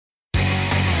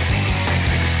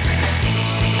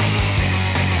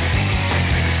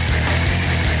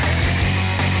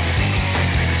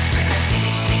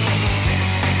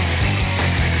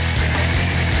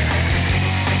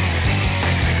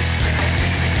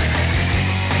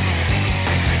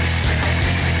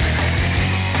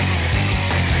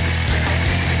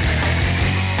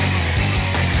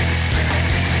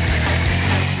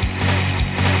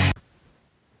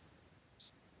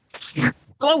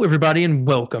Hello, everybody, and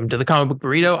welcome to the Comic Book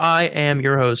Burrito. I am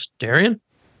your host, Darien.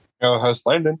 Your host,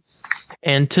 Landon.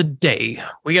 And today,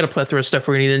 we got a plethora of stuff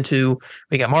we're going to get into.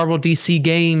 We got Marvel, DC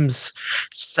games,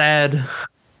 sad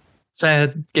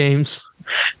games.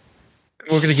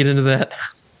 We're going to get into that.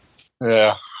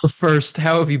 Yeah. But first,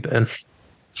 how have you been?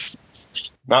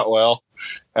 Not well.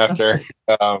 After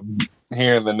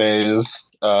hearing the news,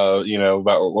 about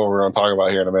what we're going to talk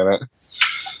about here in a minute.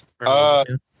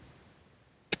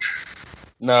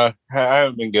 No, I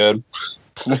haven't been good.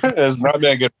 It's not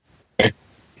been good.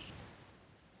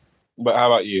 But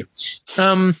how about you?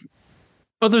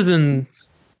 Other than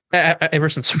ever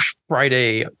since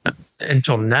Friday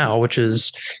until now, which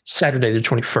is Saturday the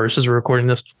 21st, as we're recording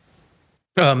this,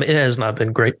 it has not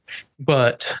been great.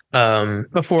 But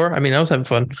before, I was having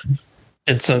fun.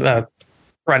 It's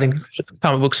writing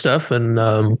comic book stuff, and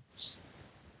that's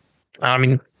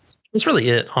really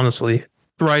it, honestly.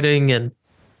 Writing and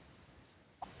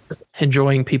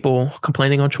enjoying people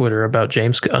complaining on Twitter about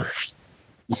James Gunn.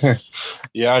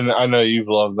 Yeah, I know you've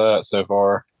loved that so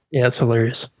far. Yeah, it's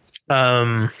hilarious.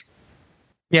 I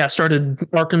started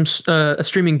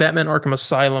streaming Batman Arkham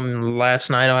Asylum last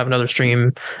night. I'll have another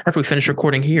stream after we finish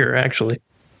recording here, actually.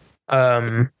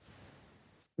 But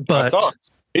I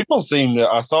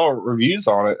saw reviews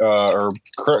on it or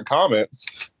comments.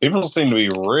 People seem to be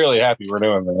really happy we're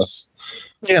doing this.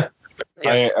 Yeah.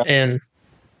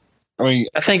 I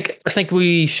think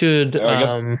we should.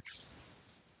 I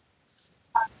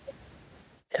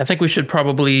think we should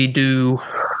probably do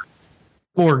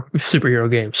more superhero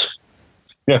games.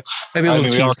 Yeah, maybe a little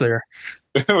tease there.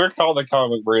 We're called the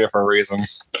Comic Burrito for a reason.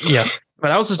 Yeah, but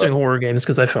I was just doing horror games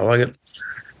because I felt like it.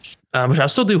 Which I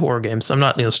still do horror games. I'm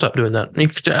not stop doing that. You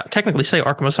could technically say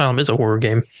Arkham Asylum is a horror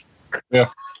game. Yeah,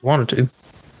 wanted to.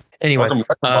 Anyway,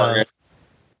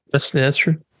 that's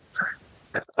true.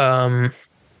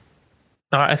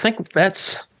 I think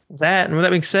that's that. And with that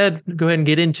being said, go ahead and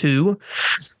get into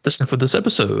the stuff with this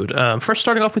episode. First,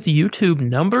 starting off with the YouTube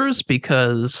numbers,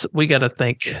 because we got to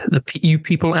thank you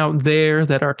people out there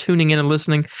that are tuning in and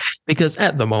listening, because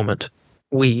at the moment,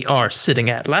 we are sitting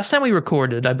at, last time we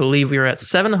recorded, I believe we were at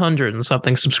 700 and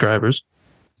something subscribers.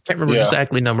 Can't remember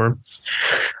exactly number.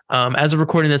 As of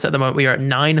recording this at the moment, we are at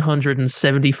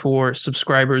 974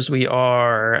 subscribers. We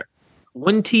are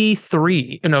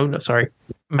 23. No, sorry.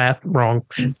 Math wrong.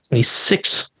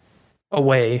 26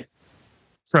 away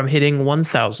from hitting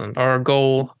 1,000. Our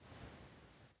goal.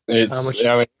 This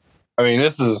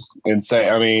is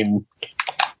insane.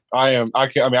 I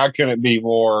couldn't be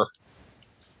more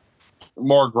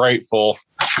grateful.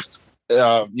 You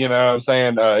know what I'm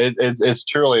saying? It's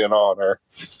truly an honor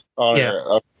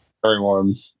of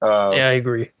everyone. I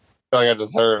agree. I feel like I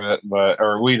deserve it,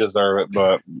 or we deserve it,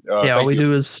 but all we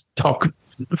do is talk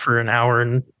for an hour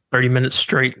and 30 minutes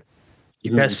straight.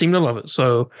 You guys seem to love it,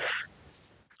 so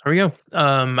there we go.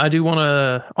 I do want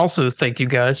to also thank you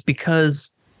guys,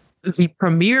 because the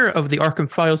premiere of the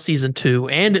Arkham Files Season 2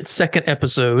 and its second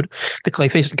episode, the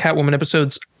Clayface and Catwoman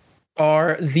episodes,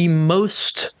 are the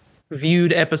most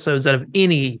viewed episodes out of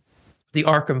any of the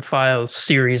Arkham Files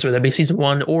series, whether that be Season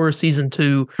 1 or Season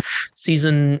 2.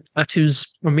 Season 2's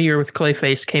premiere with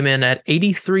Clayface came in at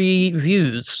 83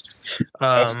 views,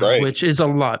 that's great. Which is a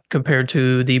lot compared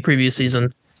to the previous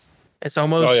season. It's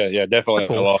almost... Oh, yeah, definitely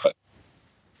a lot.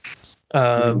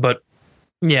 But,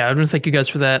 yeah, I want to thank you guys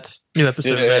for that new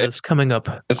episode that is coming up.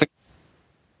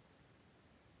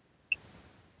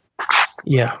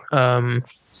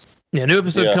 New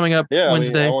episode coming up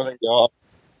Wednesday.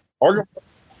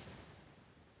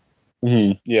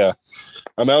 Yeah.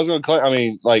 I was going to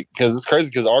claim, because it's crazy,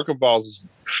 because Arkham Files,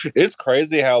 it's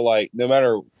crazy how, no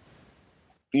matter,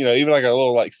 even like a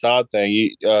little, side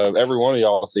thing, every one of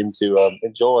y'all seem to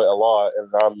enjoy it a lot,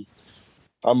 and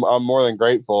I'm more than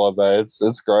grateful of that.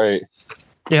 It's great.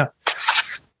 Yeah.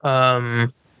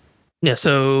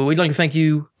 So we'd like to thank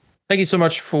you. Thank you so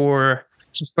much for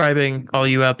subscribing, all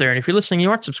you out there. And if you're listening,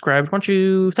 you aren't subscribed, why don't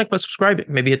you think about subscribing?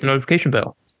 Maybe hit the notification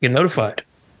bell. Get notified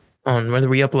on whether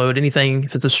we upload anything,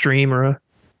 if it's a stream or a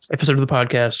episode of the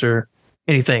podcast or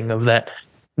anything of that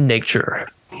nature.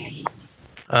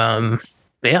 Yeah.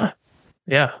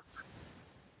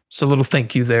 Just a little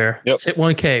thank you there. Yep. Let's hit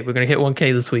 1K. We're going to hit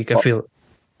 1K this week. I feel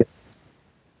it.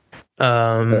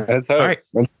 That's all right.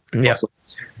 Yeah.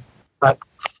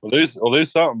 We'll do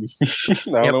something.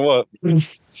 I don't know what.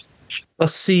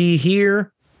 Let's see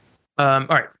here. All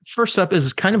right. First up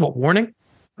is kind of a warning.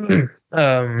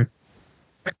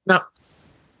 Now,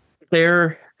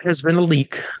 there has been a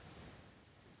leak.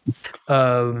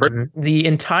 The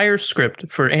entire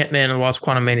script for Ant-Man and the Wasp: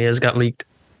 Quantumania has got leaked.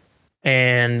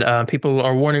 and people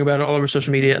are warning about it all over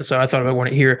social media. So I thought I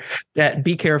wanted to hear that.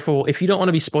 Be careful if you don't want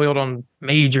to be spoiled on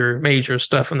major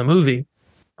stuff in the movie.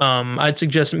 I'd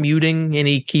suggest muting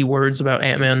any keywords about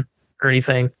Ant-Man or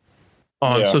anything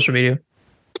on social media,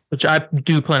 which I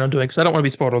do plan on doing because I don't want to be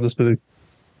spoiled on this movie.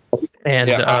 And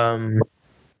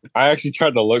I actually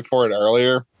tried to look for it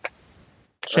earlier.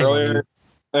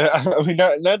 I mean,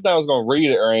 not that I was going to read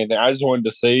it or anything. I just wanted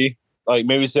to see, like,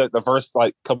 maybe see the first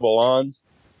like couple lines,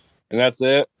 and that's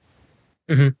it.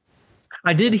 Mm-hmm.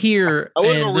 I did hear, I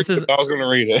was going to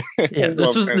read it. Yeah,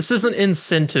 this is an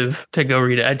incentive to go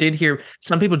read it. I did hear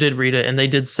some people did read it, and they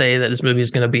did say that this movie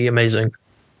is going to be amazing.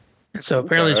 So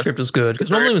apparently, the script is good.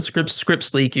 Because normally when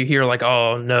scripts leak, you hear like,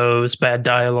 "Oh no, it's bad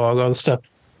dialogue," all this stuff.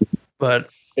 But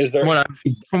from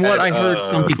what I heard,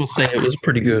 some people say it was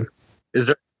pretty good. Is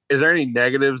there any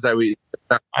negatives that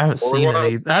I haven't seen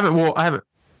any. I haven't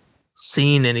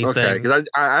seen anything. Okay, because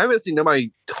I haven't seen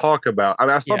nobody talk about. I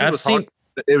mean, I saw people talk.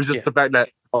 It was just the fact that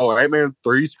Ant-Man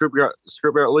 3 script got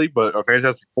leaked, but a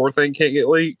Fantastic Four thing can't get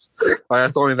leaked.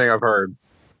 That's the only thing I've heard.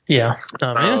 Yeah,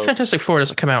 and Fantastic Four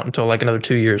doesn't come out until like another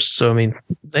 2 years. So I mean,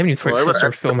 they haven't even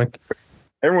started filming.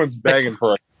 Everyone's begging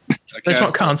for it. They just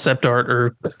want concept art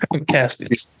or cast. They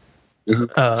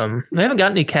haven't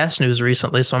got any cast news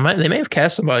recently, so they may have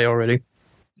cast somebody already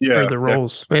for the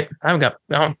roles. Wait, I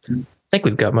don't think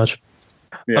we've got much.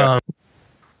 Yeah.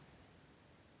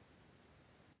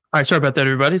 All right, sorry about that,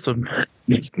 everybody. Some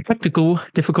technical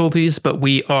difficulties, but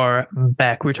we are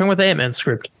back. We're talking about the Ant-Man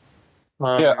script.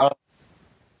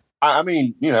 I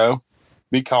mean,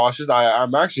 be cautious.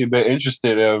 I'm actually a bit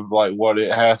interested of like what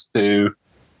it has to,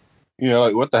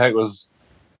 like what the heck was,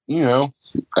 I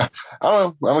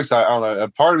don't know. I'm excited. I don't know. A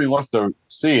part of me wants to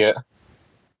see it,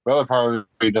 the other part of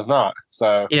me does not.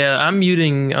 So yeah, I'm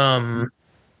muting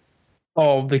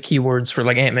all the keywords for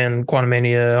like Ant-Man,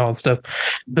 Quantumania, all that stuff,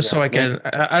 just so I can.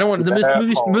 I don't want the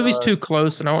movie's too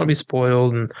close, and I don't want to be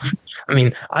spoiled. And I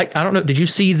mean, I don't know. Did you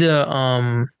see the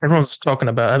everyone's talking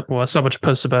about it. Well, I saw a bunch of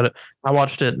posts about it. I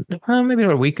watched it maybe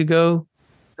a week ago,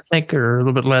 I think, or a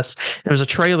little bit less. There was a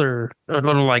trailer, a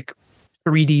little like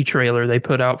 3D trailer they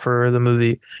put out for the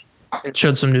movie. It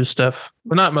showed some new stuff,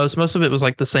 but not most. Most of it was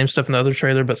like the same stuff in the other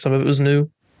trailer, but some of it was new.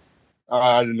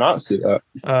 I did not see that.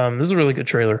 This is a really good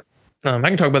trailer. I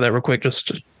can talk about that real quick,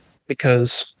 just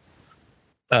because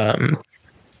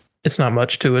it's not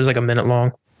much to it. It's like a minute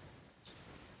long.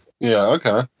 Yeah.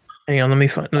 Okay. Hang on, let me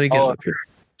get it up here.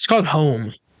 It's called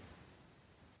Home.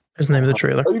 Is the name of the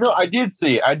trailer. I did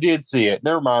see it.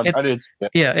 Never mind. I did see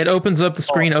it. Yeah, it opens up. The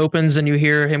screen opens, and you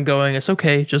hear him going, "It's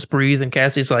okay, just breathe." And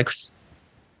Cassie's like,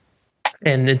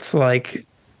 and it's like,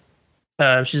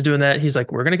 she's doing that. He's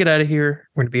like, "We're gonna get out of here.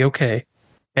 We're gonna be okay."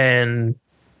 And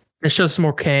it shows some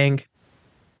more Kang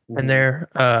in there.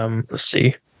 Let's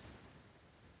see.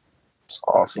 It's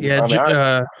awesome. Yeah,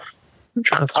 I'm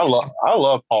trying to. I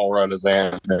love Paul Rudd as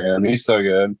Ant-Man. He's so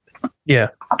good. Yeah,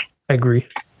 I agree.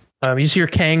 You see your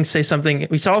Kang say something.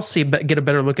 We also get a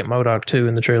better look at MODOK too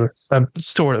in the trailer.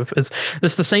 Sort of. It's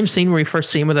the same scene where you first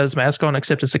see him without his mask on,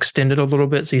 except it's extended a little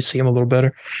bit, so you see him a little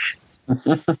better.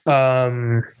 I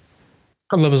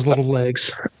love his little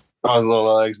legs. Oh, his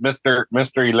little legs,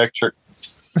 Mr. Electric.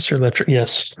 Mr. Electric,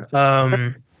 yes.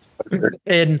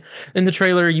 And in the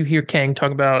trailer, you hear Kang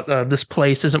talk about this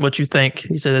place isn't what you think.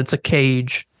 He said it's a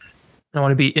cage. I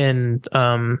want to be in.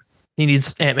 He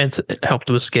needs Ant-Man's help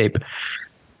to escape.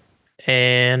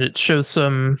 And it shows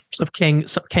some of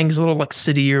Kang's little like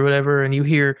city or whatever, and you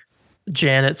hear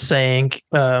Janet saying,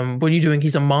 "What are you doing?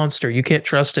 He's a monster. You can't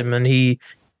trust him." And you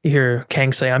hear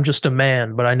Kang say, "I'm just a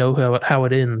man, but I know how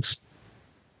it ends."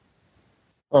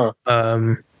 Oh.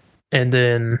 And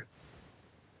then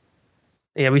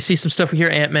we see some stuff. We hear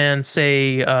Ant-Man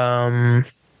say, "I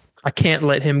can't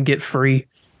let him get free,"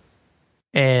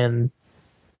 and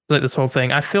like this whole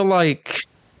thing. I feel like.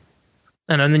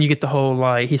 And then you get the whole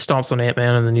like he stomps on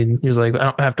Ant-Man, and then he's like, "I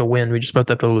don't have to win. We just both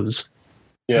have to lose."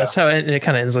 Yeah, that's how it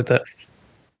kind of ends like that.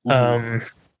 Mm-hmm.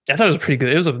 I thought it was pretty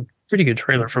good. It was a pretty good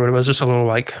trailer for what it was. Just a little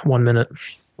like 1 minute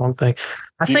long thing.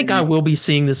 I think I will be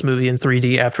seeing this movie in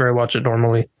 3D after I watch it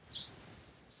normally.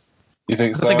 You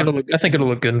think so? I think it'll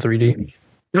look good in 3D.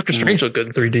 Doctor Strange looked good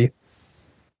in 3D.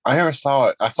 I never saw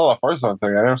it. I saw the first one in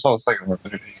 3D. I never saw the second one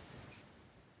in 3D.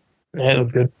 Yeah, it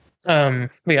looked good.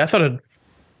 I thought I'd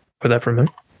put that for a minute.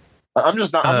 I'm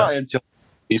not into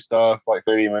stuff like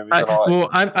 3D movies.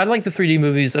 I like the 3D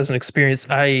movies as an experience.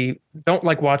 I don't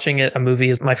like watching a movie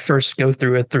as my first go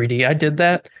through at 3D. I did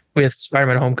that with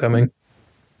Spider-Man: Homecoming.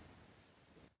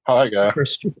 How'd that go?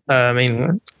 First,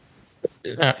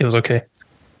 it was okay.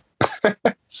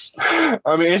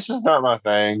 I mean, it's just not my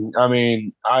thing. I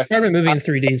mean, Spider-Man movie in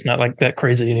 3D is not like that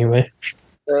crazy anyway.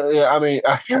 Yeah, I mean,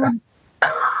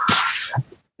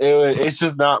 it's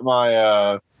just not my.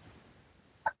 I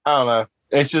don't know.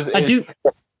 It's just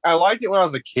I liked it when I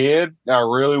was a kid. I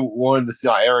really wanted to see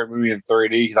like every movie in 3D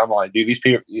because I'm like, dude, these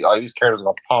people, like these characters are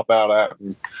gonna pop out at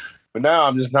me. But now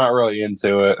I'm just not really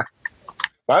into it.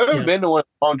 I haven't been to one in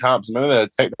a long time, so maybe the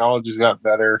technology's got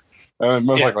better. I mean,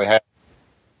 most likely have.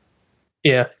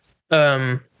 Yeah.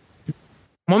 I'd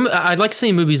like to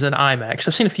see movies in IMAX.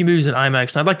 I've seen a few movies in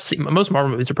IMAX, and I'd like to see most Marvel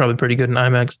movies are probably pretty good in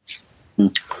IMAX.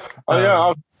 Oh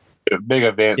yeah, big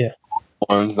event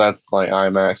ones. That's like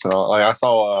IMAX and all. Like I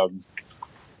saw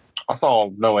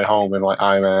No Way Home in like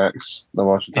IMAX a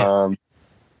bunch of time.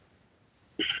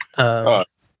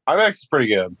 IMAX is pretty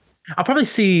good. I'll probably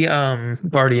see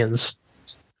Guardians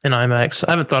in IMAX.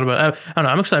 I haven't thought about it. I don't know.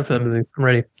 I'm excited for that movie. I'm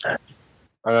ready.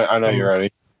 I know you're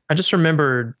ready. I just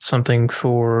remembered something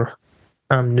for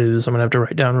news. I'm gonna have to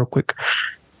write down real quick.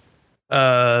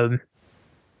 But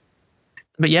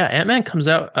yeah, Ant-Man comes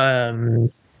out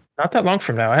not that long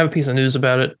from now. I have a piece of news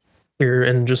about it here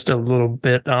in just a little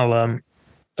bit. I'll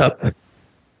up. Let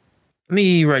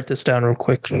me write this down real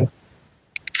quick.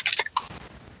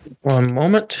 One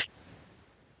moment.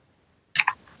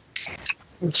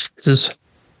 This is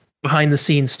behind the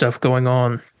scenes stuff going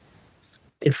on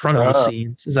in front of the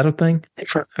scenes. Is that a thing? In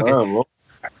front.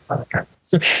 Okay.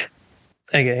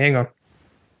 Okay, hang on.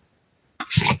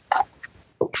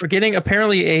 We're getting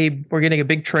a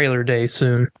big trailer day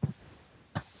soon.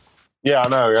 Yeah, I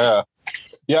know.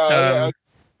 Yeah.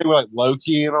 Like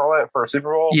Loki and all that for a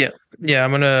Super Bowl. Yeah.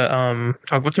 I'm gonna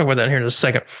we'll talk about that here in a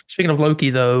second. Speaking of Loki,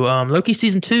 though, Loki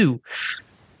season 2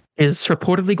 is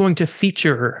reportedly going to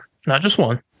feature not just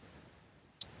one,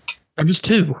 not just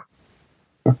 2,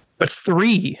 but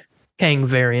 3 Kang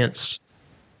variants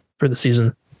for the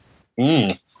season. Yeah,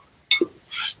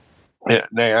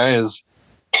 that is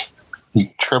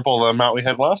triple the amount we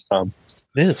had last time.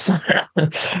 It is.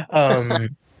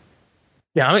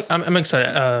 Yeah, I'm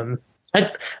excited. I'm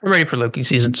ready for Loki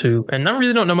season 2, and I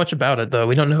really don't know much about it though.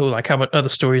 We don't know like how much other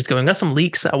stories going. Got some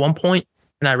leaks at one point,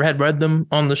 and I had read them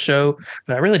on the show,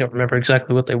 but I really don't remember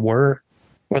exactly what they were,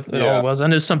 what it all was. I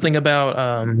knew something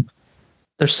about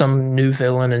there's some new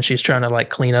villain, and she's trying to like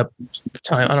clean up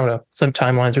time. I don't know, some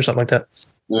timelines or something like that.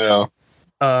 Yeah.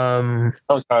 I'm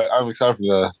excited for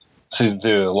the season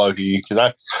 2 of Loki because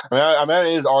I mean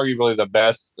it is arguably the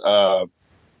best.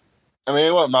 I mean,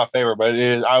 it wasn't my favorite, but it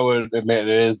is. I would admit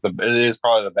it is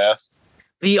probably the best.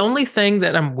 The only thing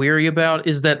that I'm weary about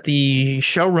is that the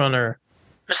showrunner.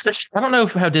 I don't know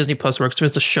how Disney Plus works. If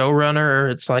it's the showrunner or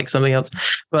it's like something else.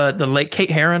 But the late Kate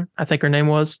Herron, I think her name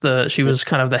was. She was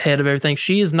kind of the head of everything.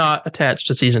 She is not attached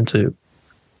to season 2.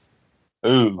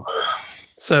 Ooh.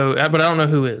 So, but I don't know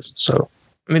who is. So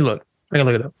let me look. I can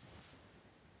look it up.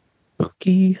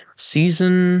 Loki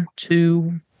season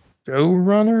 2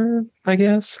 showrunner, I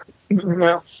guess.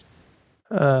 Well,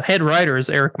 head writer is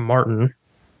Eric Martin.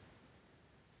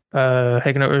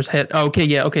 Sorry.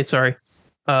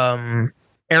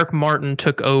 Eric Martin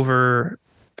took over.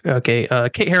 Okay,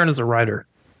 Kate Herron is a writer,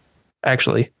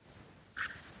 actually.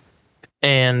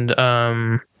 And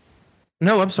no,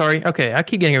 I'm sorry. Okay, I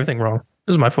keep getting everything wrong.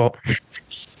 This is my fault.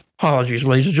 Apologies,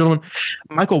 ladies and gentlemen.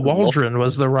 Michael Waldron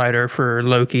was the writer for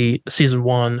Loki season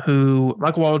 1.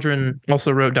 Michael Waldron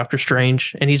also wrote Doctor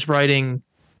Strange, and he's writing.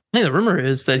 I think the rumor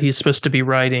is that he's supposed to be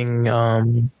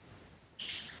writing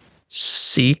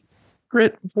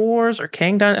Secret Wars or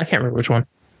Kang. I can't remember which one.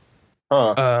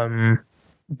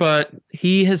 But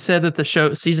he has said that the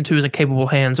show season 2 is in capable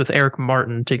hands with Eric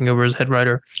Martin taking over as head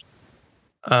writer.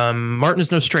 Martin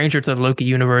is no stranger to the Loki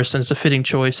universe, and it's a fitting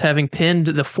choice, having penned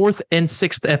the 4th and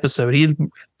 6th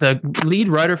episode. The lead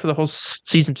writer for the whole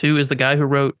season 2 is the guy who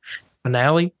wrote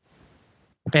Finale,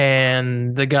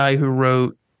 and the guy who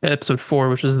wrote episode 4,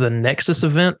 which is the Nexus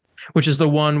event, which is the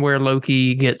one where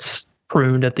Loki gets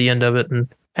pruned at the end of it and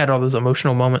had all those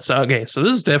emotional moments. Okay, so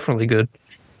this is definitely good.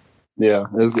 Yeah,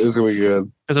 it's gonna be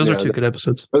good. Because those are 2 good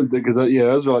episodes. Because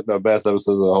those are like the best episodes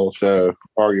of the whole show,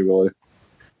 arguably.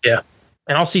 Yeah.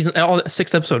 And all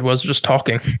 6th episode was just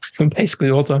talking, basically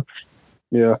the whole time.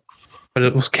 Yeah. But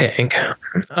it was Kang.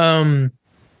 But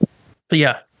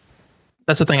yeah,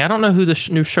 that's the thing. I don't know who the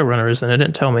new showrunner is, and it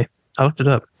didn't tell me. I looked it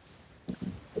up.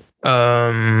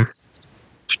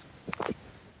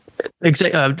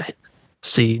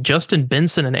 See, Justin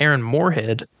Benson and Aaron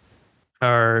Moorhead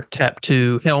are tapped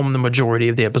to helm the majority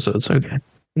of the episodes. Okay.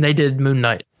 And they did Moon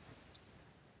Knight.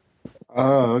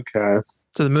 Oh, okay.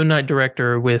 So the Moon Knight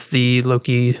director with the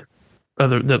Loki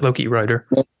writer.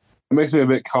 It makes me a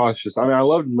bit cautious. I mean, I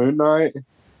loved Moon Knight,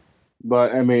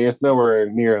 but I mean, it's nowhere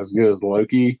near as good as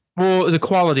Loki. Well, the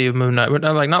quality of Moon Knight, but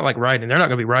not like writing. They're not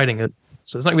going to be writing it,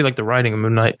 so it's not going to be like the writing of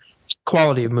Moon Knight. It's the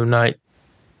quality of Moon Knight.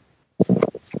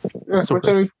 Yeah, which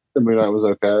I mean, the Moon Knight was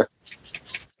okay.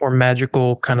 More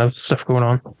magical kind of stuff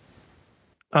going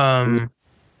on.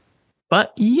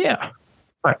 But yeah,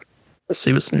 all right. Let's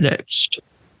see what's next.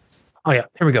 Oh yeah,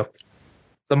 here we go.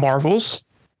 The Marvels,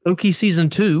 Loki season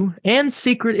 2, and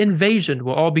Secret Invasion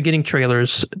will all be getting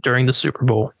trailers during the Super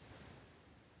Bowl.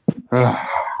 When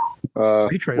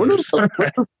does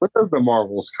the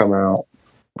Marvels come out?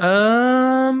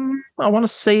 I want to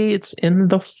say it's in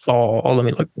the fall. Let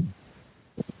me look.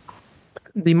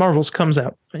 The Marvels comes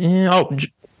out.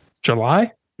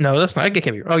 July? No, that's not. It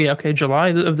can't be. Oh yeah, okay, July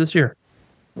of this year.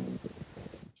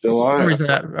 July. For some reason,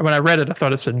 when I read it, I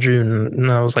thought it said June,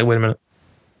 and I was like, wait a minute.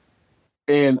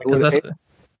 And would it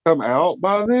come out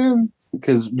by then?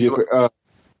 Because Super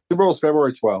Bowl is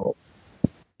February 12th.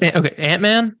 Okay,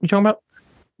 Ant-Man, you talking about?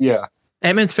 Yeah.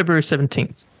 Ant-Man's February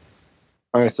 17th.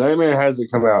 All right, so Ant-Man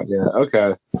hasn't come out yet.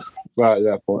 Okay. Right at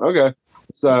that point. Okay.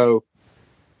 So,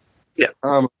 yeah.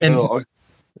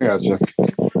 Gotcha.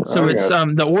 So it's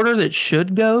the order that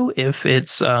should go, if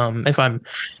it's if I'm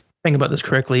thinking about this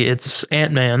correctly, it's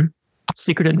Ant-Man,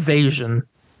 Secret Invasion,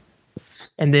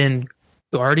 and then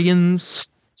Guardians,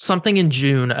 something in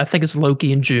June. I think it's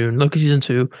Loki in June, Loki season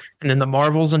 2, and then the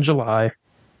Marvels in July.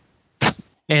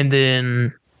 And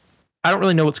then I don't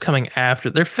really know what's coming after.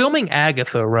 They're filming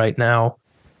Agatha right now.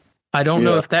 I don't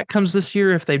know if that comes this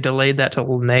year, if they've delayed that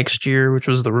till next year, which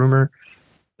was the rumor.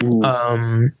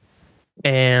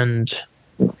 And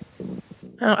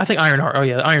I think Ironheart. Oh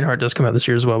yeah, Ironheart does come out this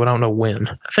year as well, but I don't know when.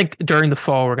 I think during the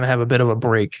fall we're going to have a bit of a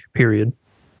break period.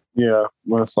 Yeah,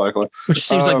 most likely. Which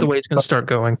seems like the way it's going to start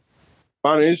going. I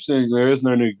find it interesting. There is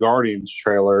no new Guardians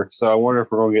trailer, so I wonder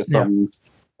if we're going to get something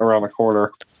around the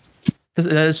corner.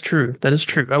 That is true. That is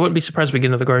true. I wouldn't be surprised if we get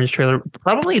another Guardians trailer.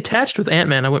 Probably attached with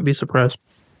Ant-Man. I wouldn't be surprised.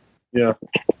 Yeah.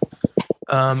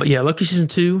 But yeah, Loki season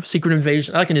 2, Secret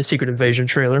Invasion. I like a new Secret Invasion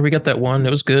trailer. We got that one. It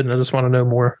was good, and I just want to know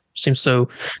more. Seems so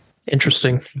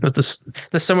interesting. But there's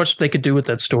so much they could do with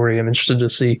that story. I'm interested to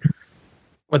see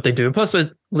what they do. And plus,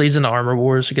 it leads into Armor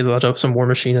Wars. You get a lot of some War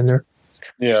Machine in there.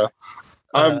 Yeah.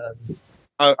 I'm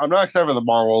not excited for the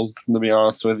Marvels, to be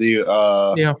honest with you.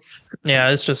 Yeah.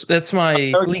 It's just that's my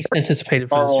least anticipated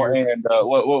for this year. And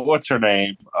what's her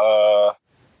name?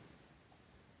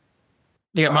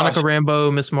 You got Monica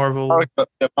Rambeau, Miss Marvel,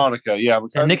 Monica. Yeah,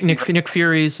 and Nick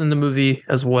Fury's in the movie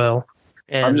as well.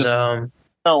 And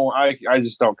I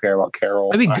just don't care about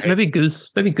Carol. Maybe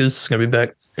Goose. Maybe Goose is gonna be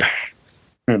back.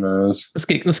 Who knows? Let's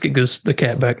get Goose the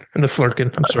cat back and the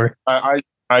Flirkin. I'm sorry.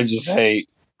 I just hated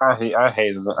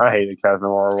Captain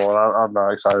Marvel, and I'm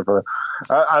not excited for it.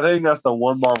 I think that's the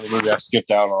one Marvel movie I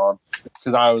skipped out on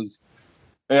because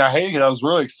I hated it. I was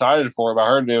really excited for it, but I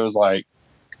heard it was like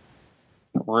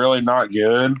really not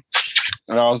good,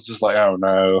 and I was just like, oh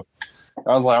no.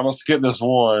 I was like, I'm gonna skip this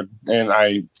one, and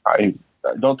I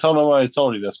don't tell nobody I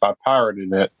told you this, but I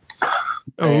pirated it.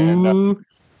 Oh,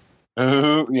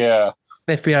 yeah.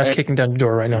 The FBI is kicking down the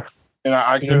door right now. And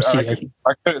I couldn't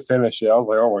finish it. I was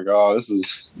like, oh my god, this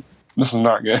is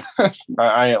not good.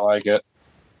 I didn't like it.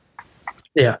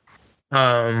 Yeah.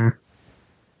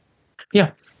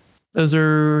 Yeah. Those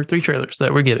are 3 trailers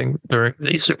that we're getting during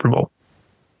the Super Bowl.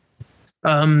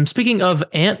 Speaking of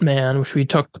Ant-Man, which we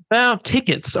talked about,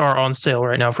 tickets are on sale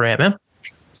right now for Ant-Man.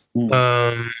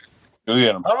 Go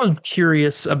get them. I was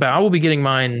curious about. I will be getting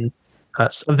mine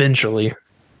eventually.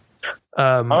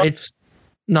 It's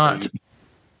not.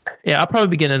 Yeah, I'll probably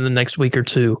begin in the next week or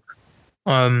two.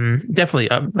 Definitely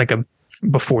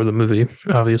before the movie,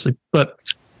 obviously. But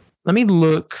let me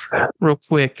look real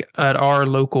quick at our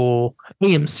local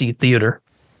AMC theater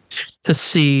to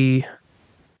see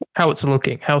how it's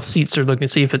looking, how seats are looking,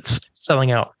 see if it's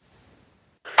selling out.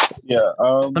 Yeah.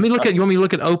 Let me look at. You want me to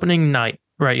look at opening night?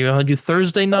 Right. You want to do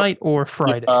Thursday night or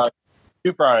Friday?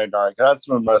 Do Friday night. That's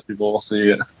when most people will see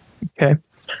it. Okay.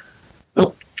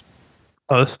 Oh,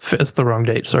 that's the wrong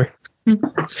date. Sorry. Okay,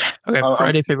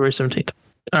 Friday, February 17th.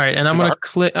 All right, and I'm gonna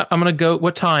click. I'm gonna go.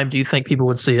 What time do you think people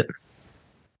would see it?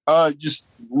 Just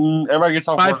everybody gets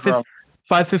off work around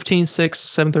 5:15, 6,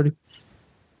 7:30.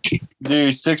 Do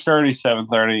 6:30,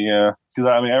 7:30. Yeah,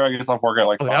 because I mean everybody gets off work at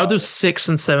like. Okay, I'll do 6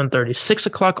 and 7:30. 6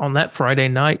 o'clock on that Friday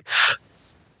night.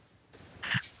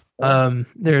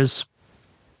 There's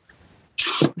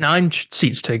 9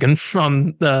 seats taken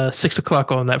on 6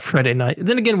 o'clock on that Friday night.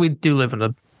 Then again, we do live in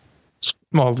a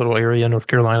small little area in North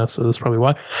Carolina, so that's probably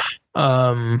why.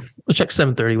 We'll check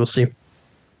 7:30. We'll see.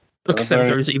 Look,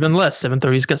 7:30 is even less.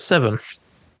 7:30's got 7.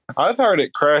 I thought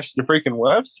it crashed the freaking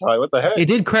website. What the heck? It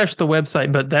did crash the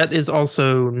website, but that is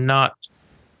also not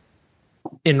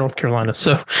in North Carolina.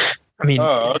 So, I mean,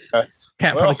 okay.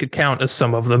 probably could count as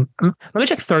some of them. Let me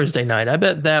check Thursday night. I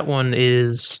bet that one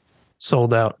is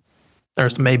sold out, or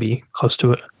it's maybe close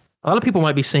to it. A lot of people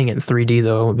might be seeing it in 3D,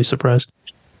 though. I wouldn't be surprised.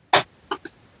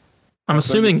 I'm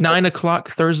assuming 9 o'clock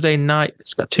Thursday night.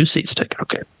 It's got 2 seats taken.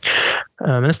 Okay.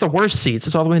 And it's the worst seats.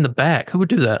 It's all the way in the back. Who would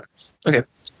do that? Okay.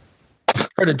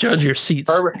 Try to judge your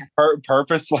seats.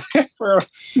 Purposely. Let's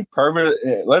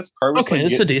purposely. Okay,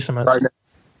 it's a decent amount.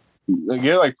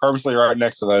 Get like purposely right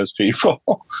next to those people.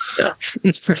 Yeah.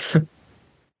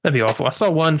 That'd be awful. I saw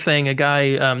one thing. A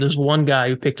guy, there's one guy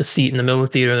who picked a seat in the middle of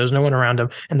the theater. There's no one around him,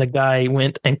 and the guy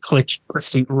went and clicked a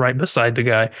seat right beside the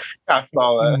guy. I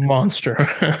saw that.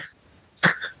 Monster.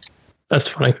 That's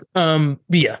funny. But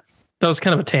yeah, that was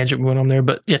kind of a tangent we went on there.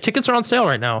 But yeah, tickets are on sale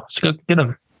right now. So go get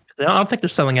them. I don't think they're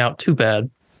selling out too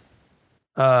bad.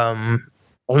 Who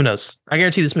knows? I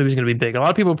guarantee this movie's going to be big. A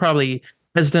lot of people are probably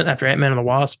hesitant after Ant-Man and the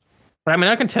Wasp. But I mean,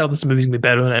 I can tell this movie's going to be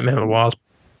better than Ant-Man and the Wasp.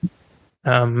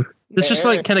 It's just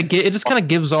like it just kind of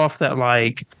gives off that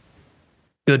like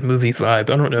good movie vibe.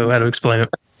 I don't know how to explain it.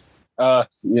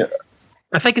 Yeah.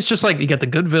 I think it's just like you got the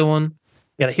good villain,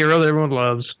 you got a hero that everyone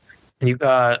loves, and you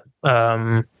got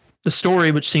the story,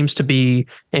 which seems to be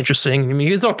interesting. I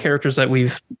mean, it's all characters that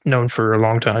we've known for a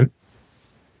long time.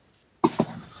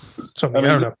 So I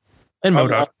don't know. And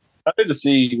MODOK. I need to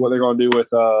see what they're going to do with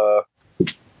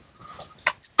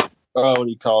what do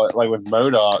you call it? Like with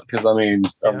MODOK, because I mean,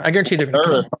 I guarantee they're going to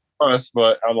kill him. Honest,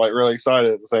 but I'm like really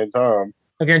excited at the same time.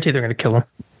 I guarantee they're going to kill him.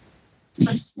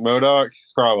 MODOK,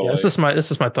 probably. Yeah, this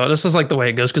is my thought. This is like the way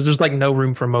it goes because there's like no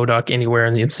room for MODOK anywhere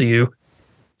in the MCU.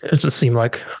 It just seemed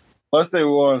like. Unless they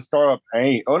want to start up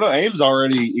AIM. Oh no, AIM's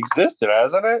already existed,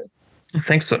 hasn't it? I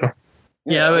think so.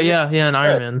 Yeah, and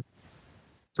Iron Man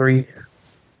 3,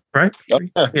 right?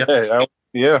 3?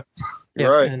 Yeah.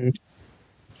 Right. And,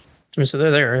 so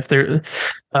they're there. If they're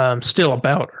still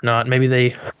about or not, maybe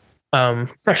they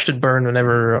fresh and burn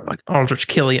whenever like Aldrich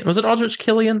Killian. Was it Aldrich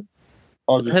Killian?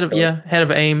 Head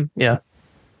of AIM. Yeah.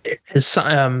 His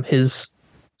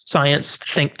science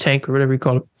think tank or whatever you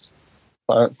call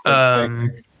it.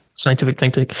 Scientific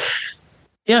think tank.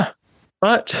 Yeah.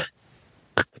 But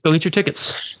go get your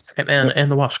tickets. Ant-Man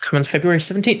and the Wasp coming February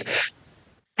 17th.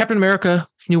 Captain America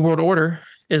New World Order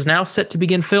is now set to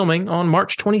begin filming on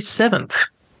March 27th.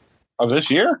 Of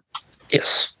this year?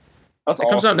 Yes. That's awesome.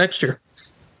 It comes out next year.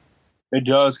 It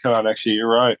does come out next year. You're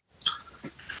right.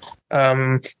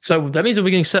 So that means we'll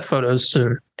be getting set photos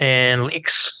soon and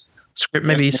leaks, script,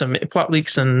 maybe some plot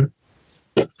leaks and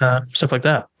stuff like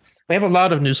that. We have a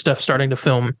lot of new stuff starting to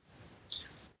film.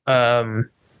 Captain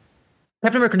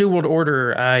America New World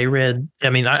Order, I read. I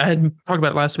mean, I had talked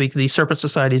about it last week. The Serpent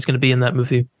Society is going to be in that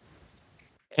movie.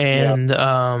 And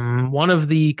one of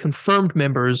the confirmed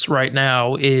members right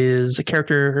now is a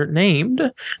character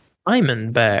named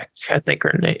Diamondback. I think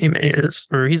her name is,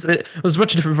 or there's a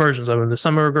bunch of different versions of him. There's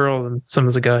some are a girl and some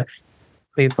is a guy.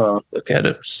 Look at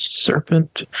it.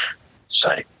 Serpent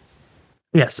Society.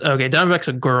 Yes. Okay. Diamondback's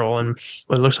a girl, and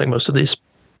it looks like most of these.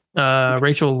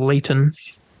 Rachel Layton.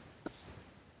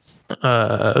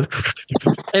 I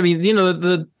mean,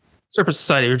 the Serpent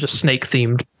Society are just snake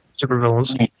themed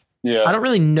supervillains. Yeah. I don't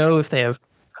really know if they have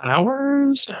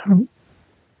powers.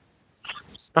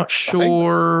 Not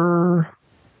sure.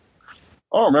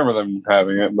 I don't remember them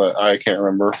having it, but I can't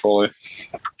remember fully.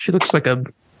 She looks like a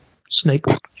snake.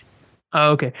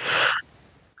 Oh, okay.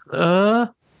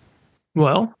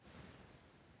 Well,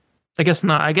 I guess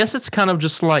not. I guess it's kind of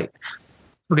just like,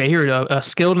 okay, here we go.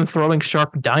 Skilled in throwing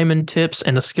sharp diamond tips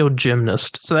and a skilled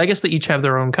gymnast. So I guess they each have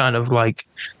their own kind of like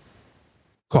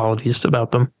qualities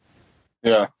about them.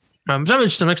 Yeah. I'm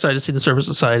excited to see the Serpent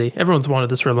Society. Everyone's wanted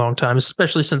this for a long time,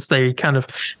 especially since they kind of,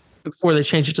 before they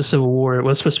changed it to Civil War, it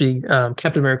was supposed to be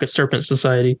Captain America Serpent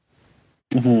Society.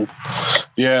 Mm-hmm.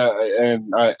 Yeah,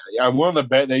 and I'm willing to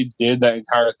bet they did that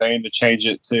entire thing to change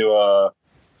it to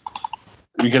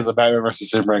because of Batman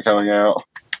versus Superman coming out.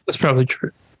 That's probably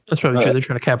true. They're trying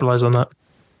to capitalize on that.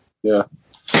 Yeah.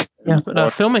 Yeah,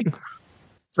 but filming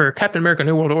for Captain America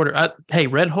New World Order. Hey,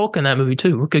 Red Hulk in that movie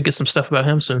too. We could get some stuff about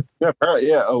him soon. Yeah, apparently,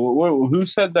 yeah. Who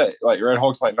said that? Like Red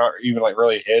Hulk's like not even like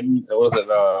really hidden. Was it?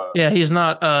 Yeah, he's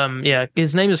not. Yeah,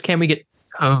 his name is Can We Get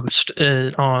Toast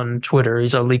on Twitter.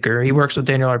 He's a leaker. He works with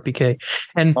Daniel RPK,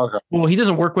 and well, he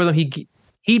doesn't work with him.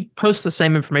 He posts the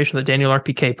same information that Daniel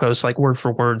RPK posts, like word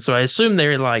for word. So I assume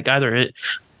they're like either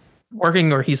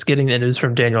working or he's getting the news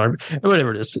from Daniel.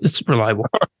 Whatever it is, it's reliable.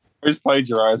 He's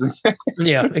plagiarizing.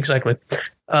 Yeah, exactly.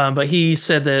 But he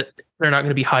said that they're not going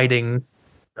to be hiding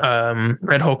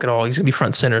Red Hulk at all. He's going to be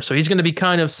front center. So he's going to be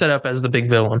kind of set up as the big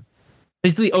villain.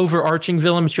 He's the overarching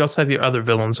villain, but you also have your other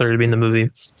villains that are going to be in the movie.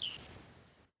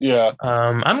 Yeah.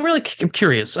 I'm really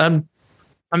curious. I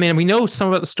mean, we know some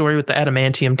about the story with the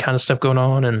adamantium kind of stuff going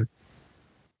on and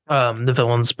the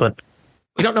villains, but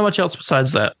we don't know much else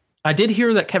besides that. I did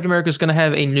hear that Captain America is going to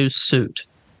have a new suit.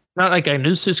 Not like a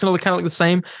new suit. It's going to look kind of like the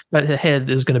same, but the head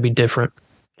is going to be different.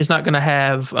 He's not going to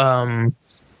have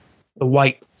the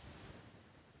white,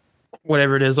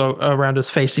 whatever it is, around his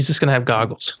face. He's just going to have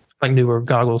goggles, like newer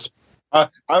goggles.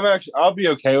 I'll be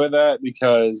okay with that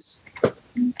because.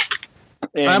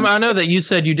 I know that you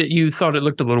said you thought it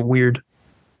looked a little weird.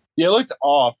 Yeah, it looked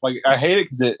off. Like I hate it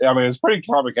because it's pretty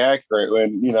comic accurate.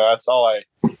 When that's all I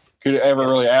could ever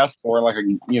really ask for, in like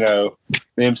the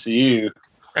MCU.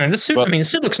 And this suit, the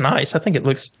suit looks nice. I think it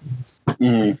looks. At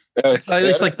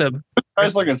least like the. I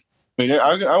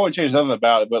wouldn't change nothing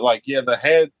about it, but the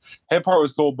head part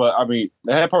was cool, but the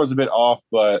head part was a bit off.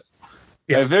 But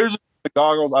if there's the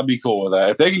goggles, I'd be cool with that.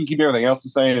 If they can keep everything else the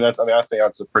same, I think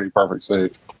that's a pretty perfect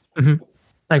suit. Mm-hmm.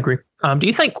 I agree. Do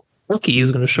you think Bucky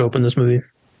is going to show up in this movie?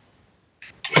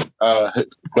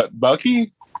 But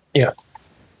Bucky? Yeah.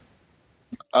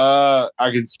 I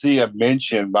can see a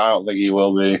mention, but I don't think he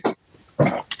will be.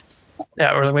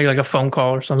 Yeah, or maybe like a phone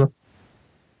call or something.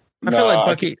 I feel like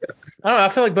Bucky. I don't know. I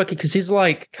feel like Bucky because he's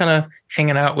like kind of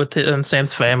hanging out with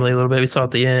Sam's family a little bit. We saw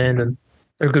at the end, and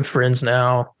they're good friends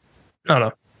now. I don't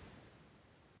know.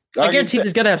 I guarantee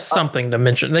he's got to have something to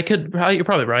mention. They could. You're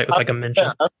probably right with like a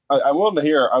mention. I want to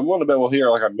hear. I want to bet we'll hear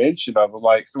like a mention of him.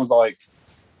 Like someone's like,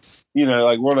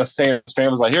 like one of Sam's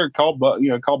family's like, here, call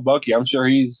Bucky. I'm sure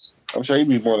he'd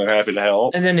be more than happy to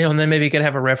help. And then maybe you could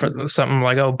have a reference to something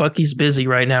like, oh, Bucky's busy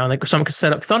right now, and someone could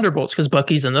set up Thunderbolts because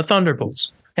Bucky's in the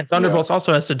Thunderbolts, and Thunderbolts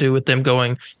also has to do with them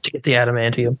going to get the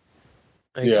adamantium.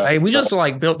 We just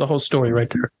built the whole story right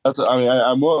there. That's.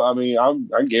 I'm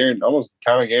guaranteed. Almost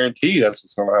kind of guaranteed that's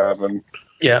what's going to happen.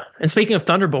 Yeah, and speaking of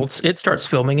Thunderbolts, it starts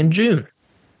filming in June.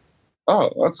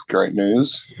 Oh, that's great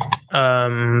news.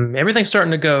 Everything's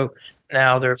starting to go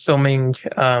now. They're filming.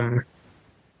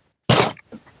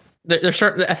 They're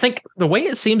starting. I think the way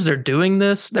it seems they're doing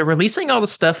this, they're releasing all the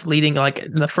stuff leading like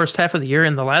the first half of the year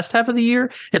and the last half of the year.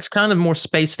 It's kind of more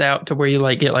spaced out to where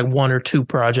you get like one or two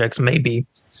projects maybe.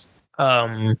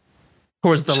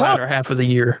 Towards the latter half of the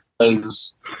year.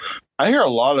 I hear a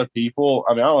lot of people.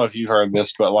 I don't know if you've heard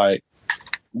this, but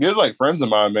good friends of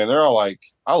mine, man, they're all like,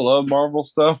 I love Marvel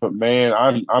stuff, but man,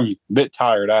 I'm a bit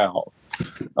tired out.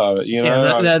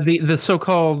 The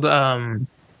so-called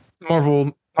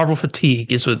Marvel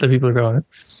fatigue is what the people are calling it.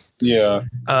 Yeah.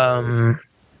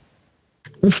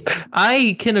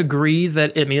 I can agree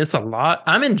that it's a lot.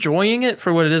 I'm enjoying it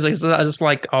for what it is. I just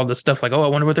like all this stuff. Like, oh, I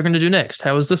wonder what they're going to do next.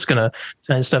 How is this going to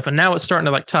and stuff? And now it's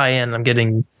starting to tie in. I'm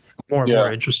getting more and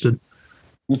more interested.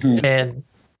 Mm-hmm. And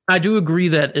I do agree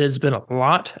that it has been a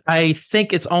lot. I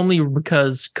think it's only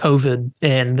because COVID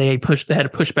and they had to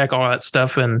push back all that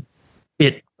stuff, and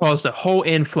it caused a whole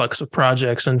influx of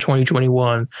projects in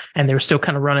 2021, and they were still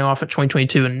kind of running off at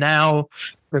 2022, and now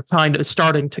we're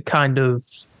starting to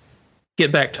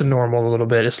get back to normal a little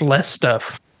bit. It's less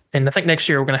stuff, and I think next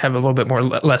year we're going to have a little bit more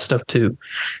less stuff too.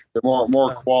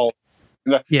 More quality.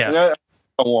 Yeah.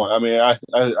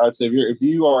 I'd say if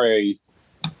you are a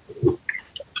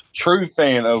true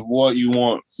fan of what you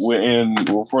want for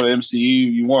the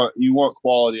MCU, you want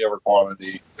quality over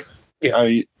quantity.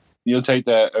 Yeah. You'll take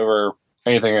that over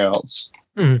anything else.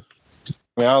 Mm-hmm.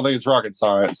 I don't think it's rocket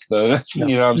science, though.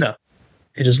 No,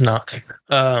 it is not.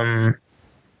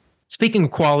 Speaking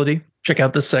of quality, check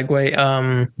out this segue.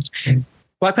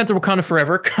 Black Panther: Wakanda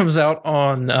Forever comes out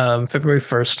on February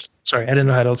 1st. Sorry, I didn't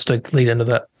know how else to lead into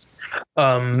that.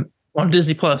 On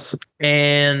Disney Plus,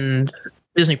 and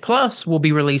Disney Plus will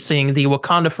be releasing the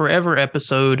Wakanda Forever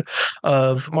episode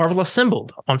of Marvel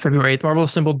Assembled on February 8th. Marvel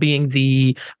Assembled being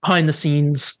the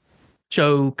behind-the-scenes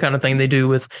show kind of thing they do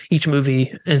with each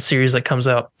movie and series that comes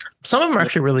out. Some of them are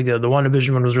actually really good. The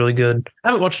WandaVision one was really good. I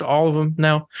haven't watched all of them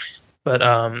now, but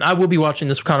I will be watching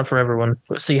this Wakanda Forever one.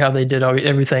 See how they did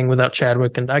everything without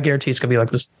Chadwick, and I guarantee it's gonna be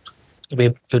like this. It'll be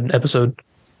a good episode.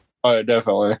 Oh,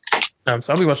 definitely.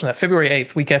 So I'll be watching that February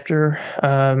 8th, week after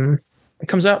it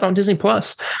comes out on Disney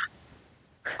Plus.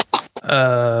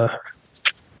 Here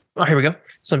we go.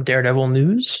 Some Daredevil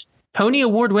news. Tony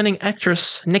Award-winning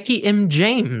actress Nikki M.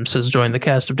 James has joined the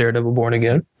cast of Daredevil Born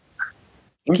Again.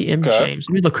 Nikki M. James.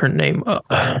 Let me look her name up.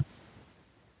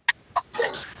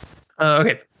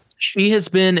 Okay. She has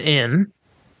been in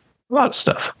a lot of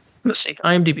stuff. Let's see.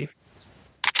 IMDb.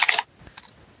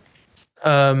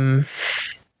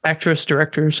 Actress,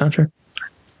 director, soundtrack.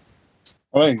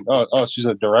 She's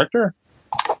a director?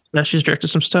 Now she's directed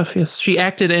some stuff. Yes, she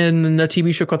acted in a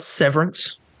TV show called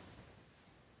Severance.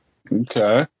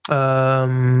 Okay.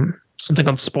 Something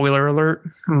on Spoiler Alert,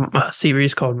 a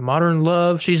series called Modern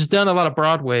Love. She's done a lot of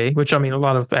Broadway, which I mean, a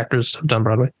lot of actors have done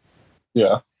Broadway.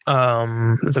 Yeah.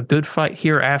 The Good Fight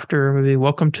Hereafter movie.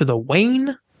 Welcome to the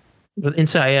Wayne with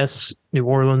NCIS New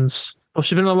Orleans. Well,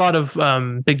 she's been in a lot of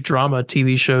big drama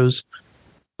TV shows.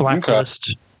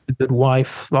 Blacklist, The Good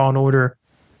Wife, Law and Order.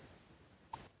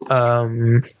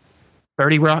 30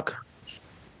 Rock.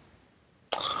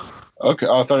 Okay.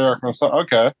 Oh, 30 Rock.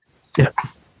 Okay. Yeah.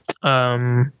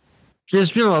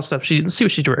 She's been a lot of stuff. Let's see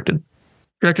what she directed.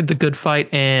 Directed The Good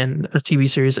Fight and a TV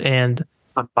series and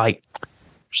A Bite,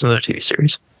 which is another TV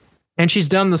series. And she's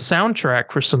done the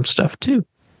soundtrack for some stuff too.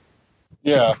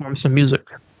 Yeah. Performed some music.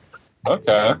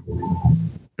 Okay.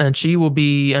 And she won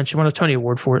a Tony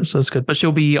Award for it, so that's good. But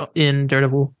she'll be in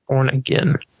Daredevil Born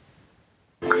Again.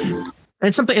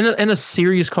 And something in a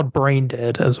series called Brain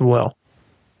Dead as well.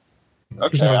 Okay.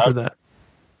 She's known for that.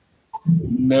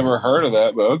 Never heard of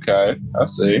that, but okay. I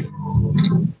see.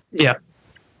 Yeah.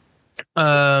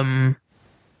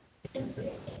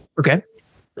 Okay.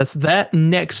 That's that.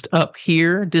 Next up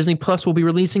here, Disney Plus will be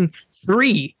releasing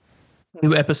 3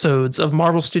 new episodes of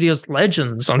Marvel Studios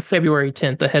Legends on February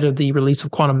 10th, ahead of the release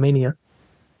of Quantum Mania.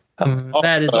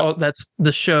 That is all. That's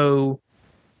the show.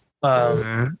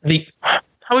 How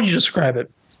would you describe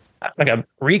it? Like a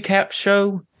recap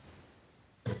show?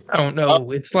 I don't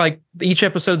know. It's like each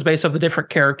episode's based off the different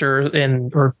character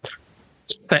or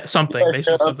something based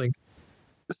on something.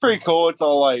 It's pretty cool. It's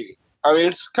all like, I mean,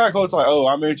 it's kind of cool. It's like, oh,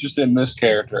 I'm interested in this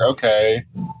character. Okay.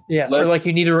 Yeah, or like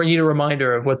you need a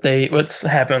reminder of what's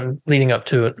happened leading up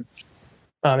to it,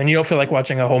 and you don't feel like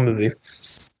watching a whole movie.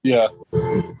 Yeah,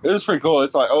 it is pretty cool.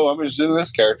 It's like, oh, I'm interested in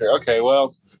this character. Okay,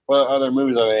 well, what other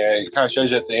movies are they? It kind of shows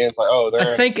you at the end. It's like, oh,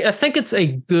 I think it's a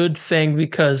good thing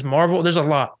because Marvel. There's a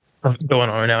lot going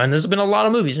on right now, and there's been a lot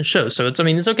of movies and shows. So it's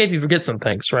okay if you forget some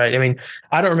things, right? I mean,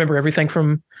 I don't remember everything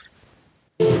from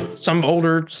some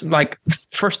older, like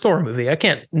first Thor movie. I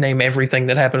can't name everything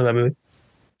that happened in that movie.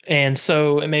 And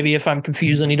so maybe if I'm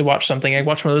confused, I need to watch something. I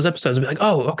watch one of those episodes and be like,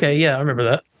 oh, okay, yeah, I remember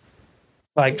that.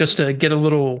 Like just to get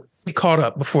caught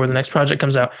up before the next project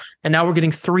comes out. And now we're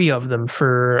getting 3 of them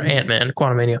for Ant-Man,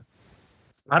 Quantumania.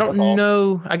 I don't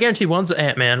know. I guarantee one's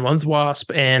Ant-Man, one's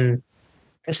Wasp, and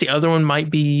I guess the other one might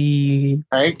be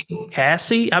Hank?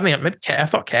 Cassie. I mean, maybe I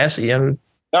thought Cassie.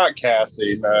 Not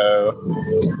Cassie,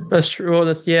 no. That's true. Well,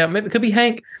 maybe it could be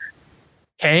Hank.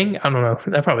 Kang? I don't know.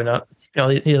 That probably not. He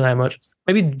doesn't have much.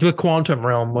 Maybe the Quantum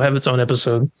Realm will have its own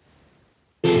episode.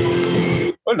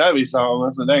 Wouldn't that be something?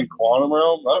 That's the dang Quantum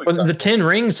Realm. Well, the 10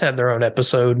 Rings had their own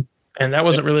episode, and that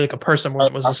wasn't really like a person where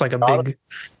it was just like a big.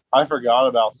 I forgot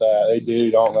about that. They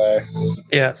do, don't they?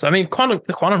 Yeah. So I mean,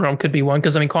 the Quantum Realm could be one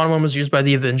because I mean, Quantum Realm was used by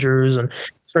the Avengers and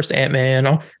first Ant-Man.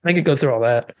 I could go through all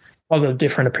that, all the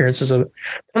different appearances of it.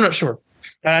 I'm not sure.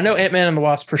 I know Ant-Man and the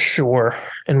Wasp for sure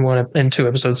in 2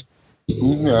 episodes.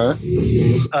 Yeah.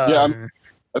 Yeah,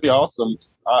 that'd be awesome.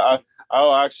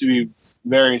 I'll actually be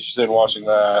very interested in watching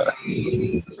that.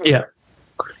 Yeah.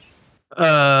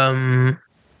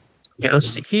 Yeah, let's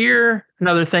see here.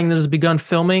 Another thing that has begun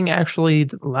filming actually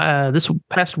this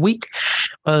past week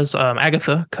was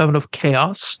Agatha, Coven of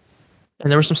Chaos.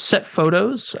 And there were some set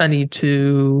photos. I need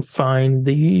to find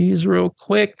these real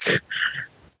quick.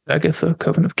 Agatha,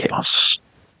 Coven of Chaos.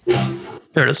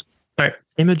 There it is. All right.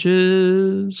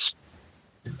 Images.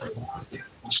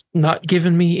 It's not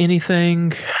giving me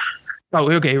anything. Oh,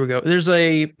 okay, here we go. There's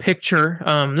a picture.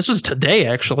 This was today,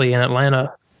 actually, in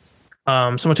Atlanta.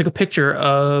 Someone took a picture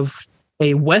of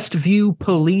a Westview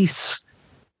police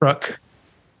truck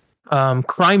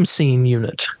crime scene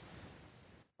unit.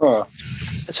 Huh.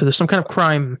 So there's some kind of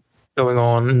crime going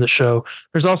on in the show.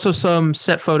 There's also some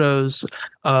set photos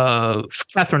of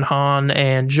Catherine Hahn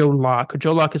and Joe Locke.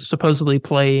 Joe Locke is supposedly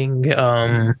playing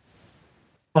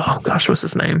oh gosh, what's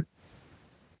his name?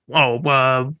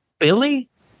 Oh, Billy?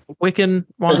 Wiccan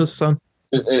Wanda's son.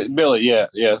 Billy, yeah,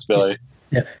 it's Billy.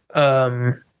 Yeah.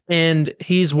 And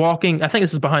he's walking. I think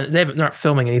this is behind. They're not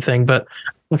filming anything, but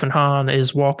Catherine Hahn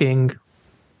is walking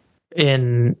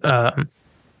in a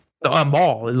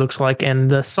mall. It looks like, and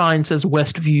the sign says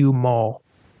Westview Mall.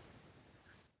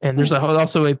 And there's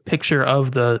also a picture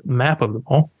of the map of the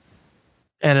mall,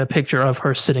 and a picture of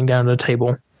her sitting down at a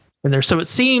table. And there, so it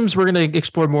seems we're going to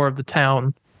explore more of the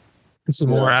town and see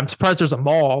more. I'm surprised there's a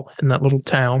mall in that little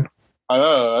town. I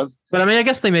know, but I mean, I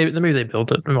guess maybe they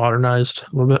built it and modernized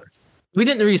a little bit. We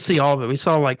didn't really see all of it. We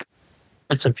saw like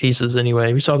bits and pieces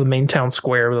anyway. We saw the main town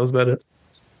square, but that was about it.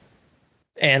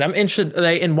 And I'm interested.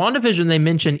 In WandaVision, they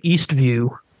mentioned Eastview,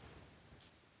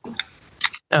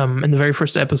 in the very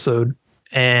first episode,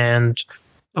 and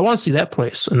I want to see that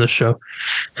place in this show.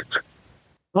 I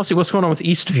want to see what's going on with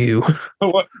Eastview.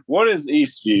 What is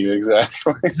Eastview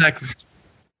exactly? Exactly.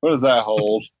 What does that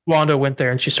hold? Wanda went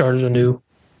there and she started a new.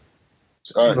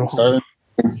 Started.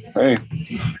 Hey,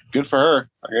 good for her,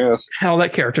 I guess. How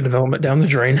that character development down the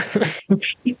drain.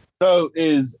 So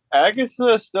is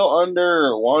Agatha still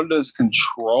under Wanda's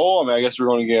control? I mean, I guess we're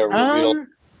going to get a reveal.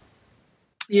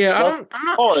 Yeah,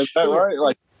 I'm not is that sure. right?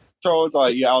 Like, control's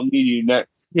like, yeah, I'll need you next.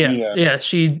 Yeah, you know.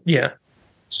 yeah.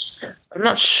 I'm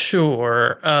not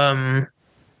sure. I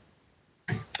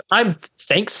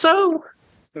think so.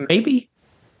 Maybe.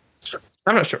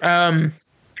 I'm not sure. I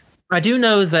do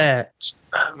know that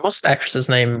what's the actress's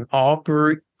name?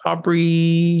 Aubrey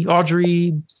Plaza.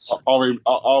 Aubrey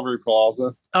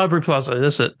Plaza.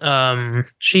 That's it.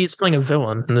 She's playing a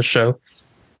villain in the show.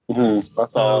 Mm-hmm. I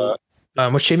saw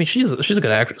that. Which I mean, she's a good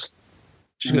actress.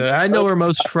 She's good. I know her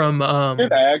most from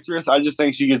good actress. I just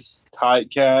think she gets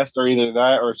typecast, or either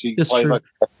that, or she plays like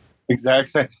the exact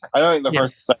same. I don't think the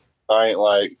first and second night,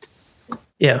 like.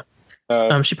 Yeah.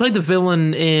 She played the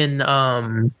villain in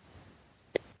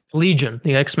Legion,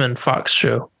 the X-Men Fox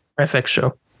show, FX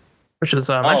show, which is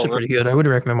actually pretty good. I would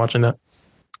recommend watching that.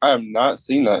 I have not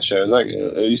seen that show. Is that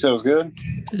you said it was good?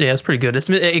 Yeah, it's pretty good.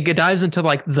 It dives into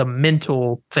like the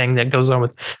mental thing that goes on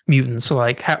with mutants. So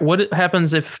like, what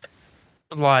happens if,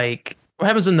 like, what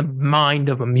happens in the mind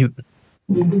of a mutant?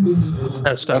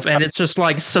 That stuff, and it's just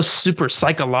like so super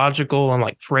psychological and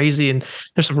like crazy, and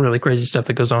there's some really crazy stuff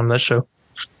that goes on in that show.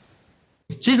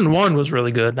 Season 1 was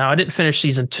really good. Now I didn't finish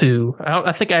season 2.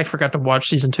 I think I forgot to watch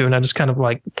season 2, and I just kind of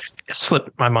like it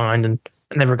slipped my mind, and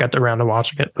I never got around to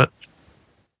watching it. But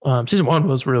season 1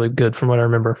 was really good from what I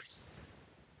remember.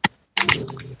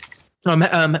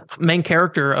 Main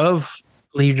character of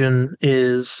Legion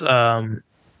is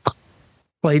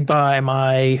played by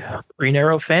my Green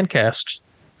Arrow fan cast.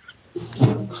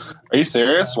 Are you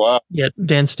serious? Wow. Yeah,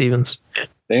 Dan Stevens.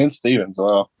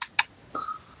 Wow.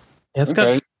 Yeah, it's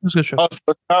good. It's a good show. Oh, so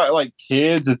it's not like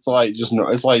kids. It's like just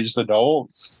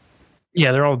adults.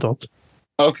 Yeah, they're all adults.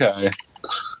 Okay.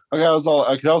 I was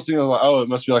thinking like, oh, it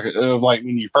must be like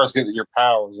when you first get your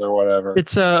powers or whatever.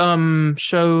 It's a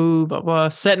show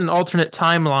set in an alternate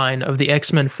timeline of the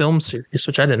X-Men film series,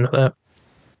 which I didn't know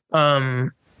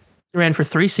that. Ran for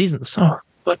 3 seasons. Oh,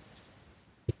 but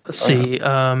let's see.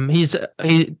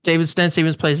 David Stan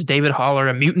Stevens plays David Haller,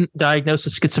 a mutant diagnosed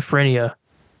with schizophrenia.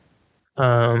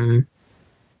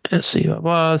 Let's see.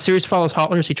 The series follows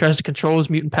Haller as he tries to control his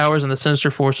mutant powers, and the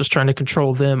Sinister Force is trying to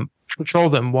control them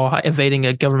while evading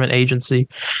a government agency.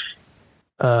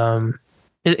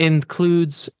 It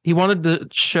includes, he wanted to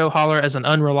show Haller as an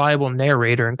unreliable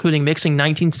narrator, including mixing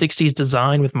 1960s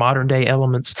design with modern day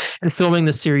elements and filming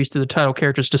the series through the title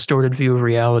character's distorted view of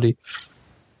reality.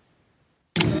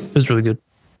 It was really good.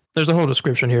 There's a whole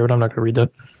description here, but I'm not going to read that.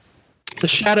 The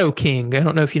Shadow King. I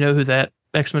don't know if you know who that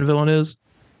X-Men villain is.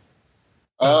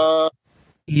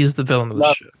 He is the villain of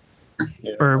the show.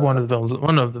 Yeah. Or one of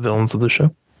the villains of the show.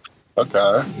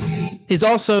 Okay. He's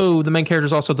also, the main character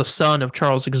is also the son of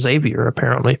Charles Xavier,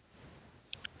 apparently.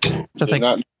 I think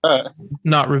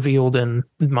not revealed in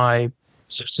my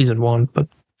season 1, but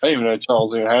I didn't even know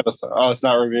Charles even had a son. Oh, it's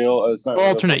not revealed. It's not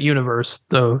alternate universe,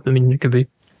 though. I mean, it could be.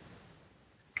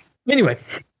 Anyway,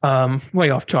 way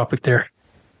off topic there.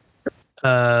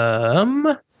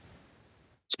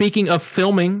 Speaking of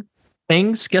filming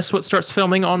things, guess what starts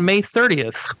filming on May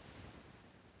 30th?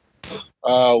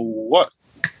 What?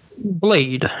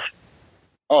 Blade.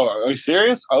 Oh, are you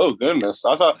serious? Oh goodness!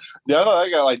 I thought they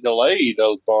got like delayed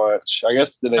a bunch. I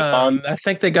guess did they find? I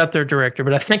think they got their director,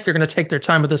 but I think they're going to take their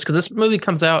time with this because this movie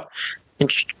comes out in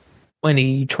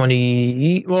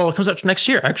 2020. Well, it comes out next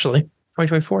year, actually,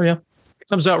 2024. Yeah, it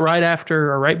comes out right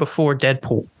after or right before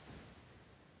Deadpool.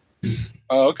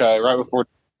 Oh, okay, right before.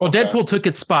 Well, okay. Deadpool took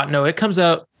its spot. No, it comes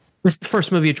out. It's the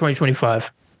first movie of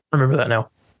 2025. Remember that now.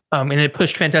 And it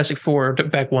pushed Fantastic Four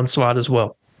back 1 slot as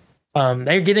well.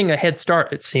 They're getting a head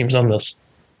start, it seems, on this.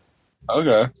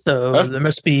 Okay. So they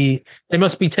must be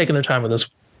taking their time with this.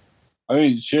 I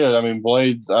mean, shit. I mean,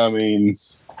 Blade's. I mean,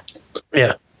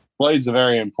 yeah, Blade's a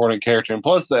very important character, and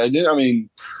plus, Marvel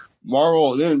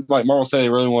say they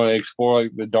really want to explore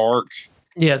like the dark.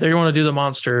 Yeah, they want to do the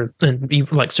monster and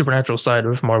like supernatural side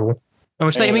of Marvel.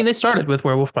 Which they started with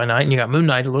Werewolf by Night, and you got Moon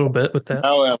Knight a little bit with that.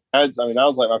 That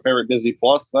was like my favorite Disney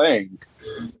Plus thing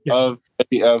of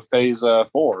Phase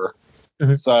 4.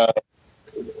 Mm-hmm. So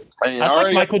I'd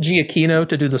like Michael Giacchino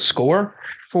to do the score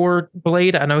for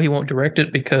Blade. I know he won't direct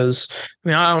it because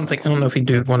I don't know if he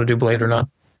do want to do Blade or not.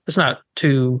 It's not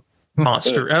too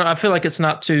monster. I feel like it's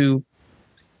not too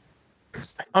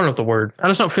I don't know the word. I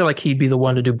just don't feel like he'd be the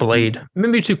one to do Blade.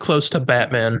 Maybe too close to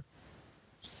Batman.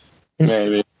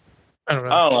 Maybe. I don't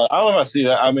know. I don't know if I see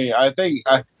that. I mean, I think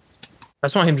I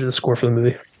just want him to do the score for the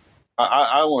movie.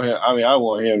 I want him. I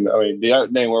want him. I mean, the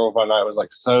name Werewolf by Night was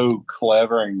like so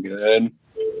clever and good.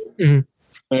 Mm-hmm.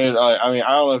 And I mean, I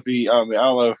don't know if he. I don't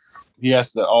know if he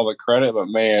has all the credit, but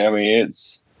man, I mean,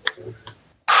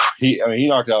 he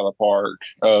knocked it out of the park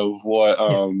of what.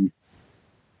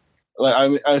 Like I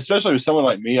mean, especially with someone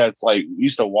like me, that's like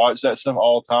used to watch that stuff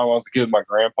all the time when I was a kid with my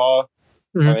grandpa.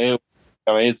 Mm-hmm.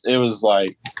 It was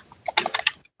like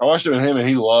I watched it with him and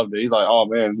he loved it. He's like, oh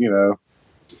man, he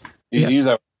was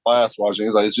having class watching.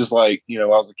 He's like, it's just like when I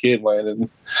was a kid, Landon.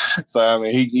 So I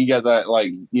mean, he got that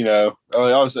like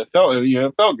obviously it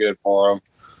felt good for him.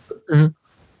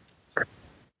 Mm-hmm.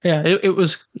 Yeah, it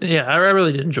was. Yeah, I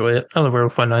really did enjoy it. I love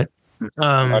Werewolf by Night.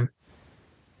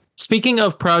 Speaking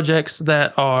of projects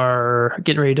that are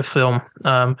getting ready to film,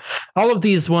 all of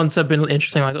these ones have been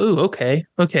interesting. Like, ooh, okay,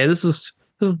 this is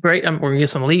great. We're gonna get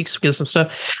some leaks, get some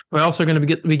stuff. We're also going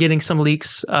to be getting some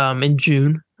leaks in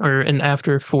June and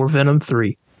after for Venom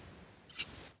 3.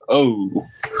 Oh,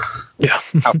 yeah.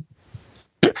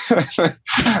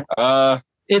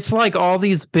 It's like all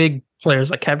these big players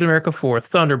like Captain America 4,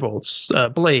 Thunderbolts,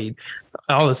 Blade,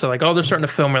 all this. So like, they're starting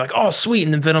to film. We're like, oh, sweet.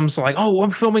 And then Venom's like, oh, I'm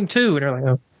filming too. And they're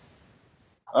like,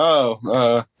 I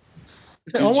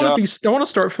want to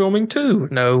start filming too.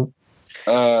 No,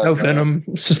 Venom.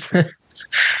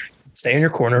 Stay in your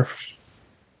corner.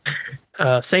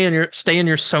 Stay in your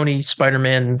Sony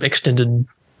Spider-Man extended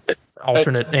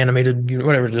alternate animated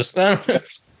whatever. Just that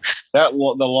the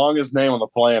longest name on the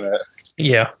planet.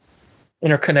 Yeah,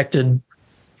 interconnected.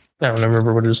 I don't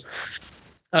remember what it is.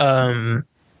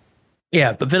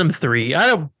 Yeah, but Venom 3. I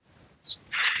don't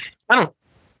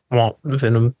want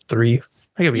Venom 3.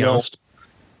 I gotta be honest.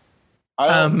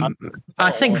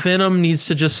 I think Venom needs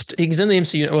to he's in the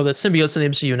MCU, or the symbiote's in the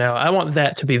MCU now. I want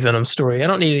that to be Venom's story. I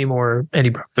don't need any more Eddie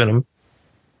Brock Venom.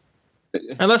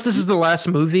 Unless this is the last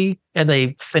movie and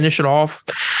they finish it off.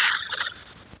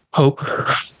 Hope.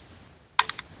 I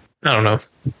don't know.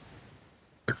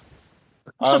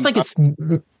 I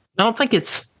don't think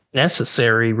it's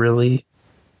necessary really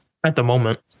at the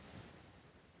moment.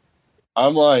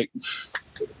 I'm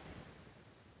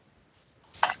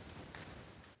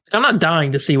not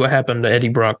dying to see what happened to Eddie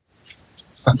Brock.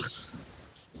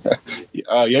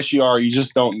 Yes, you are. You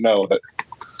just don't know it.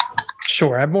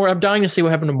 Sure, I'm dying to see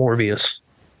what happened to Morbius.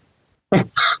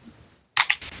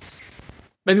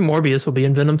 Maybe Morbius will be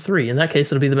in Venom 3. In that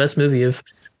case, it'll be the best movie of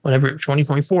whenever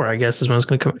 2024. I guess is when it's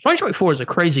going to come. 2024 is a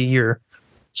crazy year.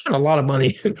 Spend a lot of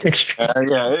money next year.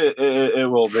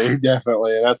 It will be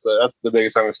definitely, and that's the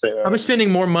biggest understatement. I'll be spending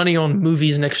more money on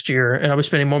movies next year, and I'll be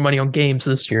spending more money on games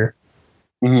this year.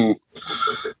 Mm-hmm.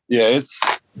 Yeah, it's.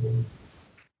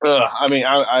 I mean,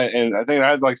 I think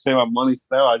I'd like to save my money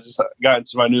because now I just got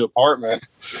into my new apartment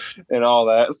and all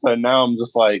that. So now I'm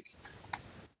just like,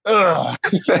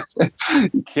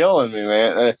 killing me,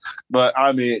 man. But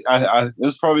I mean,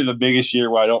 this is probably the biggest year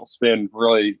where I don't spend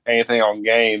really anything on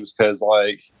games because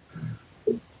I'm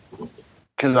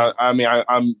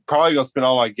probably gonna spend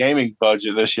all my gaming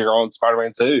budget this year on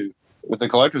Spider-Man 2 with the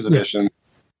collector's edition.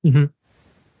 Mm-hmm.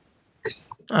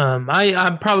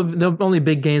 I'm probably the only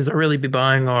big games I'll really be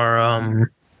buying are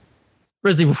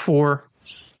Resident Evil 4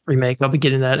 remake. I'll be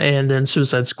getting that, and then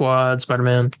Suicide Squad,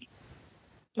 Spider-Man,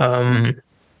 and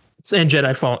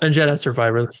Jedi Fall and Jedi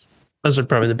Survivor. Those are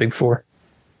probably the big four.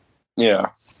 Yeah.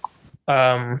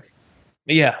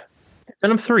 Yeah.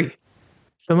 Venom 3.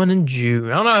 Filming in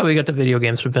June. I don't know how we got the video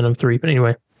games for Venom 3, but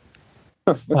anyway.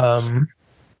 Yeah,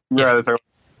 the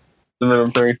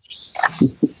Venom 3.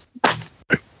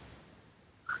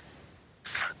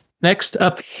 Next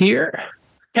up here,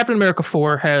 Captain America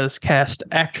 4 has cast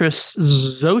actress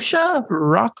Zosha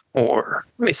Rockmore.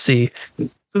 Let me see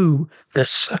who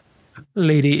this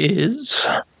lady is.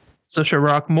 Zosha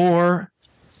Rockmore.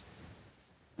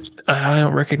 I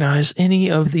don't recognize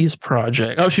any of these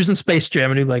projects. Oh, she's in Space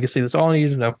Jam: A New Legacy. That's all I need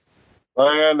to know.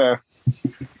 Oh, yeah,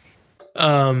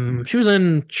 no. She was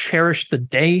in Cherish the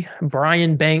Day,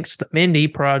 Brian Banks, The Mindy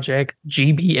Project,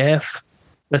 GBF,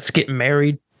 Let's Get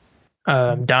Married,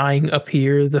 Dying Up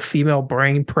Here, The Female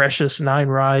Brain, Precious, Nine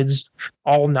Rides,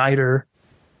 All Nighter,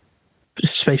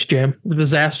 Space Jam, The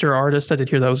Disaster Artist. I did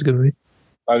hear that was a good movie.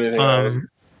 I didn't hear that.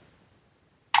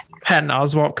 Patton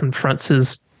Oswalt confronts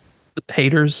his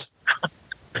haters,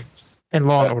 and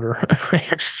Law and Order.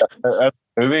 That's a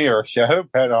movie or a show?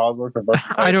 Patton Oswalt confronts.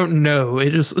 I don't know.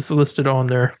 It's listed on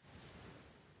there.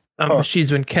 She's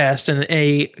been cast in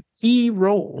a key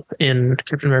role in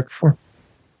Captain America 4.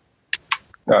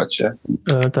 Gotcha.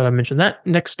 Thought I mentioned that.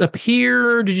 Next up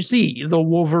here, did you see the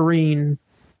Wolverine?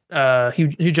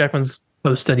 Hugh Jackman's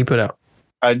post that he put out.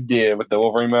 I did with the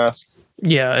Wolverine mask.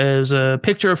 Yeah, it was a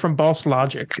picture from Boss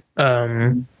Logic,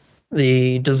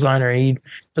 the designer. He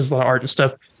does a lot of art and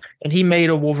stuff, and he made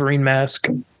a Wolverine mask,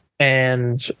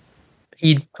 and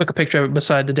he took a picture of it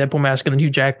beside the Deadpool mask, and then Hugh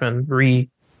Jackman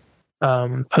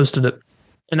posted it.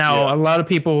 And now a lot of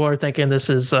people are thinking this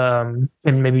is and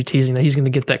maybe teasing that he's going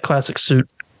to get that classic suit.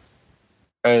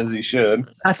 As he should.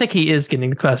 I think he is getting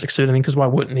the classic suit. I mean, because why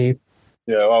wouldn't he?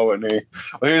 Yeah, why wouldn't he?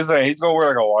 Well, he was saying he's gonna wear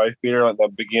like a wife beater at the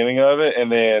beginning of it,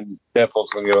 and then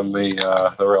Deadpool's gonna give him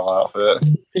the real outfit.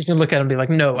 You can look at him and be like,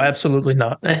 "No, absolutely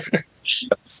not."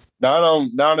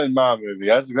 Not in my movie.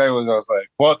 That's exactly what I was gonna say.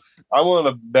 Well, I'm willing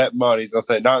to bet money. He's gonna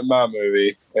say not in my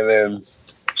movie, and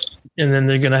then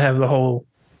they're gonna have the whole,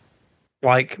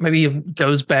 like, maybe he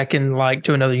goes back in like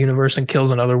to another universe and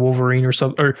kills another Wolverine or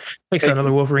something, or takes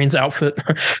another Wolverine's outfit.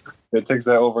 It takes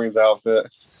that Wolverine's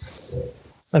outfit.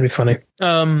 That'd be funny.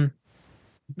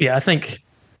 Yeah, I think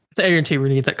the ART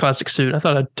really get that classic suit. I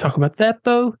thought I'd talk about that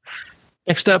though.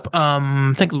 Next up,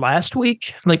 I think last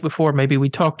week, like before, maybe we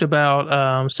talked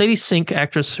about Sadie Sink,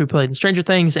 actress who played in Stranger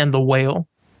Things and The Whale,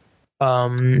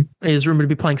 is rumored to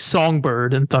be playing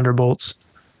Songbird in Thunderbolts.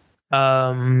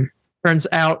 Turns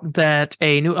out that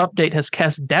a new update has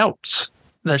cast doubts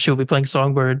that she'll be playing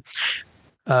Songbird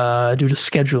due to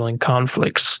scheduling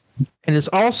conflicts. And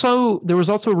there was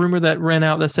also a rumor that ran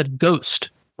out that said Ghost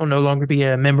will no longer be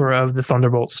a member of the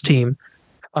Thunderbolts team.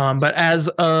 But as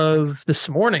of this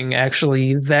morning,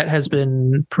 actually, that has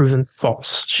been proven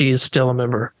false. She is still a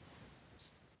member.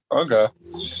 Okay.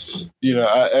 You know,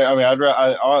 I mean,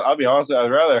 I'll be honest.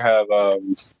 I'd rather have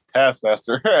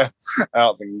Taskmaster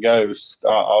out than Ghost.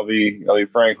 I'll be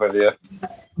frank with you.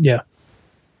 Yeah.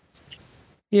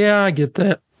 Yeah, I get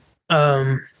that.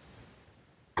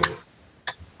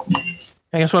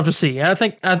 I guess we'll have to see. I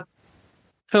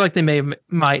feel like they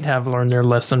might have learned their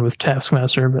lesson with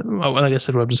Taskmaster, but like I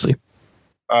said, we'll have to see.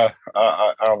 I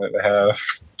don't think they have.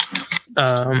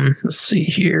 Let's see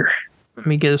here. Let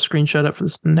me get a screenshot up for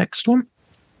this next one.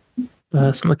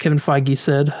 Something like Kevin Feige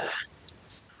said. All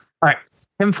right.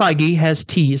 Kevin Feige has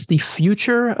teased the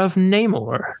future of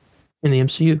Namor in the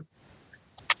MCU.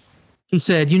 He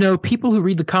said, people who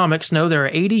read the comics know there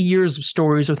are 80 years of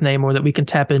stories with Namor that we can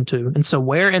tap into. And so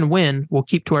where and when we'll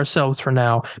keep to ourselves for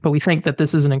now. But we think that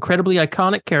this is an incredibly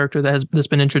iconic character that's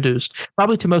been introduced,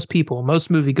 probably to most people, most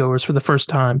moviegoers for the first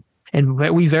time. And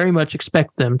we very much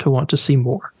expect them to want to see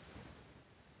more.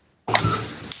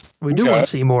 We do want to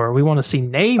see more. We want to see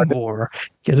Namor.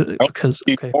 Because,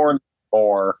 okay. More.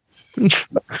 Namor.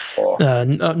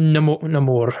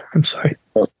 I'm sorry.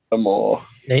 Namor.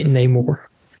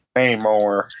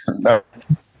 Namor. No.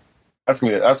 That's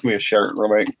gonna be a shirt,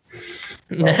 right?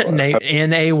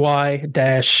 NAY-MORE.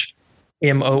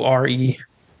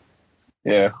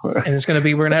 Yeah. And it's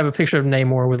we're gonna have a picture of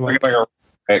Namor with like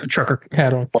a trucker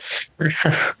hat on.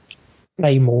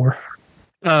 Namor.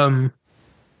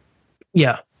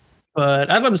 Yeah.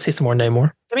 But I'd love to see some more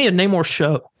Namor. Give me a Namor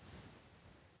show.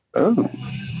 Oh.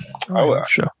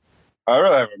 Show. I'd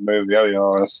rather have a movie, I'll be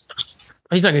honest.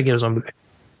 He's not gonna get his own movie.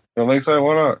 You don't think so?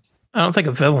 Why not? I don't think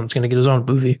a villain's going to get his own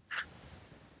movie.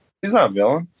 He's not a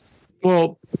villain.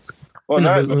 Well,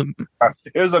 it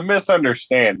was a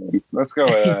misunderstanding. Let's go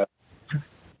with that.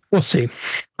 We'll see.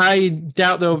 I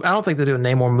doubt, though. I don't think they do a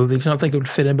Namor movie because I don't think it would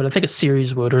fit in, but I think a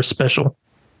series would, or a special.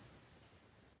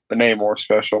 The Namor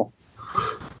special.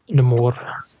 Namor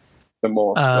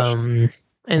special.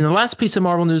 And the last piece of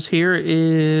Marvel news here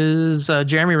is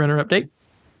Jeremy Renner update.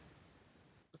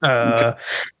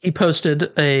 He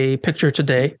posted a picture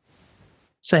today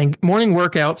saying, morning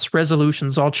workouts,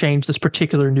 resolutions all changed this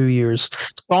particular New Year's.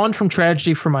 Spawned from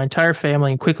tragedy for my entire family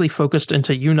and quickly focused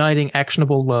into uniting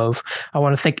actionable love. I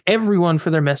want to thank everyone for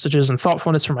their messages and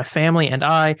thoughtfulness for my family and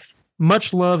I.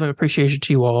 Much love and appreciation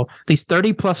to you all. These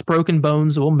 30 plus broken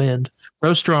bones will mend,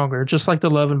 grow stronger, just like the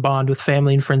love and bond with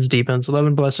family and friends deepens. Love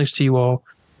and blessings to you all.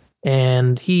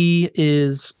 And he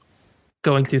is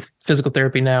going through physical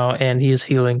therapy now, and he is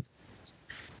healing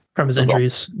from his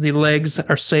injuries. The legs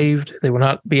are saved. They will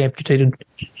not be amputated.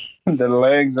 The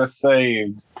legs are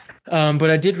saved. But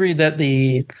I did read that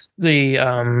the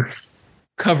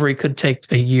recovery could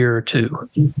take a year or two.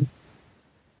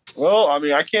 Well, I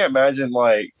mean, I can't imagine,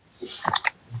 like,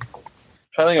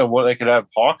 trying to think of what they could have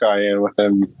Hawkeye in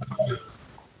within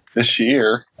this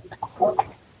year.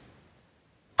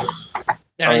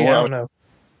 I don't know.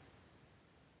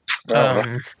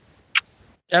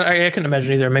 I couldn't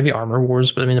imagine either. Maybe Armor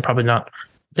Wars, but I mean, they're probably not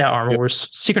that Armor Wars.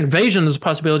 Secret Invasion is a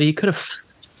possibility. He could have.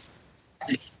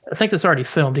 I think that's already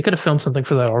filmed. He could have filmed something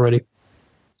for that already.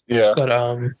 Yeah. But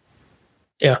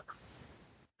yeah.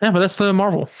 Yeah, but that's the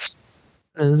Marvel.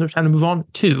 And there's time to move on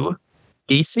to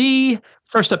DC.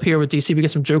 First up here with DC, we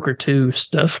get some Joker 2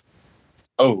 stuff.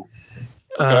 Oh.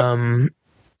 Okay.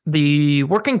 The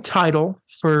working title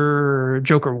for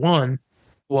Joker 1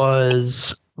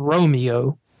 was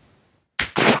Romeo.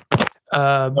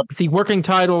 The working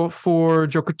title for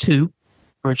Joker 2,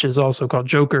 which is also called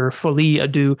Joker Folie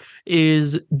à Deux,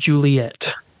 is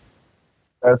Juliet.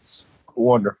 That's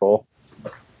wonderful.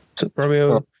 So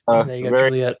Romeo, and then you got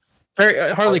Juliet.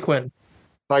 Harley Quinn.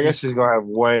 I guess she's gonna have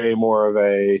way more of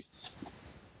a.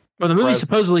 Well, the movie's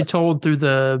supposedly told through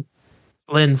the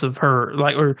lens of her,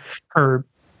 or her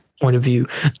point of view.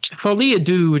 Folie à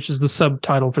Deux, which is the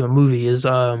subtitle for the movie, is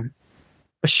a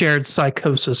shared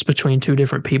psychosis between two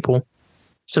different people.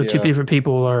 So two different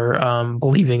people are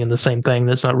believing in the same thing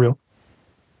that's not real.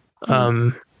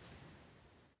 So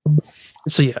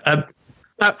yeah,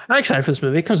 I'm excited for this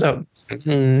movie. It comes out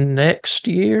next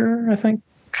year, I think.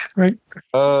 Right?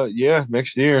 Yeah,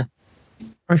 next year.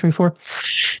 2024.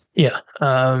 Yeah.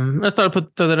 I thought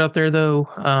I'd throw that out there though.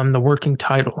 The working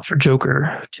title for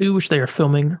Joker 2, which they are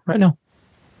filming right now.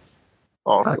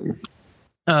 Awesome.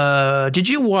 Did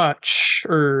you watch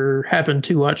or happen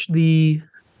to watch the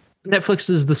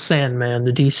Netflix's The Sandman,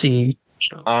 the DC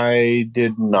show? I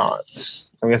did not.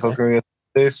 I guess I was going to get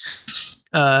this.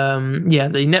 Yeah,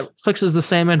 the Netflix's The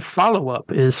Sandman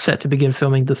follow-up is set to begin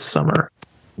filming this summer.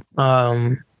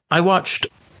 I watched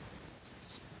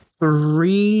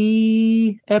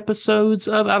 3 episodes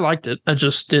of it. I liked it. I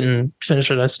just didn't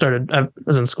finish it. I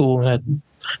was in school and had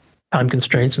time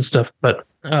constraints and stuff, but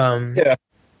yeah.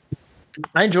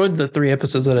 I enjoyed the 3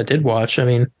 episodes that I did watch. I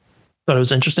mean, thought it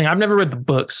was interesting. I've never read the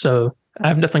book, so I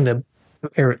have nothing to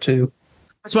compare it to.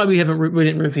 That's why we didn't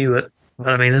review it.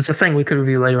 I mean, it's a thing we could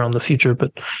review later on in the future,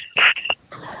 but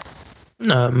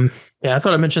yeah, I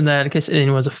thought I'd mention that in case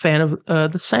anyone was a fan of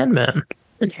The Sandman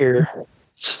in here.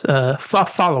 It's a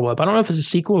follow-up. I don't know if it's a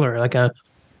sequel or like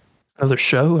another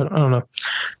show. I don't know.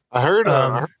 I heard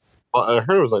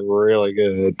it was like really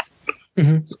good.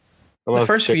 Mm-hmm. The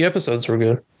first few episodes were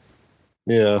good.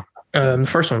 Yeah. The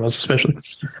first one was especially.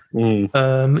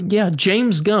 Yeah,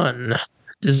 James Gunn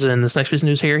is in this next piece of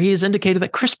news here. He has indicated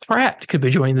that Chris Pratt could be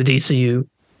joining the DCU.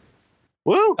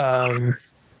 Woo! All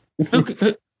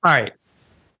right.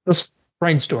 Let's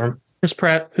brainstorm. Chris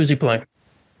Pratt, who's he playing?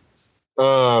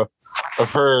 I've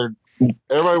heard a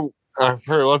lot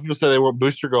of people say they want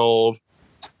Booster Gold.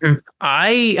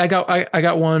 I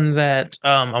got one that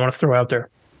I want to throw out there.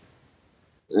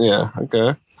 Yeah,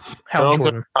 okay. Hal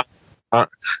Jordan.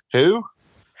 Who?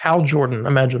 Hal Jordan,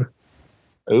 imagine.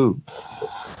 Ooh.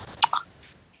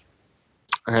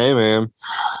 Hey, man.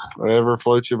 Whatever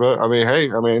floats your boat. I mean,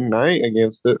 I ain't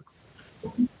against it.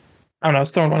 I don't know. I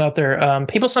was throwing one out there.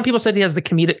 Some people said he has the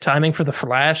comedic timing for the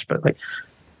Flash, but like,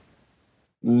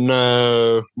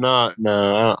 no. I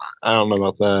don't know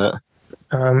about that.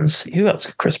 Let's see, who else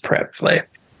could Chris Pratt play?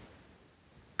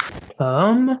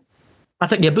 I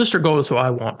think Booster Gold is who I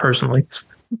want personally,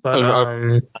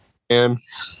 but and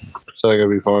so that could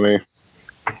be funny.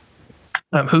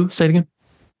 Who? Say it again.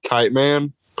 Kite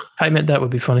Man. Kite Man, that would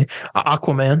be funny.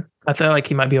 Aquaman. I feel like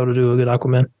he might be able to do a good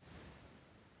Aquaman.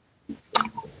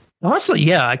 Honestly,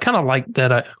 yeah, I kind of like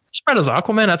that. Spread as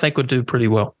Aquaman, I think would do pretty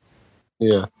well.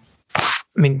 Yeah.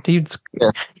 I mean, he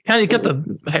kind of get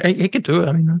he could do it.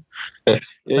 I mean,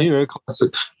 yeah,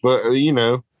 classic. But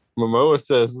Momoa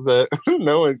says that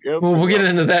no one else. Well, we'll get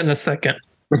into that in a second.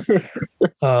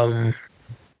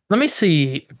 Let me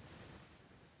see.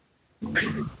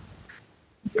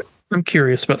 I'm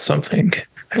curious about something.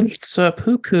 What's up?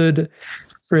 Who could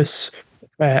Chris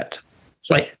Pratt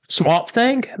play? Swamp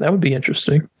Thing? That would be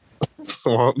interesting.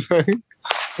 Swamp Thing?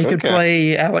 He could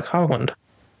play Alec Holland.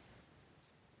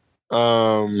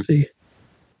 Let's see.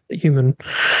 The human.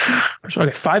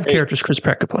 Okay, 5 characters Chris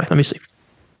Pratt could play. Let me see.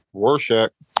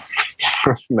 Rorschach.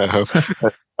 No.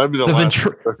 That'd be the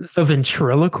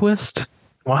ventriloquist?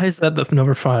 Why is that the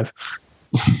number 5?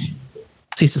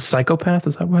 He's a psychopath?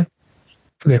 Is that why?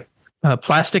 Okay.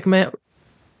 Plastic Man?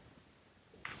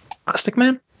 Plastic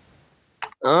Man?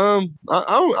 I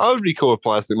would be cool with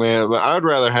Plastic Man, but I'd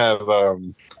rather have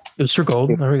Booster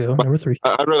Gold. There we go. Number 3.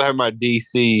 I'd rather have my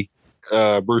DC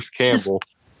Bruce Campbell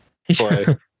play.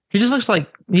 He just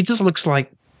looks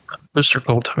like Booster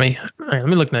Gold to me. All right, let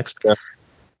me look next. Yeah.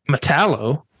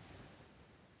 Metallo.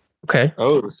 Okay.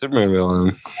 Oh, the Superman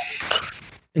villain.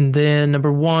 And then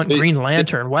number 1, Green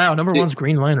Lantern. Wow, number 1's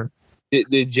Green Lantern.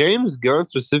 Did James Gunn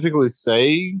specifically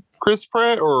say Chris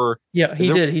Pratt, or? Yeah,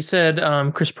 he did. He said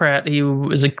Chris Pratt, he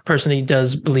is a person he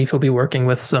does believe he'll be working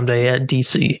with someday at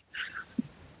DC.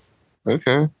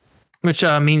 Okay. Which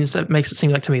means that makes it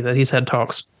seem like to me that he's had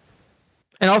talks.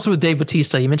 And also with Dave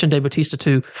Bautista. You mentioned Dave Bautista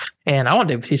too. And I want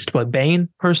Dave Bautista to play Bane,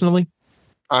 personally.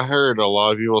 I heard a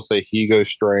lot of people say Hugo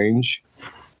Strange.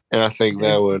 And I think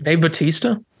that would... Dave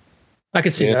Bautista? I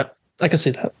could see that. I could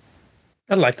see that.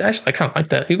 I'd like that. Actually, I kind of like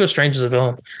that. Hugo Strange is a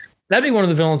villain. That'd be one of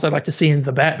the villains I'd like to see in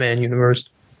the Batman universe.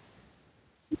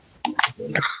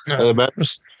 I'm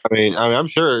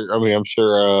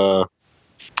sure.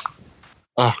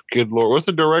 Oh, good lord! What's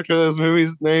the director of those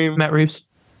movies' name? Matt Reeves.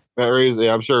 Matt Reeves.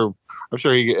 Yeah, I'm sure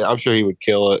he would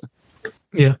kill it.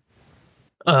 Yeah.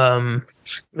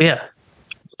 Yeah.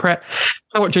 Pratt.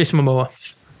 How about Jason Momoa?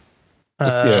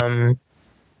 I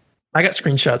got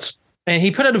screenshots, and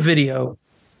he put out a video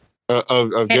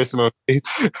of Jason Momoa. You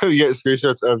get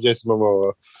screenshots of Jason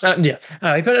Momoa.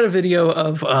 He put out a video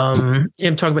of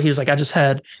him talking about. He was like, "I just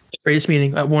had the greatest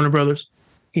meeting at Warner Brothers."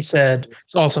 He said,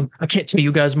 "It's awesome. I can't tell you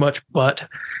guys much, but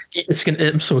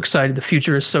I'm so excited. The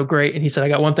future is so great." And he said, "I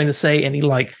got one thing to say." And you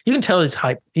can tell he's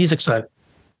hyped. He's excited.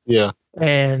 Yeah.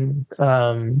 And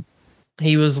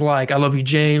he was like, "I love you,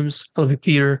 James. I love you,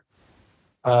 Peter."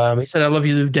 He said, "I love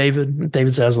you, David."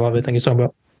 David Zaslav, I think he's talking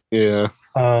about. Yeah.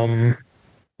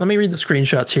 Let me read the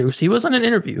screenshots here. He was on an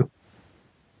interview.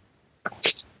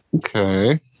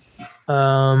 Okay.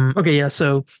 Okay, yeah.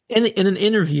 So in an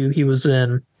interview he was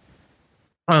in,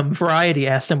 Variety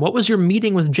asked him, "What was your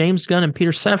meeting with James Gunn and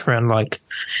Peter Safran like?"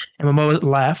 And Momoa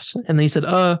laughed, and then he said,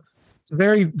 "It's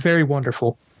very, very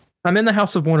wonderful. I'm in the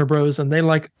house of Warner Bros. And they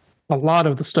like a lot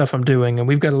of the stuff I'm doing, and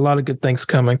we've got a lot of good things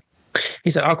coming." He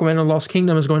said, "Aquaman and Lost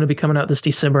Kingdom is going to be coming out this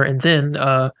December, and then,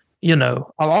 I'll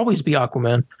always be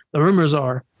Aquaman. The rumors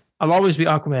are I'll always be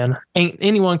Aquaman. Ain't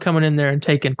anyone coming in there and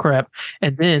taking crap.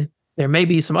 And then there may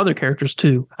be some other characters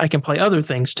too. I can play other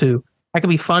things too. I can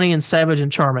be funny and savage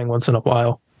and charming once in a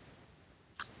while."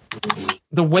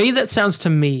 The way that sounds to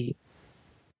me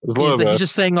is that he's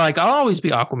just saying, like, I'll always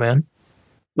be Aquaman,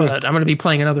 but I'm going to be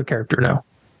playing another character now.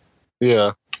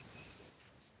 Yeah.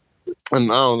 And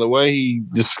I don't know, the way he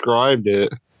described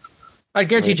it. I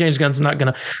guarantee James Gunn's not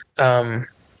going to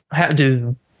have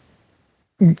to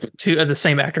do the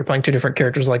same actor playing two different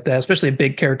characters like that, especially a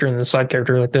big character and a side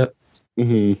character like that.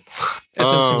 Mm-hmm. That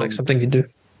seems like something you do.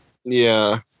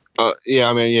 Yeah. I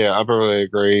probably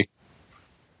agree.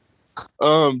 We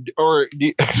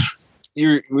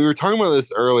were talking about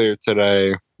this earlier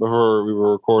today before we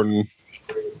were recording.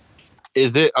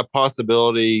 Is it a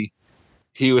possibility?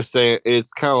 He was saying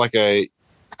it's kind of like a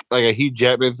Hugh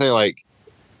Jackman thing, like,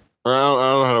 or I don't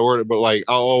know how to word it, but like,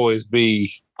 I'll always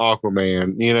be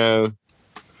Aquaman,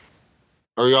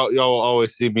 or y'all will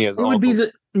always see me as. It would be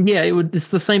it's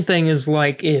the same thing as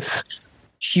like if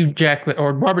Hugh Jackman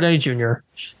or Robert Downey Jr.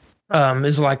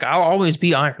 Is like, I'll always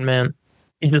be Iron Man.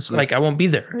 You just like, I won't be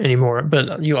there anymore, but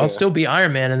I'll still be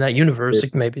Iron Man in that universe,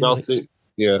 like maybe. I'll see.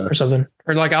 Yeah. Or something.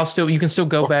 Or like you can still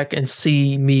go back and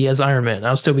see me as Iron Man.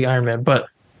 I'll still be Iron Man, but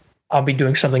I'll be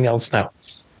doing something else now.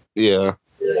 Yeah.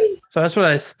 So that's what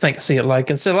I see it like.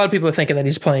 And so a lot of people are thinking that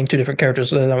he's playing two different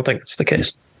characters. I don't think that's the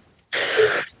case.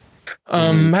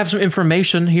 I have some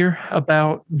information here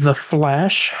about The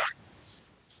Flash.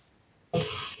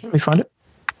 Let me find it.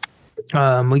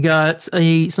 We got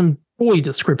some boy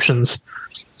descriptions.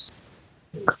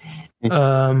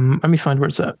 Let me find where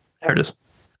it's at. There it is.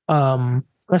 Got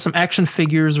some action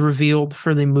figures revealed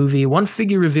for the movie. One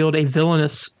figure revealed a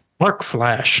villainous Mark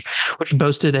Flash, which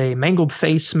boasted a mangled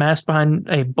face masked behind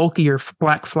a bulkier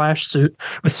black Flash suit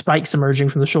with spikes emerging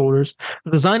from the shoulders.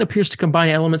 The design appears to combine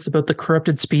elements of both the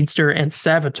corrupted speedster and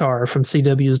Savitar from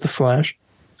CW's The Flash.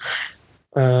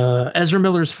 Ezra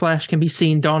Miller's Flash can be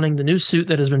seen donning the new suit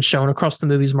that has been shown across the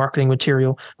movie's marketing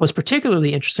material. What's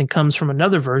particularly interesting comes from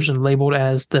another version labeled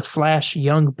as the Flash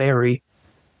Young Barry.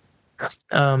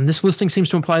 This listing seems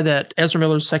to imply that Ezra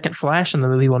Miller's second Flash in the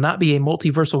movie will not be a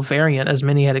multiversal variant as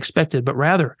many had expected, but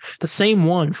rather the same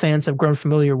one fans have grown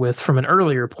familiar with from an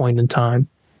earlier point in time.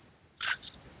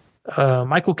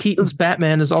 Michael Keaton's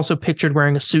Batman is also pictured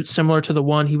wearing a suit similar to the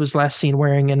one he was last seen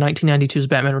wearing in 1992's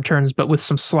Batman Returns, but with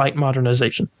some slight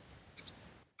modernization.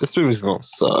 This movie's gonna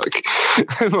suck.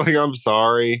 Like, I'm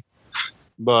sorry,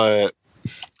 but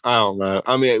I don't know.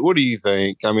 I mean, what do you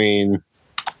think? I mean,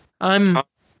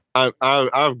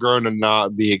 I've grown to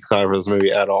not be excited for this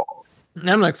movie at all.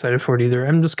 I'm not excited for it either.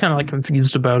 I'm just kind of like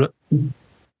confused about it.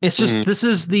 It's just this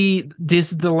is the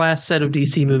last set of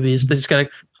DC movies. They just got to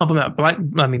pump them out.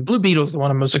 Blue Beetle's the one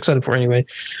I'm most excited for anyway.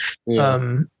 Yeah. I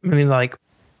don't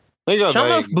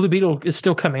know if Blue Beetle is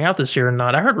still coming out this year or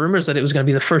not. I heard rumors that it was going to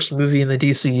be the first movie in the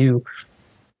DCU, and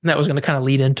that was going to kind of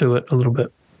lead into it a little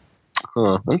bit.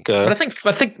 Okay. But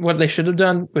I think what they should have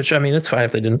done, which I mean, it's fine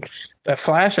if they didn't. But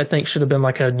Flash, I think, should have been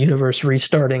like a universe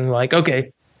restarting. Like,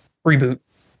 okay, reboot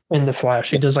into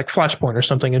Flash. He does like Flashpoint or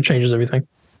something and changes everything.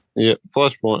 Yeah,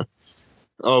 Flashpoint.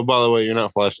 Oh, by the way, you're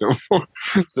not Flash anymore.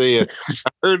 So yeah,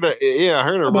 I heard that. Yeah, I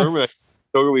heard a rumor that he's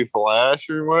still gonna be Flash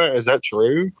or what? Is that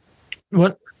true?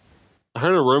 What? I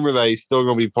heard a rumor that he's still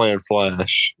gonna be playing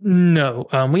Flash. No,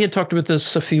 we had talked about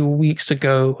this a few weeks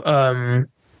ago.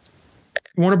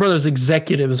 Warner Brothers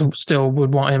executives still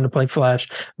would want him to play Flash,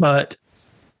 but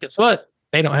guess what?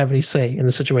 They don't have any say in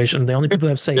the situation. The only people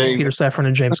that have say is Peter Safran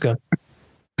and James Gunn.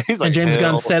 He's like, and James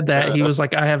Gunn said that. He was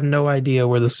like, I have no idea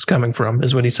where this is coming from,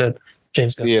 is what he said.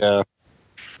 James Gunn. Yeah.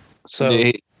 So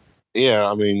yeah,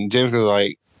 I mean, James Gunn's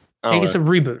like, I think it's a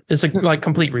reboot. It's a like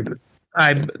complete reboot.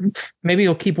 Maybe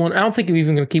he'll keep one. I don't think he's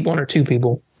even going to keep one or two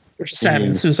people. There's sad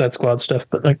and Suicide Squad stuff,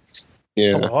 but like,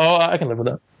 yeah. Oh, I can live with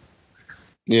that.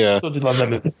 Yeah. Still do love that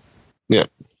movie. Yeah,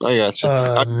 I got you.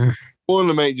 I wanted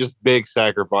to make just big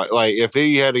sacrifice. Like if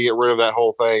he had to get rid of that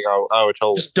whole thing, I would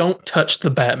tell him. Just don't touch the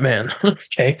Batman.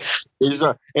 Okay. He's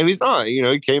not. You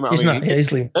know, he came out. He's not.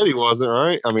 He's leaving. Said he wasn't,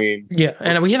 right? I mean. Yeah,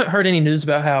 and we haven't heard any news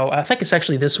about how. I think it's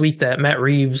actually this week that Matt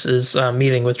Reeves is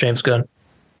meeting with James Gunn.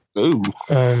 Ooh.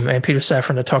 And Peter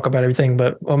Safran to talk about everything,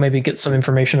 but we'll maybe get some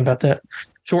information about that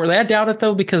shortly. I doubt it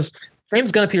though, because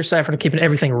James Gunn and Peter Safran are keeping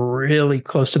everything really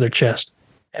close to their chest.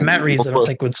 And Matt Reeves, I don't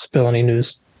think would spill any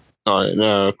news.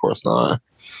 No, of course not.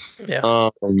 Yeah.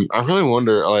 I really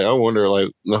wonder.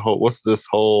 Like, the whole. What's this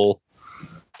whole?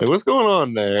 Like, what's going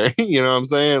on there? You know what I'm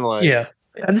saying? Like, yeah.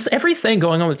 Everything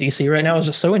going on with DC right now is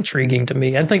just so intriguing to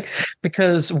me. I think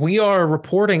because we are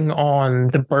reporting on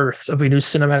the birth of a new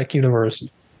cinematic universe.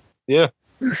 Yeah.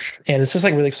 And it's just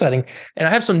like really exciting. And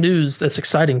I have some news that's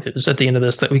exciting news at the end of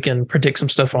this that we can predict some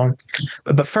stuff on.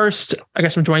 But first, I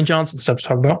got some Dwayne Johnson stuff to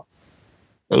talk about.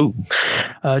 Oh.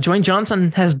 Dwayne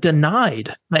Johnson has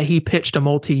denied that he pitched a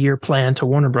multi-year plan to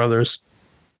Warner Brothers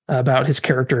about his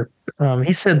character.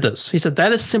 He said this. He said,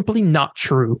 "That is simply not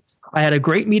true. I had a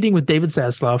great meeting with David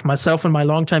Zaslav, myself and my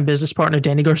longtime business partner,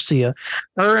 Danny Garcia.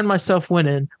 Her and myself went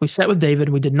in. We sat with David.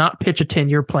 We did not pitch a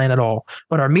 10-year plan at all.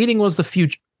 But our meeting was the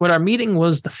future. What our meeting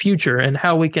was the future and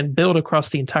how we can build across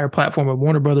the entire platform of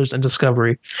Warner Brothers and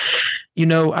Discovery. You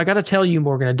know, I got to tell you,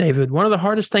 Morgan and David, one of the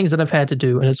hardest things that I've had to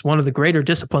do, and it's one of the greater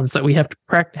disciplines that we have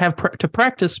to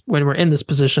practice when we're in this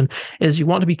position, is you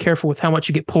want to be careful with how much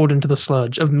you get pulled into the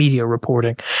sludge of media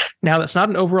reporting. Now, that's not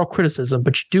an overall criticism,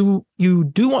 but you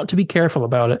do want to be careful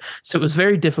about it. So it was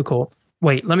very difficult.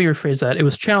 Wait, let me rephrase that. It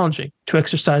was challenging to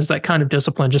exercise that kind of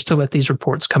discipline just to let these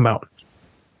reports come out."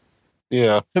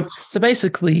 Yeah. So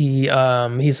basically,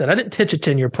 he said, "I didn't pitch a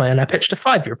 10-year plan. I pitched a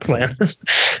 5-year plan."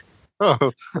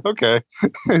 Oh, okay.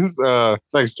 Thanks,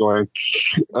 Dwayne.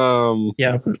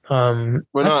 Yeah.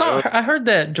 I heard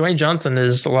that Dwayne Johnson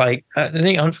is like, didn't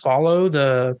he unfollow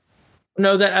the?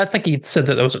 No, that I think he said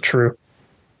that wasn't true.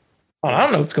 I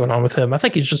don't know what's going on with him. I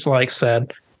think he's just like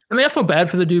sad. I mean, I feel bad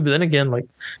for the dude, but then again, like,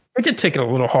 I did take it a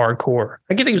little hardcore.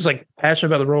 I get he was like passionate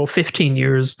about the role 15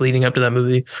 years leading up to that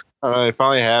movie. It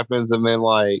finally happens, and then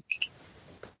like,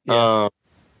 I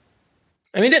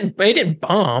mean, it didn't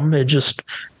bomb. It just,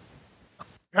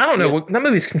 I don't know. That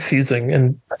movie's confusing,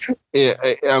 and yeah,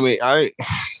 I mean, I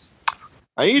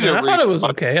thought it was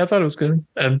okay. I thought it was good.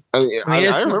 I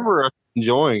remember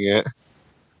enjoying it.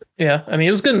 Yeah, I mean,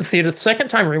 it was good in the theater. The second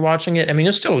time rewatching it, I mean,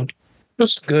 it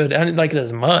was good. I didn't like it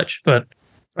as much, but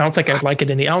I don't think I'd like it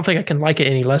any. I don't think I can like it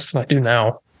any less than I do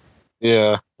now.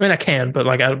 Yeah, I mean, I can, but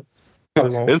like I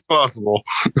probably won't. It's possible,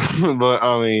 but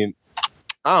I mean,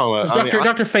 I don't know.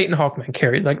 Dr. Fate and Hawkman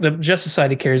carried, like the Justice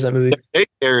Society carries that movie. They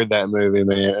carried that movie,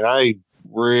 man, and I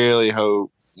really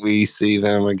hope we see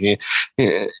them again,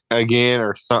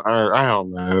 or something. Or I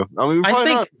don't know. I mean, I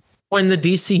think when the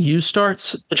DCU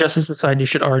starts, the Justice Society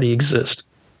should already exist.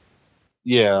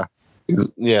 Yeah.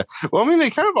 Yeah. Well, I mean, they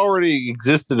kind of already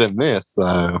existed in this,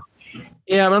 though.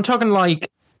 Yeah, but I'm talking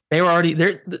like they were already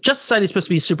there. The Justice Society is supposed to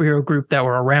be a superhero group that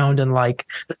were around in like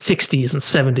the 60s and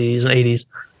 70s and 80s.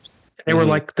 They were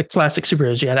like the classic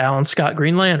superheroes. You had Alan Scott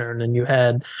Green Lantern, and you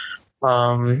had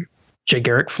Jay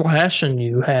Garrick Flash, and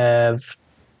you have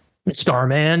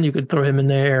Starman. You could throw him in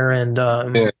there, and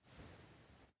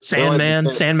Sandman.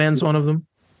 Sandman's one of them.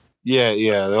 Yeah,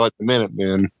 they're like the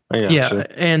Minutemen. Yeah,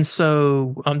 and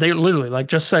so they literally like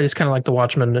Justice Society is kind of like the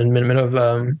Watchmen and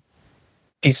Minutemen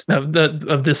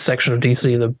of this section of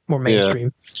DC, the more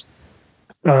mainstream.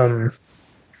 Yeah.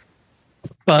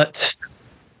 But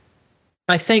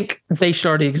I think they should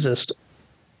already exist,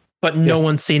 but no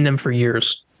one's seen them for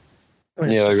years.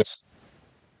 Yeah,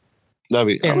 that'd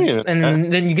be.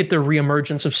 And then you get the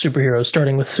reemergence of superheroes,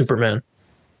 starting with Superman.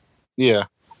 Yeah.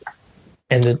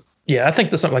 And then, yeah, I think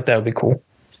that something like that would be cool.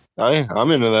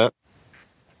 I'm into that.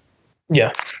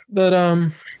 Yeah,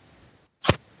 but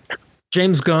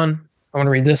James Gunn, I want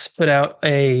to read this. Put out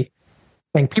a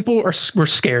thing. People were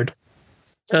scared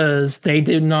because they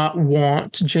did not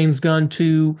want James Gunn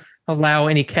to allow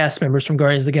any cast members from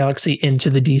Guardians of the Galaxy into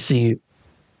the DCU.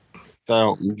 I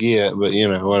don't get, but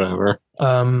whatever.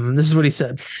 This is what he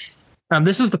said.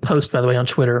 This is the post, by the way, on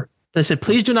Twitter. They said,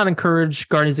 please do not encourage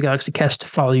Guardians of the Galaxy cast to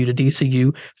follow you to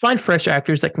DCU. Find fresh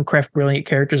actors that can craft brilliant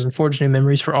characters and forge new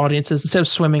memories for audiences instead of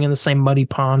swimming in the same muddy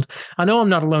pond. I know I'm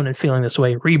not alone in feeling this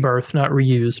way. Rebirth, not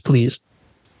reuse, please.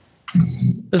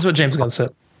 This is what James Gunn said.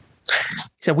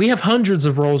 He said, we have hundreds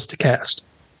of roles to cast.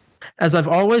 As I've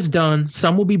always done,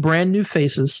 some will be brand new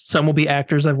faces, some will be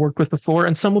actors I've worked with before,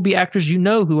 and some will be actors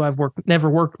who I've never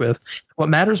worked with. What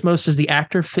matters most is the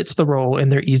actor fits the role and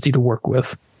they're easy to work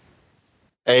with.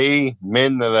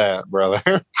 Amen to that,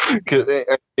 brother. Because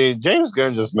James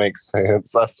Gunn just makes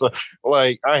sense. I swear,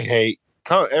 I hate.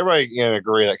 Everybody can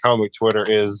agree that comic Twitter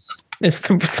is it's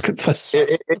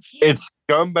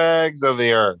scumbags of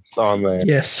the earth on there.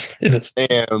 Yes, it is.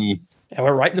 And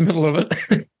we're right in the middle of it.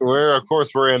 We're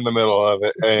in the middle of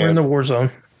it. And we're in the war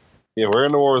zone. Yeah, we're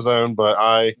in the war zone.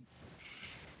 But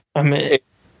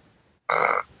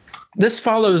this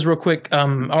follows real quick.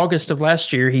 August of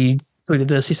last year, he tweeted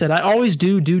this. He said, I always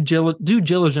do due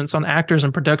diligence on actors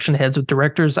and production heads with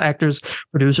directors, actors,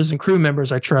 producers, and crew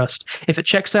members I trust. If it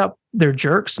checks out they're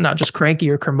jerks, not just cranky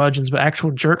or curmudgeons, but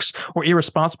actual jerks or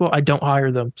irresponsible, I don't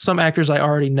hire them. Some actors I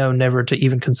already know never to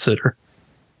even consider.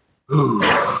 Ooh,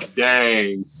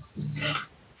 dang. I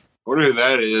wonder who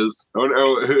that is.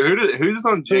 Who's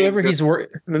on James? Whoever he's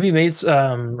working. Maybe it's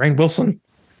Rainn Wilson.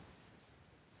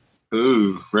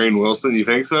 Ooh, Rainn Wilson. You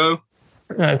think so?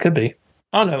 It could be.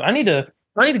 I don't know. I need to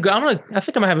go. I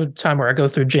think I'm gonna have a time where I go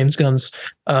through James Gunn's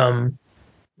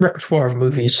repertoire of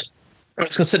movies. I'm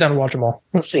just gonna sit down and watch them all.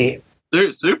 Let's see.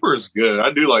 Super is good.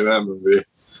 I do like that movie.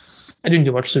 I do need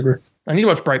to watch Super. I need to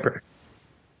watch Brightburn.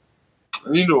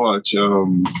 I need to watch. Yeah,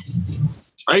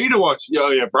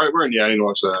 Brightburn. Yeah, I need to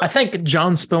watch that. I think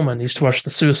John Spillman needs to watch The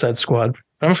Suicide Squad.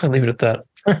 I'm just gonna leave it at that.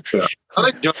 Yeah.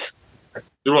 I think John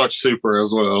should watch Super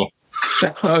as well.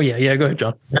 Oh yeah. Go ahead,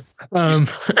 John.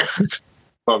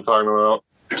 What I'm talking about.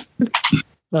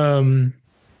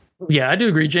 Yeah, I do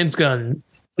agree. James Gunn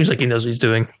seems like he knows what he's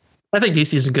doing. I think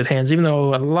DC's in good hands, even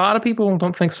though a lot of people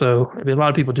don't think so. I mean, a lot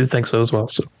of people do think so as well.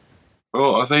 So,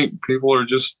 I think people are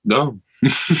just dumb.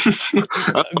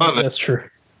 That's true.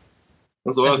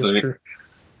 That's what I think. True.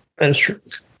 That is true.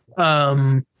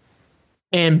 And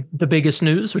the biggest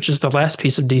news, which is the last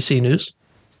piece of DC news,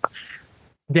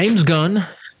 James Gunn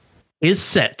is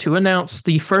set to announce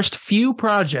the first few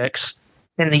projects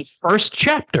in the first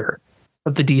chapter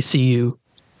of the DCU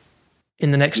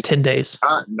in the next 10 days.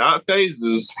 Not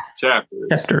phases, chapters.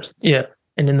 Chapters, yeah.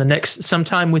 And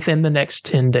sometime within the next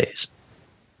 10 days.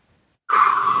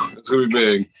 It's going to be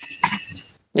big.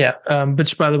 Yeah.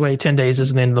 Which, by the way, 10 days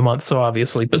isn't the end of the month, so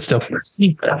obviously, but still.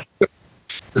 Hey,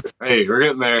 we're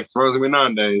getting there. Tomorrow's going to be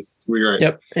 9 days. It's going to be great.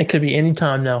 Yep. It could be any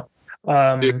time now.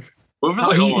 What if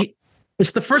it's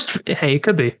it's the first. Hey, it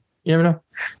could be. You never know.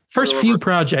 First few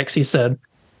projects, he said.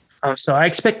 So I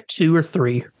expect 2 or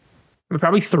 3.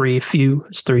 Probably 3. Few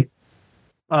is 3.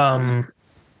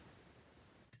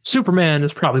 Superman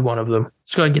is probably one of them.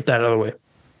 Let's go ahead and get that out of the way.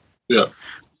 Yeah.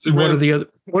 What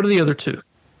are the other 2?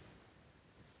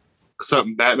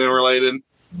 Something Batman related.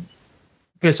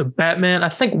 Okay, so Batman. I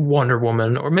think Wonder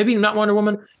Woman, or maybe not Wonder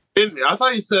Woman. I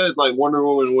thought you said Wonder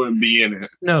Woman wouldn't be in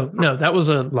it. No, that was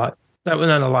a lie. That was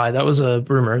not a lie. That was a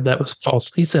rumor. That was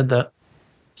false. He said that.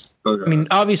 Okay. I mean,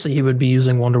 obviously, he would be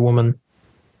using Wonder Woman.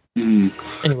 Mm.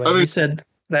 Anyway, he said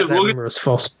that rumor was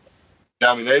false.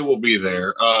 Yeah, I mean, they will be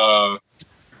there. I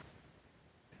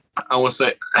want to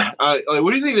say,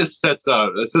 what do you think this sets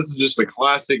up? This is just a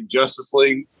classic Justice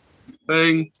League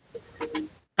thing.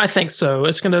 I think so.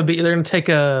 They're going to take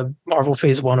a Marvel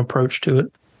Phase 1 approach to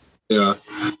it. Yeah.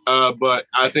 But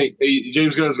I think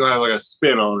James Gunn's going to have a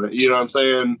spin on it. You know what I'm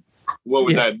saying? What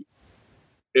would that be?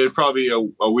 It'd probably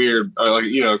be a weird,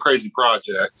 a crazy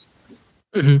project.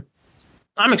 Mm-hmm.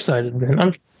 I'm excited,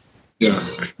 man. Yeah.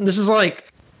 This is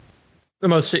the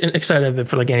most excited I've been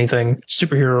for anything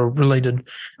superhero related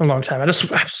in a long time. I'm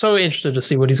so interested to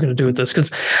see what he's going to do with this,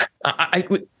 because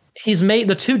he's made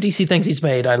the 2 DC things he's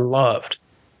made. I loved,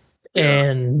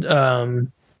 and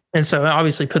so it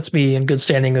obviously puts me in good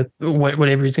standing with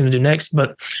whatever he's going to do next.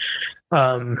 But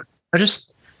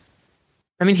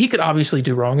he could obviously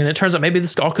do wrong, and it turns out maybe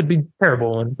this all could be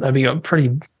terrible, and that'd be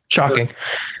pretty shocking.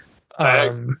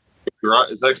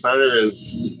 Zack Snyder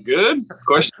is good?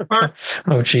 Question mark.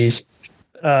 Oh, jeez.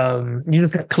 You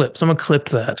just got clipped. Someone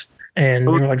clipped that, and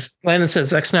you're like, Landon says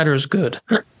Zack Snyder is good.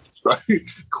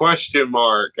 Question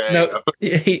mark. Hey, No,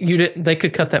 you didn't. They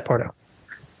could cut that part out.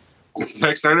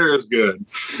 Zack Snyder is good.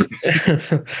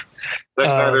 Zack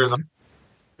Snyder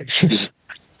is.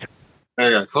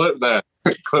 There you go. Clip that.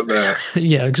 Clip that.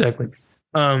 Yeah, exactly.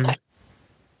 But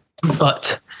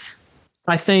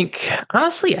I think,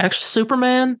 honestly, actually,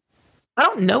 Superman, I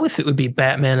don't know if it would be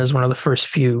Batman as one of the first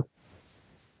few.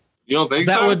 You don't think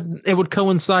that so? It would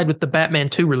coincide with the Batman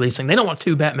 2 releasing. They don't want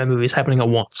 2 Batman movies happening at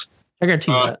once. I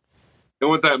guarantee you that. They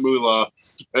want that moolah.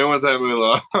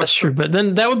 That's true, but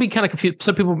then that would be kind of confusing.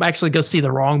 Some people actually go see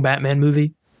the wrong Batman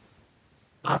movie.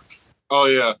 Oh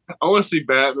yeah, I want to see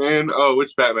Batman. Oh,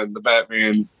 which Batman? The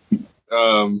Batman.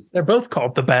 They're both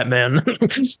called the Batman.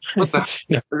 What the?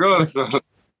 Yeah.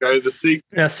 Okay, the sequel.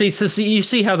 Yeah, see, you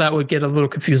see how that would get a little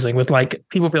confusing with like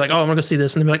people be like, "Oh, I'm gonna go see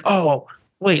this," and they'll be like, "Oh,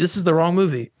 wait, this is the wrong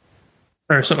movie,"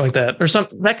 or something like that, or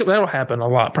that'll happen a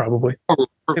lot probably.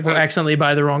 People accidentally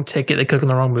buy the wrong ticket, they click on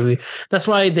the wrong movie. That's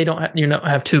why they don't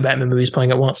have 2 Batman movies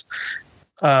playing at once.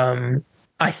 I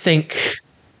don't think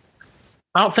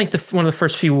one of the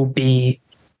first few will be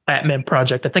Batman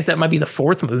Project. I think that might be the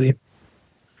 4th movie.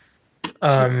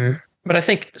 But I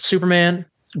think Superman,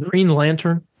 Green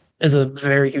Lantern is a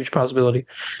very huge possibility.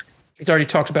 He's already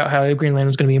talked about how Green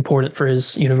Lantern is going to be important for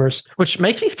his universe, which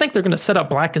makes me think they're going to set up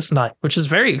Blackest Night, which is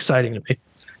very exciting to me.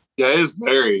 Yeah, it is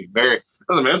very, very.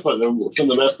 That's like some of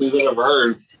the best things I've ever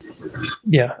heard.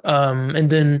 Yeah. And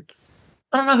then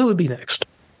I don't know who would be next.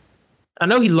 I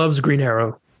know he loves Green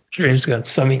Arrow, James Gunn.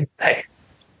 So I mean, hey,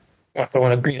 I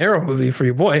want a Green Arrow movie for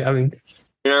your boy. I mean,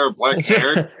 Black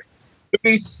Arrow.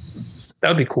 That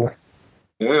would be cool.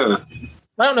 Yeah.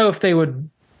 I don't know if they would.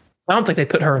 I don't think they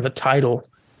put her in the title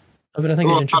of it. I think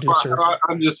they introduced her.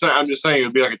 I'm just saying it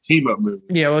would be like a team up movie.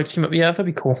 Yeah, like team up. Yeah, that'd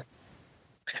be cool.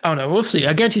 I don't know. We'll see.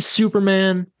 I guarantee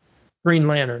Superman, Green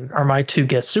Lantern are my 2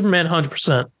 guests. Superman,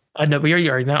 100%. I know. We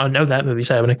already now. I know that movie's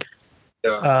happening.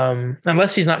 Yeah.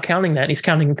 Unless he's not counting that, he's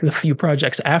counting the few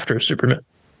projects after Superman.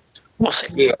 We'll see.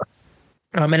 Yeah.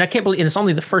 And I can't believe, and it's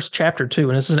only the first chapter too,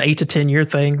 and this is an 8 to 10 year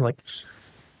thing. Like,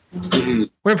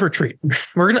 we're in for a treat.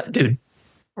 We're gonna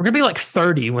be like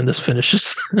 30 when this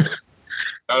finishes.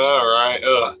 All right.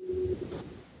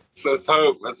 So let's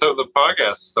hope the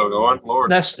podcast is still going.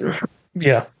 Lord.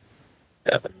 Yeah.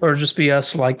 Or just be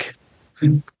us like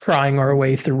prying our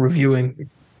way through reviewing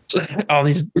all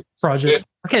these projects.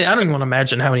 Okay, I don't even want to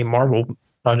imagine how many Marvel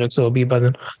projects there'll be by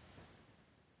then.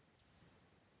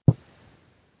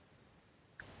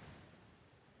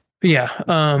 Yeah.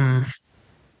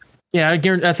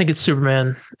 I think it's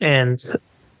Superman and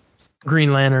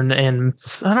Green Lantern, and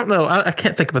I don't know. I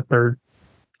can't think of a third,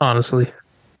 honestly.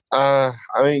 I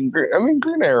mean,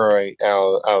 Green Arrow ain't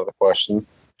out of the question.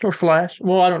 Or Flash.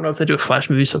 Well, I don't know if they do a Flash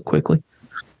movie so quickly.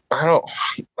 I don't.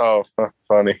 Oh,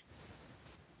 funny.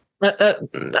 That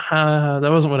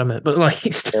wasn't what I meant, but like,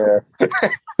 yeah.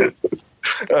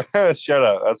 Shut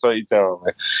up. That's what you're telling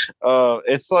me.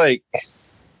 It's like,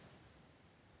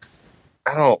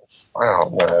 I don't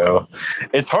know.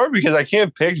 It's hard because I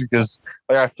can't picture, because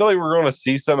like I feel like we're going to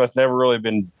see something that's never really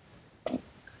been. Maybe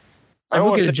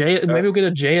we'll get a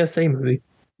JSA movie.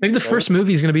 Maybe the first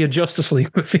movie is going to be a Justice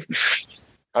League movie.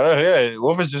 I don't know. Yeah,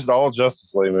 what if it's just all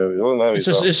Justice League movies?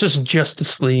 It's just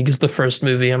Justice League is the first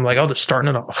movie. I'm like, they're starting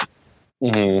it off.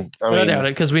 Mm-hmm. I doubt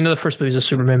it, because we know the first movie is a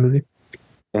Superman movie.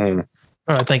 Mm-hmm.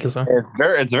 Oh, I think so.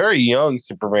 It's very young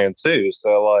Superman too.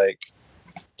 So like,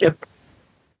 yep.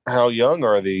 How young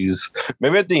are these?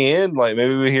 Maybe at the end, like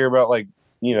maybe we hear about like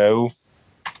a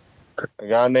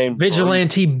guy named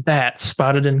Vigilante Bat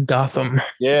spotted in Gotham.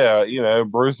 Yeah,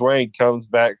 Bruce Wayne comes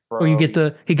back from. Or he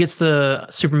gets the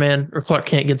Superman, or Clark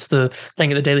Kent gets the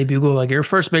thing at the Daily Bugle, like, your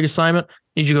first big assignment,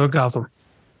 need you to go to Gotham,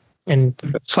 and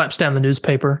slaps down the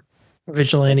newspaper.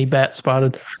 Vigilante Bat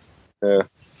spotted. Yeah.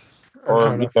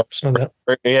 Or he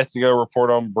has to go report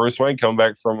on Bruce Wayne coming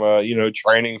back from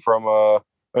training from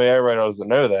everybody doesn't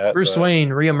know that. Bruce Wayne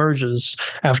reemerges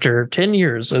after 10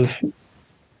 years of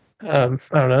I don't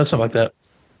know, something like that.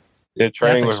 Yeah,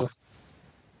 training with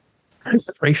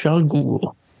Ra's al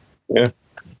Ghul. Yeah.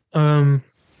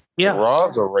 Yeah.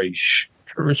 Ra's or Ra's?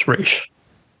 It's Ra's.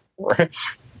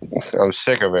 I'm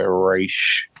sick of it,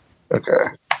 Ra's. Okay.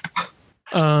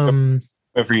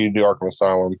 If you do Arkham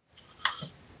Asylum.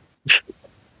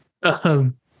 That's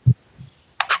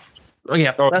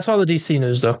all the DC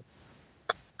news, though.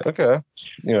 Okay.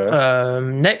 Yeah.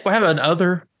 Next, we have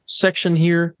another section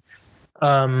here.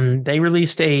 They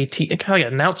released a kind of like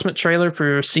an announcement trailer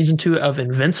for season 2 of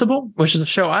Invincible, which is a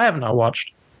show I have not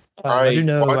watched. I do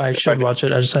know I should watch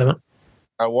it. I just haven't.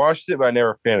 I watched it, but I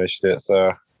never finished it.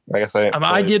 So I guess I didn't.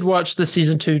 I did watch the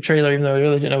season 2 trailer, even though I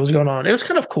really didn't know what was going on. It was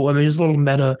kind of cool. I mean, it was a little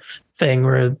meta thing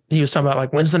where he was talking about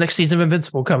like, when's the next season of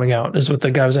Invincible coming out? Is what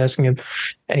the guy was asking him,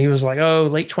 and he was like, oh,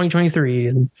 late 2023.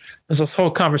 And there's this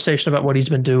whole conversation about what he's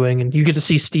been doing, and you get to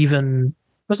see Steven.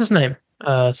 What's his name?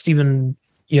 Steven.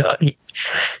 Yeah,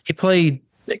 he played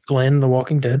Glenn, The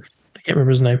Walking Dead. I can't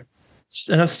remember his name.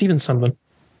 Steven something.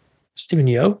 Steven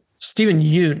Yeun. Steven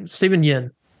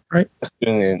Yin. Right?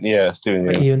 Steven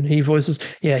Yeun. He voices.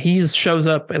 Yeah, he shows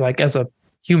up like as a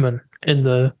human in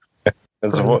the.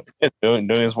 Doing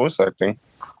his voice acting.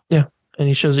 Yeah, and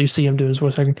he shows you see him doing his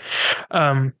voice acting.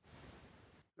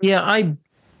 Yeah, I'm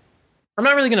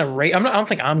not really gonna rate. I don't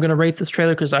think I'm gonna rate this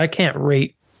trailer because I can't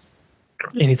rate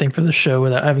anything for the show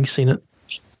without having seen it.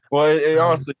 Well, it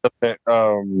honestly doesn't.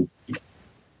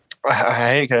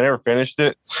 I never finished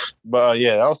it, but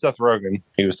yeah, that was Seth Rogen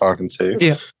he was talking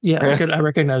to. Yeah, I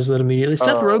recognized that immediately.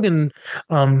 Seth Rogen,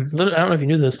 I don't know if you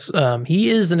knew this.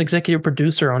 He is an executive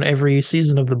producer on every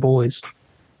season of The Boys.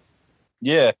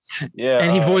 Yeah,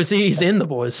 and he's in The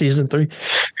Boys season 3.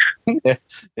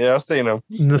 Yeah, I've seen him.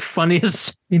 The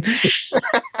funniest.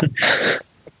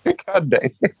 God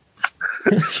dang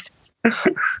it.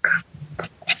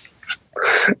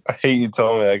 I hate you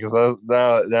told me that because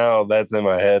now that's in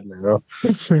my head now.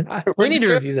 We need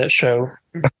to review that show,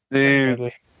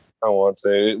 dude. I want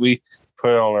to. We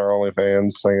put it on our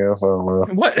OnlyFans. I guess I don't know.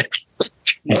 What?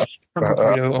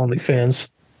 Burrito OnlyFans.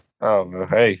 I don't know.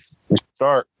 Hey,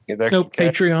 start.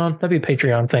 Patreon. That'd be a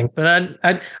Patreon thing. But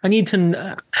I need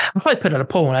to. I'll probably put out a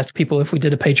poll and ask people if we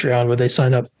did a Patreon, would they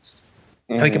sign up?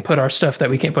 Mm-hmm. We can put our stuff that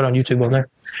we can't put on YouTube on there.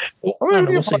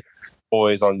 We'll see.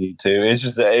 Boys on YouTube. It's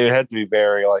just that it had to be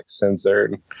very like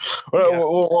censored.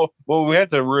 Well, we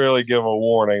had to really give a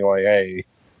warning, like, hey.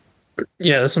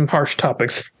 Yeah, there's some harsh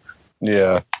topics.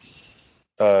 Yeah.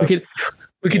 We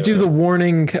could do the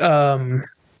warning.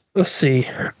 Let's see.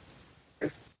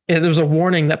 Yeah, there's a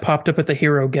warning that popped up at the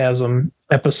Hero Gasm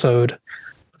episode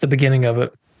at the beginning of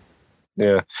it.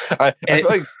 Yeah, I feel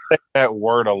like that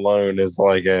word alone is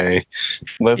like a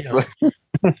let's. Yeah.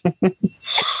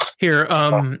 Here,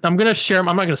 I'm gonna share. I'm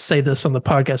not gonna say this on the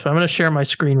podcast, but I'm gonna share my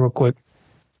screen real quick.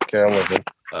 Okay, I'm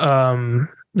looking.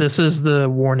 This is the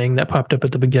warning that popped up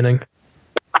at the beginning.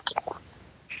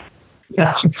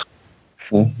 Yeah.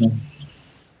 Mm-hmm.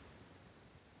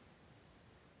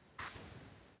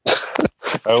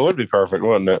 It would be perfect,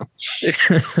 wouldn't it?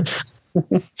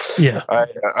 Yeah.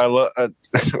 I love. And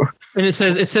it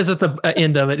says at the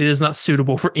end of it is not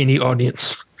suitable for any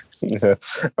audience. Yeah,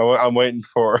 I'm waiting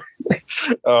for.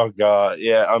 Oh God,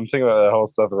 yeah, I'm thinking about that whole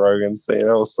Seth Rogen scene.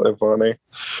 That was so funny.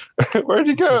 Where'd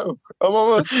you go? I'm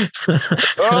almost.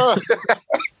 Oh,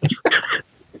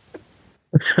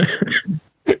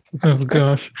 oh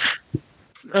gosh.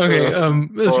 Okay.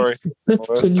 Let's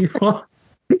continue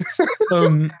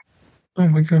on. Oh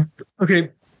my God.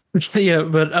 Okay. Yeah,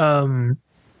 but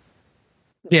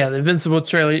yeah, the Invincible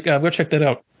trailer. Go check that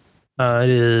out. It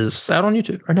is out on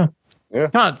YouTube right now. Yeah.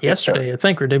 Not yesterday, I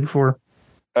think, or the day before.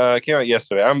 It came out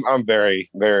yesterday. I'm very,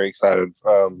 very excited.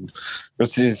 I need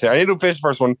to finish the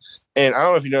first one, and I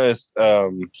don't know if you noticed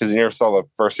because you never saw the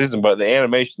first season, but the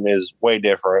animation is way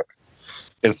different.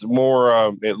 It's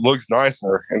more. It looks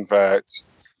nicer, in fact.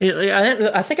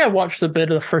 I think I watched a bit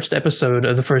of the first episode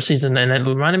of the first season, and it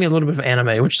reminded me a little bit of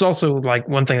anime, which is also like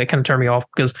one thing that kind of turned me off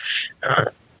because I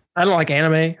don't like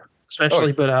anime,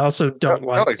 especially, but I also don't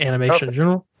like animation in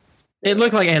general. It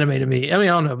looked like anime to me. I mean,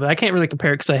 I don't know, but I can't really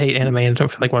compare it because I hate anime and don't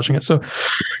feel like watching it. So,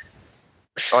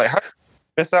 like, how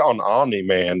miss out on Omni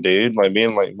Man, dude? Like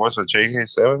being like, what's with J.K.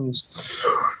 Simmons?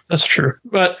 That's true,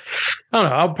 but I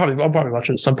don't know. I'll probably watch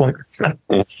it at some point.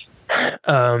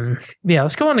 Yeah,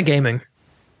 let's go on to gaming.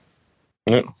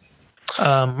 Yeah.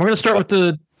 We're gonna start with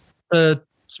the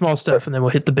small stuff, and then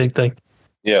we'll hit the big thing.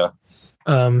 Yeah.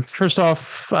 First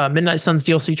off, Midnight Suns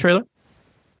DLC trailer.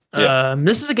 Yeah.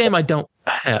 This is a game I don't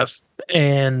have,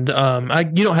 and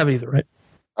you don't have it either, right?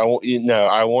 I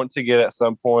want to get it at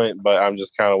some point, but I'm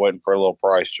just kind of waiting for a little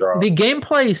price drop. The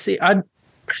gameplay, I don't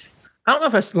know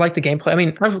if I like the gameplay. I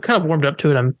mean, I've kind of warmed up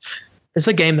to it. It's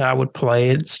a game that I would play.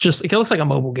 It looks like a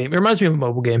mobile game. It reminds me of a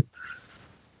mobile game.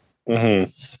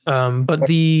 Mm-hmm. But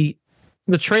the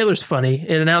trailer's funny.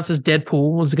 It announces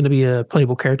Deadpool is going to be a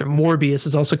playable character. Morbius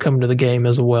is also coming to the game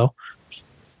as well.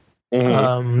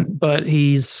 Mm-hmm. But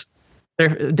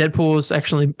Deadpool is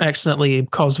actually accidentally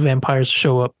caused vampires to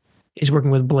show up. He's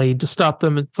working with Blade to stop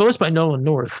them. It's voiced by Nolan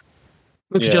North.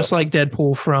 Looks just like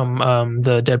Deadpool from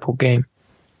the Deadpool game.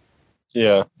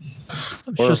 Yeah.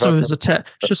 Show some of his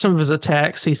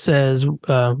attacks. He says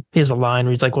he has a line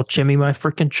where he's like, "Well, Jimmy, my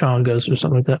freaking chongas," or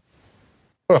something like that.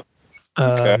 Huh.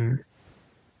 Okay.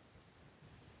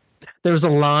 There's a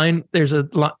line.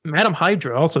 Madam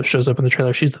Hydra also shows up in the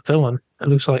trailer. She's the villain. It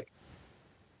looks like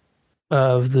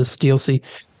of this DLC.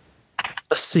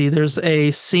 Let's see. There's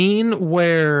a scene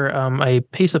where a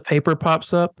piece of paper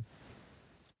pops up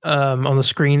on the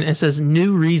screen. And it says,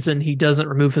 "New reason he doesn't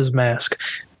remove his mask."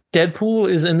 Deadpool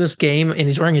is in this game and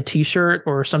he's wearing a t-shirt,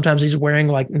 or sometimes he's wearing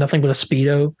like nothing but a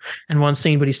Speedo in one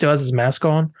scene, but he still has his mask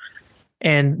on.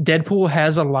 And Deadpool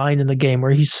has a line in the game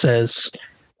where he says,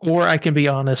 "Or I can be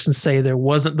honest and say there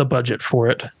wasn't the budget for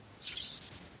it."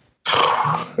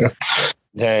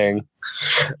 Dang.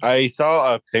 I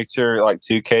saw a picture, like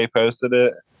 2K posted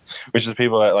it, which is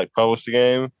people that like publish the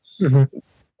game. Mm-hmm.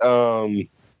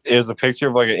 It was a picture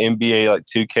of like an NBA like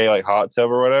 2K like hot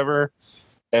tub or whatever.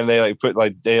 And they like put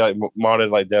like they like modded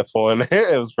like Deadpool in it.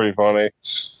 It was pretty funny.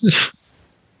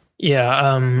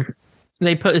 Yeah,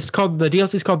 they put the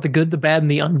DLC is called The Good, the Bad,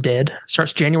 and the Undead.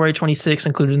 Starts January 26th,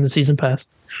 included in the season pass.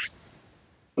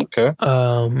 Okay.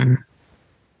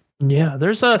 Yeah,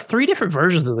 there's 3 different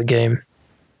versions of the game.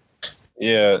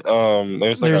 Yeah.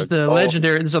 There's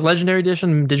a legendary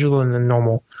edition, digital, and then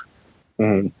normal.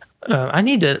 Mm-hmm.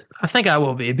 I think I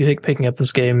will be picking up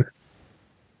this game.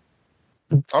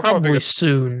 Probably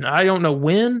soon. I don't know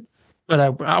when, but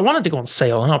I wanted to go on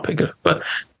sale and I'll pick it up. But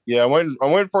yeah, I'm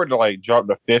waiting for it to like drop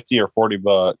to $50 or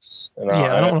 $40. And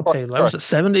I don't want to pay. Was it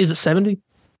 70? Is it 70?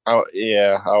 Oh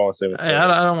yeah, I want to say it's 70.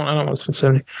 I don't want to spend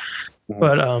 70. Mm-hmm.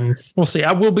 But we'll see.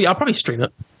 I'll probably stream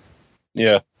it.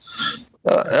 Yeah,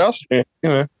 I'll stream.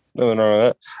 Nothing wrong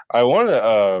with that. I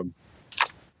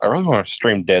really want to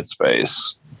stream Dead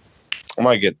Space. I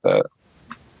might get that.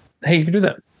 Hey, you can do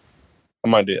that. I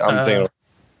might do. I'm thinking.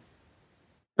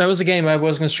 That was a game I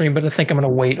was going to stream, but I think I'm going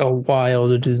to wait a while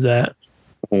to do that.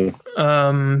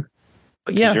 Mm-hmm.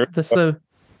 But yeah,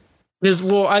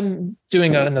 I'm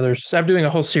doing I'm doing a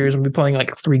whole series. I'll be playing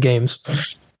like 3 games.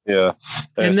 Yeah,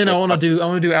 and then I want to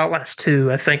do Outlast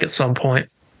 2. I think at some point,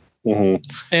 or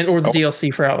the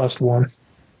DLC for Outlast 1.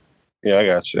 Yeah, I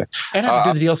got you. And I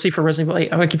have to do the DLC for Resident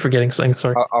Evil 8. I keep forgetting things.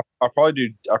 Sorry. I'll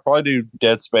probably do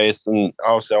Dead Space, and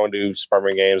obviously I want to do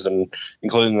Spider-Man games, and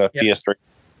including the PS3.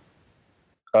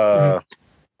 I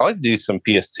like to do some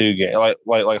PS2 games,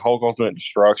 like Hulk Ultimate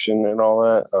Destruction and all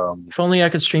that. If only I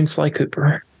could stream Sly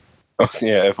Cooper.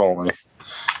 Yeah, if only.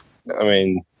 I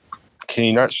mean, can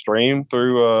you not stream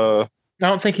through? I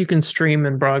don't think you can stream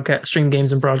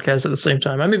games and broadcast at the same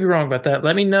time. I may be wrong about that.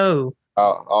 Let me know.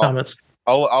 Comments.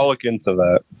 I'll look into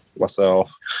that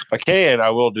myself. If I can,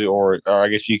 I will do or I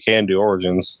guess you can do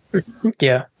Origins.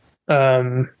 Yeah.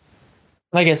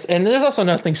 I guess, and there's also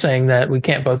nothing saying that we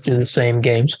can't both do the same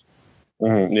games.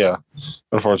 Yeah,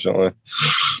 unfortunately.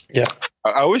 Yeah.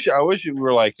 I wish you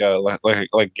were like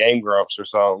Game Grumps or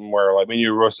something where like when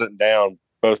you were sitting down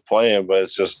both playing, but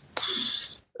it's just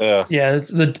yeah, it's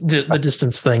the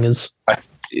distance thing is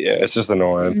it's just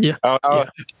annoying. Yeah. I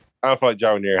don't feel like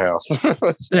driving to your house.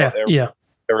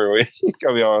 Every week.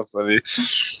 I'll be honest with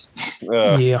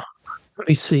you. Yeah. Let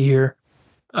me see here.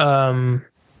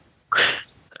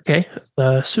 Okay.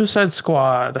 Suicide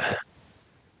Squad.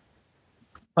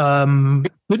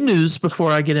 Good news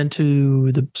before I get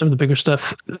into some of the bigger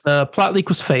stuff. The plot leak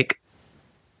was fake.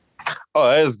 Oh,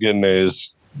 that is good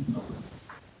news.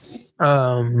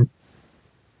 Turns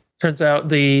out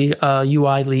the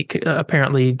UI leak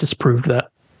apparently disproved that.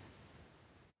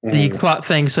 The plot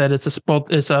thing said it's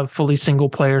a fully single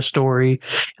player story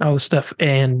and all this stuff,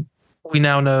 and we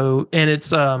now know, and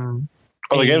it's the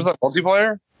game's not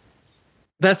multiplayer.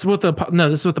 This is what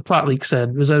the plot leak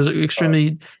said. Was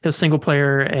extremely single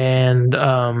player, and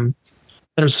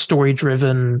there's a story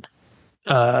driven,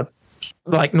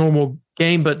 like normal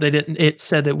game, but they didn't. It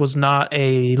said it was not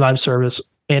a live service,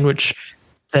 in which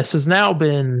this has now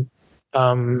been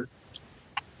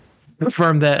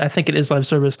confirmed that I think it is live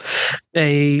service.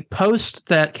 A post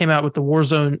that came out with the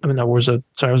Warzone. I mean, not Warzone.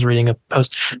 Sorry, I was reading a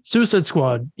post. Suicide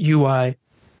Squad UI.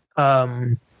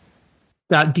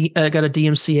 Got a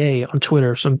DMCA on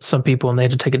Twitter. Some people, and they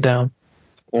had to take it down.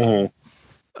 It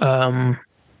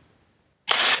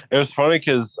was funny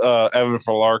because Evan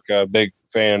Falark, a big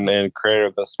fan and creator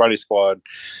of the Spidey Squad,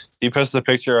 he posted a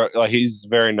picture. Like he's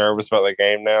very nervous about the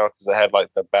game now because it had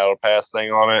like the Battle Pass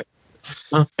thing on it.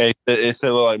 Huh. And it said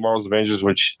like Marvel's Avengers,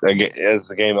 which is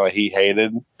a game that he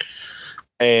hated.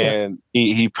 And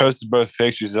he posted both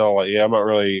pictures. And I'm like, yeah, I'm not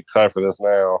really excited for this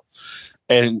now.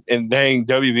 And dang,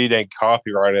 WB didn't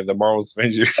copyrighted the Marvel's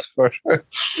Avengers photo.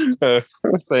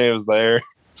 Saying it was there.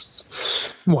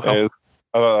 Wow. I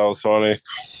thought that was funny.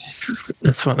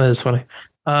 That's fun. That is funny.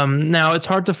 Now it's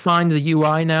hard to find the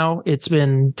UI now. It's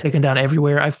been taken down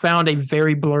everywhere. I found a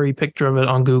very blurry picture of it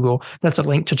on Google. That's a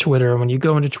link to Twitter. When you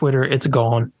go into Twitter, it's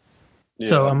gone.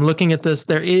 So I'm looking at this.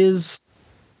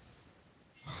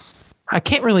 I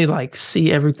can't really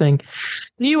see everything.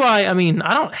 The UI, I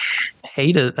don't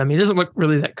hate it. It doesn't look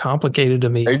really that complicated to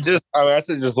me. I guess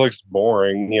it just looks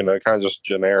boring, kind of just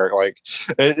generic.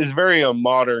 It's very a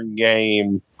modern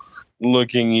game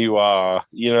looking UI.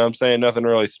 You know what I'm saying? Nothing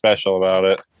really special about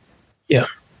it. Yeah.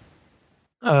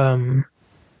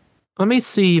 Let me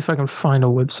see if I can find a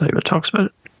website that talks about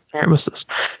it. Here, what's this?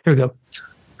 Here we go.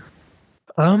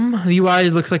 The UI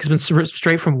looks like it's been ripped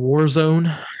straight from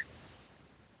Warzone.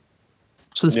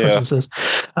 So this person says,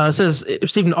 it says it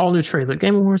received an all new trailer.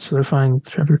 Game Awards, so they're fine.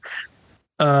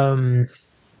 Okay,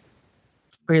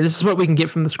 this is what we can get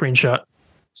from the screenshot.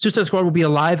 Suicide Squad will be a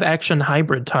live action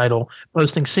hybrid title,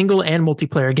 boasting single and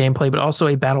multiplayer gameplay, but also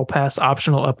a Battle Pass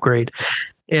optional upgrade.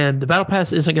 And the Battle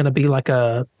Pass isn't going to be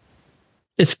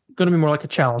it's going to be more like a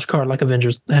challenge card, like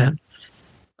Avengers had.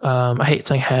 I hate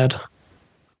saying had.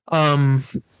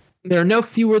 There are no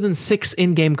fewer than 6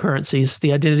 in-game currencies,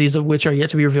 the identities of which are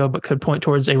yet to be revealed, but could point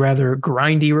towards a rather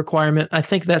grindy requirement. I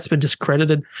think that's been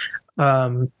discredited.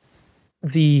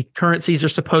 The currencies are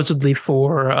supposedly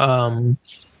for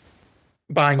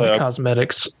buying the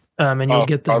cosmetics, and you'll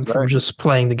get them from just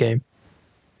playing the game.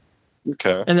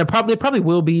 Okay. And there probably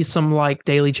will be some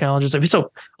daily challenges. If it's an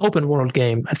open world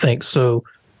game, I think so.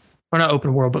 Or not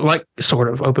open world, but sort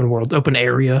of open world, open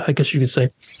area, I guess you could say.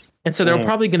 And so there are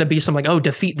probably going to be some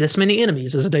defeat this many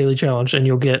enemies as a daily challenge, and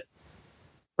you'll get,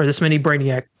 or this many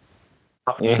Brainiac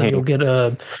pots, and you'll get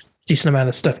a decent amount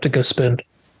of stuff to go spend.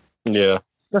 Yeah.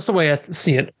 That's the way I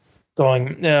see it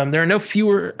going. There are no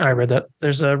fewer, I read that.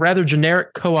 There's a rather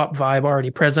generic co-op vibe already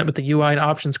present with the UI and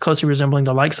options closely resembling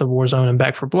the likes of Warzone and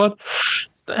Back 4 Blood.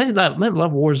 I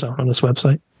love Warzone on this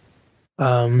website.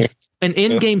 An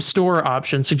in-game store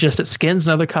option suggests that skins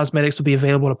and other cosmetics will be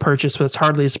available to purchase, but it's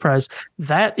hardly a surprise.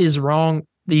 That is wrong.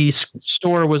 The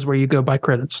store was where you go buy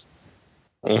credits.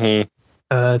 I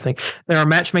think there are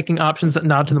matchmaking options that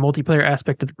nod to the multiplayer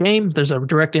aspect of the game. There's a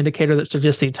direct indicator that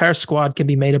suggests the entire squad can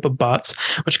be made up of bots,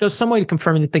 which goes some way to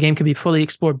confirming that the game can be fully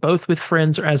explored both with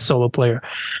friends or as solo player.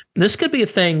 This could be a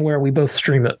thing where we both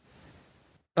stream it.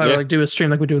 Do a stream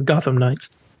like we do with Gotham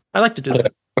Knights. I like to do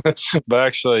that. But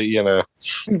actually,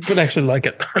 But actually like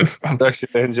it.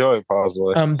 actually enjoy it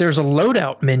possibly. There's a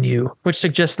loadout menu, which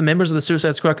suggests the members of the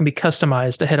Suicide Squad can be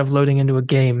customized ahead of loading into a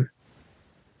game.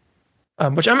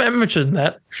 Which I'm interested in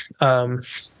that.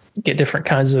 Get different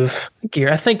kinds of gear.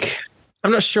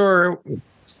 I'm not sure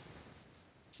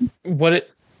how the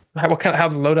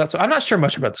loadouts. I'm not sure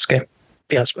much about this game. To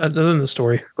be honest, other than the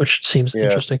story, which seems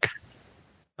interesting.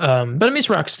 But it means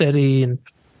Rocksteady, and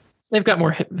they've got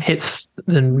more hits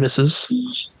than misses.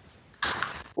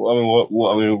 Well,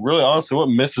 really, honestly, what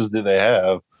misses do they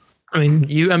have?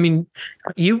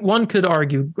 One could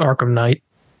argue Arkham Knight.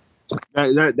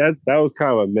 That was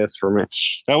kind of a miss for me.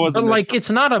 That wasn't it's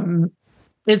not a.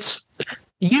 It's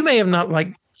you may have not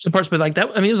liked some parts, but that.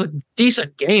 It was a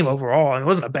decent game overall, and it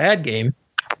wasn't a bad game.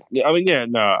 Yeah,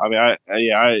 that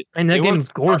game was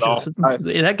gorgeous.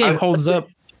 That game holds up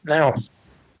now.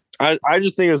 I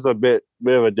just think it's a bit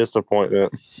of a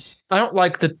disappointment. I don't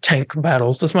like the tank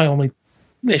battles. That's my only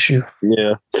issue.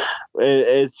 Yeah,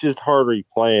 it's just hard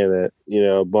replaying it,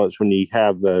 a bunch when you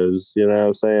have those. You know what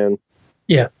I'm saying?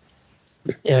 Yeah,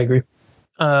 I agree.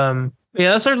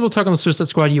 That's our little talk on the Suicide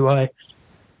Squad UI.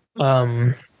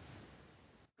 I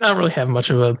don't really have much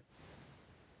of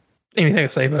anything to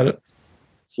say about it.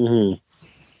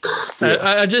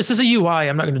 This is a UI.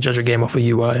 I'm not going to judge a game off a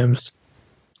UI.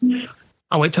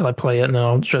 I'll wait till I play it and then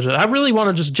I'll judge it. I really want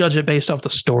to just judge it based off the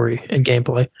story and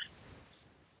gameplay,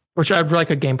 which I'd like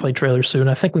a gameplay trailer soon.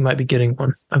 I think we might be getting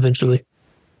one eventually.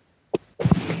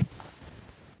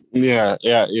 Yeah.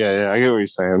 I get what you're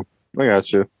saying. I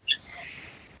got you.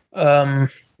 Now,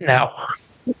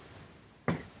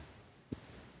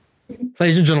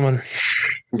 ladies and gentlemen,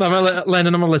 Landon,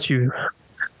 I'm going to let you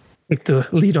take the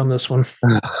lead on this one.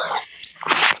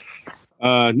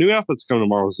 New outfits come to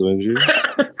Marvel's Avengers.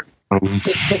 I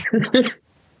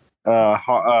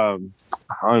don't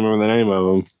remember the name of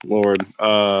them. Lord.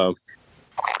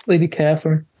 Lady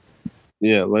Catherine.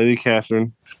 Yeah, Lady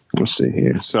Catherine. Let's see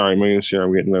here. Sorry, making sure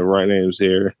I'm getting the right names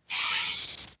here.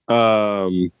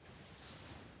 Kate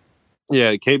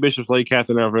Bishop's Lady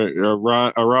Catherine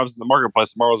arrives in the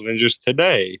marketplace of Marvel's Avengers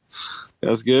today.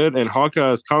 That's good. And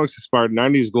Hawkeye's comics-inspired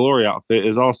 90s glory outfit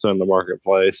is also in the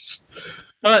marketplace.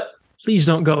 But please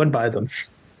don't go and buy them.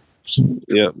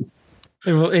 Yep.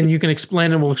 And you can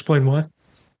explain, and we'll explain why.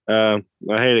 I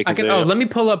hate it. Let me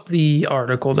pull up the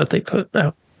article that they put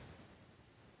out.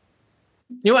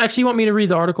 You want me to read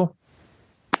the article?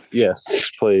 Yes,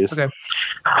 please. Okay.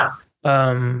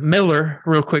 Miller,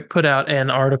 real quick, put out an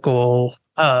article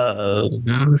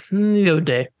the other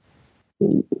day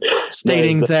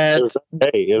stating that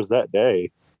it was that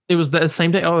day. It was the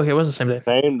same day. Oh, okay, it was the same day.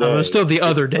 Same day. It was still the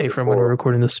other day from when we were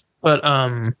recording this. But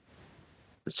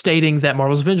stating that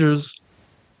Marvel's Avengers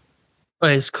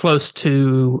is close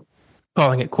to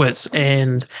calling it quits,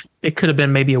 and it could have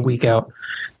been maybe a week out.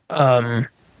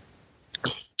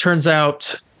 Turns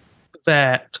out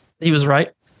that he was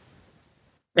right,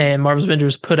 and Marvel's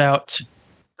Avengers put out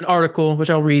an article, which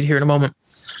I'll read here in a moment.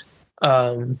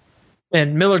 And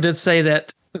Miller did say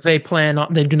that they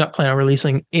do not plan on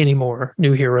releasing any more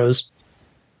new heroes.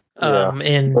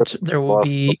 And there will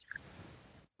be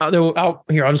I'll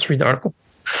just read the article.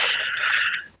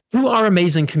 Through our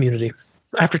amazing community,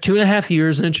 after 2.5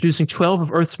 years and introducing 12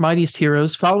 of Earth's mightiest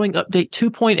heroes, following update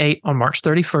 2.8 on March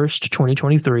 31st,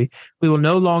 2023, we will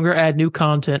no longer add new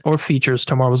content or features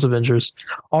to Marvel's Avengers.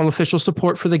 All official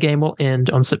support for the game will end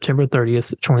on September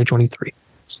 30th, 2023.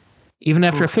 Even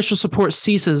after official support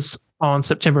ceases on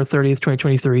September 30th,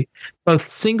 2023, both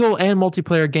single and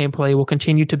multiplayer gameplay will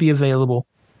continue to be available.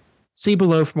 See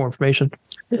below for more information.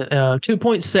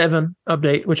 2.7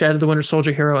 update, which added the Winter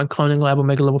Soldier hero and Cloning Lab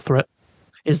Omega level threat,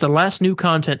 is the last new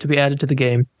content to be added to the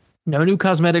game. No new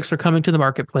cosmetics are coming to the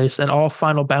marketplace, and all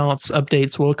final balance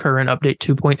updates will occur in update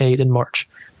 2.8 in March.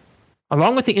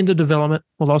 Along with the end of development,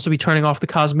 we'll also be turning off the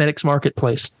cosmetics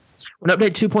marketplace. When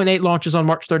Update 2.8 launches on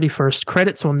March 31st,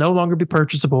 credits will no longer be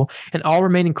purchasable, and all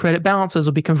remaining credit balances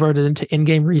will be converted into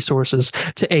in-game resources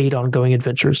to aid ongoing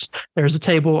adventures. There's a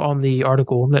table on the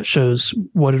article that shows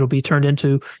what it'll be turned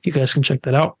into. You guys can check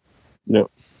that out. Yep.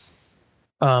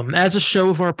 As a show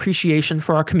of our appreciation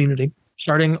for our community,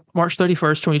 starting March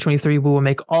 31st, 2023, we will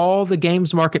make all the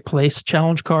game's marketplace,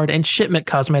 challenge card, and shipment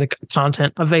cosmetic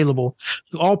content available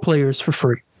to all players for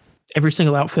free. Every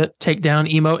single outfit, takedown,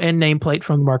 emote, and nameplate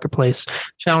from the marketplace,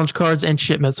 challenge cards, and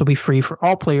shipments will be free for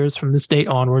all players from this date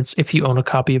onwards if you own a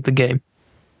copy of the game.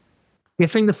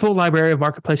 Gifting the full library of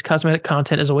marketplace cosmetic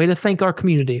content is a way to thank our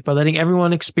community by letting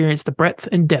everyone experience the breadth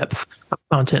and depth of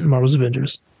content in Marvel's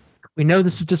Avengers. We know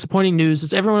this is disappointing news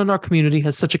as everyone in our community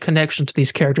has such a connection to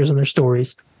these characters and their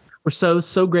stories. We're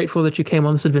so grateful that you came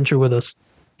on this adventure with us.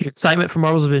 Your excitement for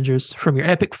Marvel's Avengers, from your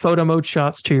epic photo mode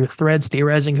shots to your threads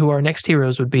theorizing who our next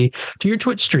heroes would be, to your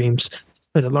Twitch streams, has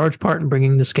played a large part in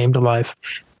bringing this game to life.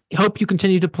 We hope you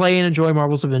continue to play and enjoy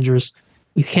Marvel's Avengers.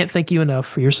 We can't thank you enough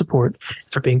for your support,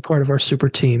 for being part of our super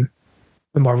team,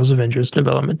 the Marvel's Avengers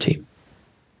development team.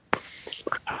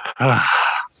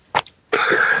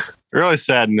 Really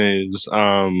sad news.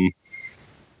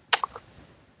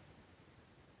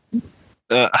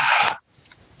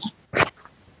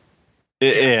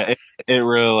 It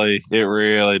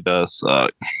really does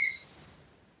suck.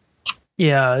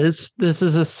 Yeah, this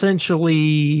is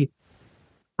essentially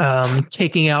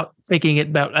taking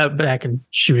it back and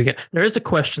shooting it. There is a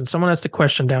question. Someone asked a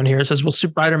question down here. It says, "Will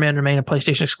Spider-Man remain a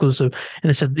PlayStation exclusive?" And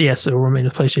they said, "Yes, it will remain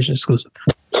a PlayStation exclusive."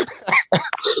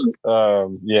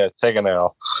 Yeah, take an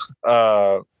L.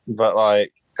 But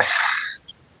like,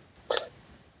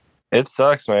 it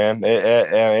sucks, man.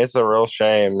 It's a real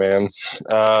shame, man.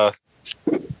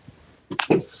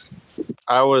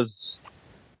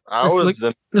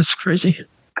 That's crazy.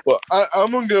 Well,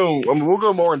 we'll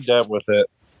go more in depth with it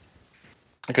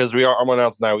because I'm gonna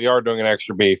announce now we are doing an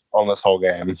extra beef on this whole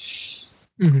game.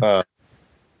 Mm-hmm.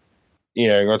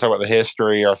 We're gonna talk about the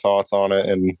history, our thoughts on it,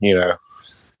 and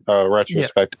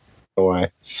retrospective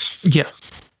way. Yeah.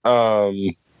 I've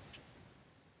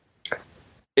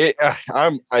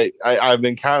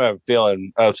been kind of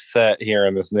feeling upset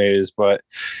hearing this news, but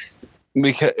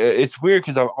because it's weird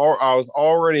because I was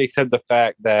already accepted the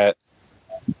fact that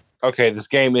this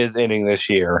game is ending this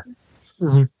year.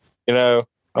 Mm-hmm.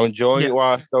 I'm enjoying it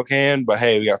while I still can, but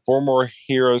hey, we got 4 more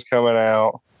heroes coming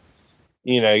out.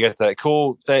 You got that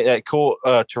cool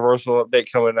traversal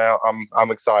update coming out.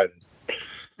 I'm excited.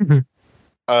 Mm-hmm.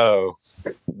 Oh,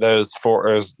 those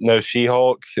 4. There's no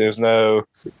She-Hulk. There's no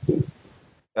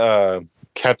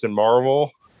Captain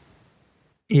Marvel.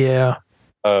 Yeah.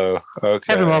 Oh,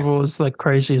 okay. Captain Marvel was like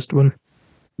craziest one.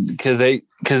 For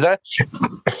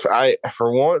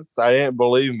once I didn't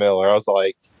believe Miller. I was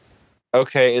like,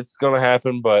 okay, it's going to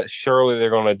happen, but surely they're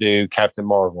going to do Captain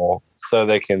Marvel so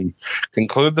they can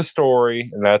conclude the story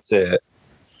and that's it.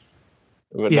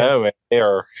 But no, man, they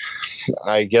are.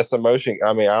 I guess I don't know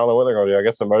what they're going to do. I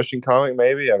guess a motion comic,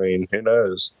 maybe. I mean, who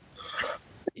knows?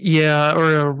 Yeah,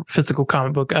 or a physical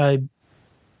comic book. I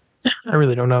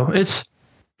really don't know. It's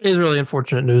really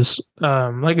unfortunate news.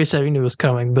 Like I said, we knew it was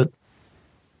coming, but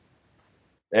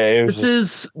this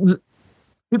is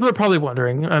People are probably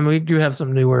wondering. I mean, we do have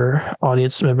some newer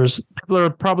audience members. People are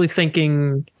probably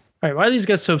thinking, all right, why are these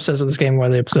guys so obsessed with this game? Why are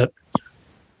they upset?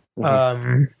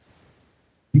 Mm-hmm.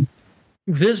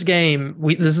 This game,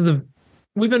 we've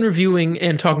been reviewing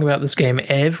and talking about this game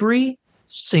every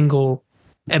single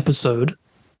episode.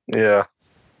 Yeah.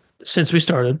 Since we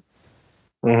started.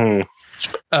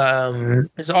 Mm-hmm.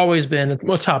 It's always been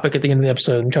a topic at the end of the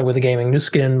episode. We talk about the gaming, new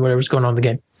skin, whatever's going on in the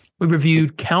game. We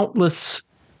reviewed countless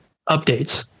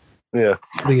updates. Yeah.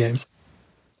 The game.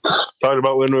 Talked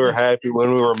about when we were happy,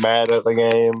 when we were mad at the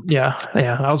game. Yeah.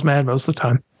 I was mad most of the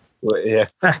time. But yeah.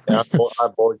 I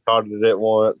boycotted it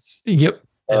once. Yep.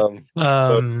 So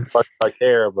I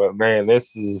care, but man,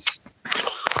 this is.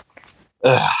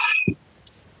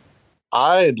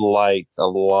 I liked a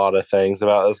lot of things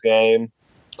about this game.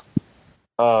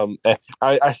 I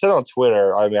said on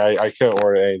Twitter, I mean, I couldn't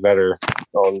word it any better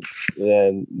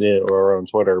than on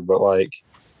Twitter, but like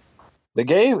the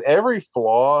game, every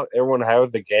flaw everyone had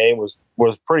with the game was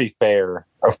pretty fair,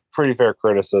 a pretty fair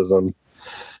criticism.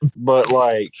 But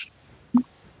like,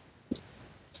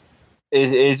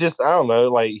 it's just, I don't know,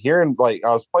 like hearing, like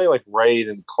I was playing like Raid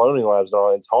and Cloning Labs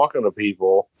and talking to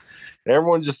people, and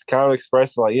everyone just kind of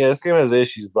expressing like, yeah, this game has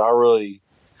issues, but I really,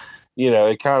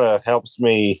 it kind of helps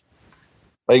me.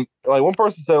 Like one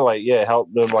person said, like, yeah, it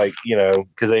helped them, like,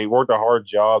 because they worked a hard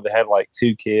job. They had like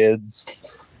 2 kids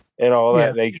and all that. Yeah.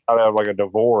 And they got out of like a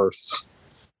divorce.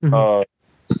 Mm-hmm.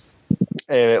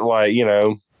 And it like,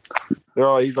 they're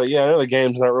all, he's like, yeah, I know the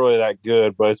game's not really that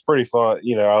good, but it's pretty fun.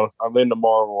 I'm into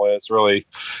Marvel, and it's really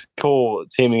cool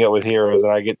teaming up with heroes,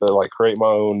 and I get to like create my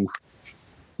own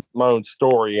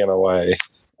story in a way.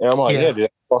 And I'm like, yeah dude,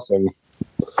 that's awesome.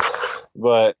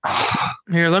 But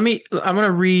here, I'm going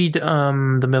to read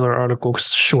the Miller article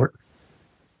short.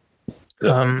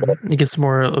 It gets a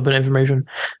little bit of information.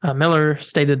 Miller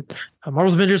stated,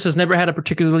 Marvel's Avengers has never had a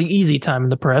particularly easy time in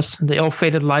the press. The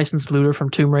ill-fated licensed looter from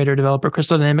Tomb Raider developer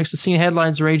Crystal Dynamics has seen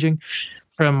headlines raging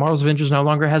from Marvel's Avengers no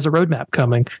longer has a roadmap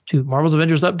coming to Marvel's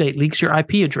Avengers update leaks your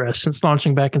IP address since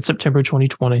launching back in September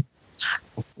 2020.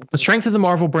 The strength of the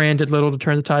Marvel brand did little to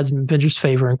turn the tides in Avengers'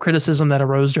 favor, and criticism that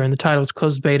arose during the title's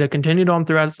closed beta continued on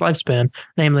throughout its lifespan,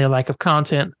 namely a lack of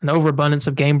content, an overabundance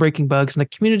of game-breaking bugs, and a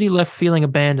community left feeling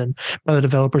abandoned by the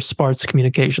developer's sparse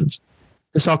communications.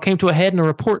 This all came to a head in a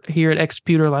report here at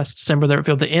Executor last December that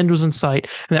revealed the end was in sight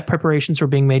and that preparations were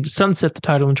being made to sunset the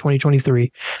title in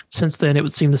 2023. Since then, it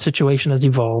would seem the situation has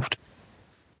evolved.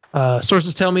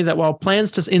 Sources tell me that while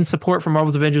plans to end support for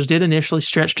Marvel's Avengers did initially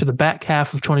stretch to the back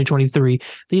half of 2023,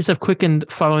 these have quickened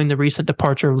following the recent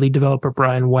departure of lead developer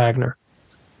Brian Wagner.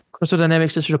 Crystal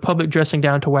Dynamics issued a public dressing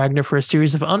down to Wagner for a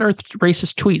series of unearthed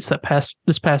racist tweets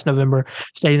this past November,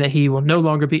 stating that he will no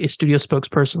longer be a studio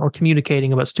spokesperson or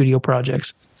communicating about studio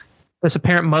projects. This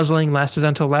apparent muzzling lasted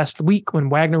until last week when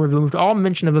Wagner removed all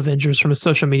mention of Avengers from his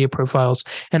social media profiles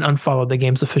and unfollowed the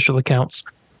game's official accounts.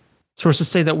 Sources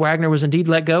say that Wagner was indeed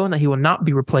let go and that he will not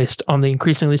be replaced on the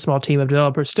increasingly small team of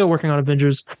developers still working on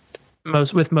Avengers,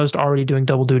 with most already doing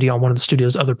double duty on one of the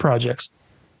studio's other projects.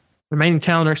 Remaining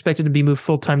talent are expected to be moved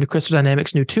full-time to Crystal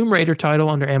Dynamics' new Tomb Raider title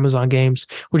under Amazon Games,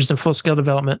 which is in full-scale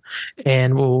development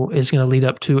and is going to lead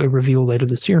up to a reveal later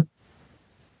this year.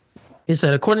 He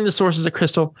said, according to sources at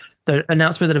Crystal, the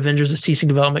announcement that Avengers is ceasing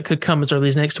development could come as early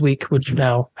as next week, which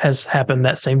now has happened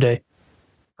that same day.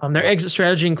 Their exit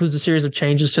strategy includes a series of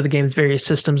changes to the game's various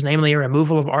systems, namely a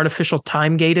removal of artificial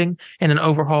time gating and an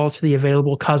overhaul to the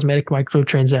available cosmetic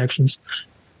microtransactions.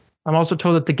 I'm also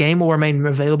told that the game will remain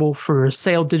available for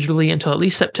sale digitally until at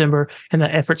least September, and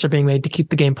that efforts are being made to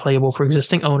keep the game playable for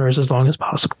existing owners as long as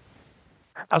possible.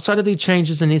 Outside of these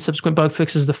changes and these subsequent bug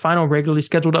fixes, the final regularly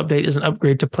scheduled update is an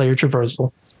upgrade to player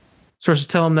traversal. Sources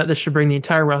tell them that this should bring the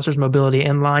entire roster's mobility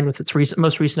in line with its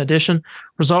most recent addition,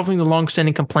 resolving the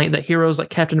long-standing complaint that heroes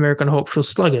like Captain America and Hulk feel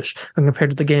sluggish when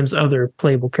compared to the game's other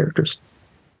playable characters.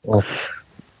 Do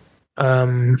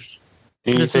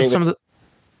you think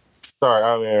sorry,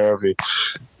 I mean,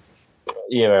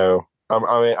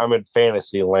 I'm in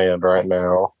fantasy land right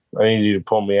now. I need you to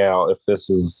pull me out if this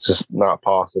is just not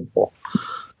possible.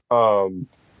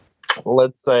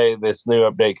 Let's say this new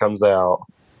update comes out.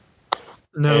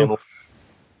 No.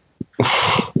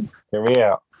 Hear me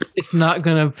out. It's not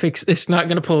gonna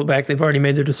pull it back. They've already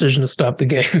made their decision to stop the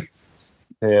game.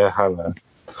 Yeah, I know.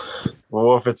 Well,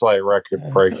 what if it's like record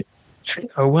breaking?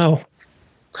 Oh well.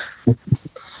 I'm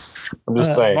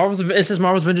just saying. It says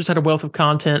Marvel's Avengers had a wealth of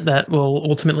content that will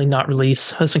ultimately not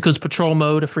release. This includes Patrol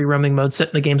Mode, a free roaming mode set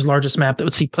in the game's largest map that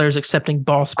would see players accepting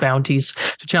boss bounties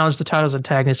to challenge the title's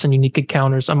antagonists and unique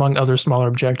encounters, among other smaller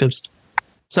objectives.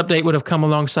 This update would have come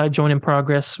alongside Join in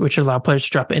Progress, which would allow players to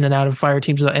drop in and out of fire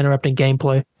teams without interrupting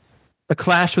gameplay. The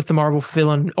clash with the Marvel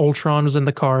villain Ultron was in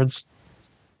the cards.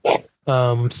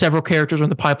 Several characters were in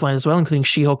the pipeline as well, including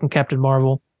She-Hulk and Captain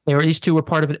Marvel. These two were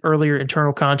part of an earlier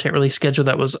internal content release schedule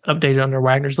that was updated under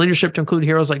Wagner's leadership to include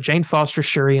heroes like Jane Foster,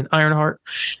 Shuri, and Ironheart,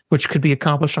 which could be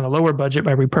accomplished on a lower budget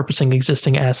by repurposing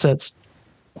existing assets.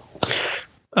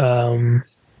 Yeah,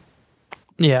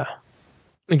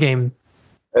 the game.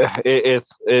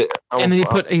 And then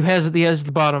he has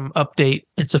the bottom update.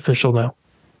 It's official now,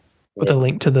 with a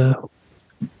link to the.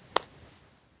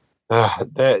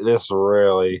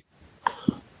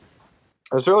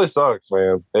 This really sucks,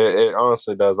 man. It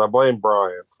honestly does. I blame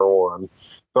Brian for one,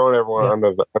 throwing everyone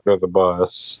under the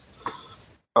bus.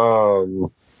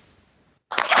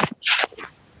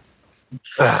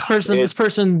 This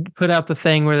person put out the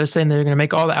thing where they're saying they're going to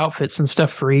make all the outfits and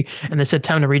stuff free, and they said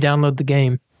time to re-download the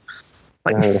game.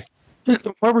 Like,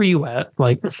 where were you at?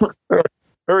 Like, where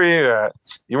were you at?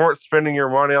 You weren't spending your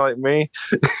money like me.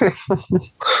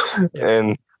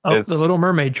 And the Little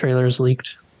Mermaid trailer is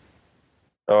leaked.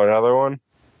 Oh, another one?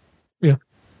 Yeah.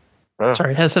 Oh.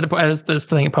 Sorry, as this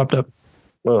thing popped up.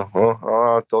 Oh, well,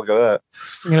 I'll have to look at that.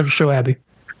 You're going to have to show Abby.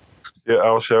 Yeah,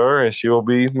 I'll show her, and she will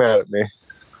be mad at me.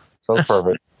 Sounds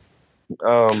perfect.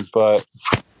 But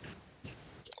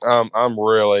I'm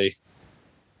really...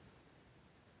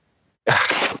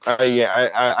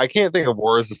 I can't think of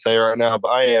words to say right now, but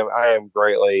I am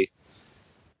greatly...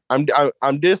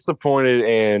 I'm disappointed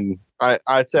in...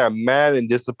 I'd say I'm mad and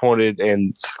disappointed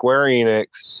in Square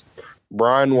Enix,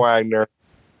 Brian Wagner,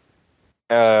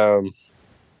 and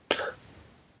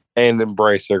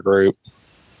Embracer Group.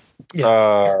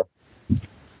 Yeah.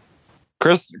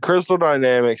 Crystal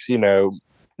Dynamics,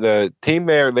 the team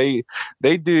there, they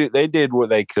did what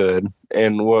they could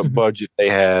and what budget they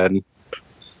had.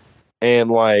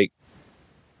 And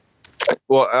first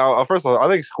of all, I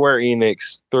think Square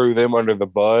Enix threw them under the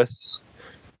bus,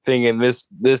 thinking this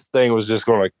thing was just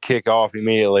going to kick off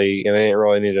immediately, and they didn't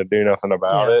really need to do nothing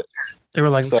about it. They were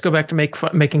like, let's go back to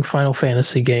making Final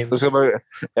Fantasy games. And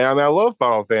I love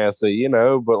Final Fantasy,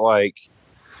 but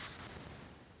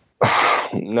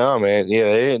no, man. Yeah,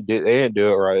 they didn't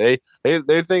do it right.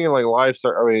 They're thinking like live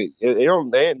service. I mean,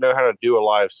 they didn't know how to do a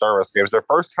live service game. It's their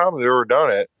first time they've ever done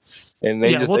it, and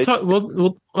we'll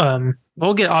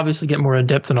get more in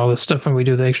depth in all this stuff when we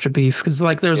do the extra beef, because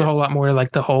there's a whole lot more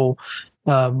the whole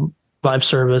live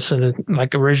service, and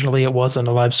originally it wasn't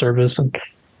a live service, and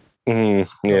we'll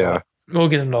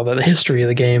get into all that, the history of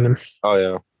the game, and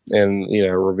and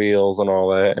reveals and all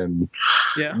that, and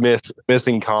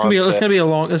missing content. It's gonna be a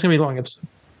long episode.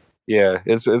 Yeah,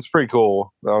 it's pretty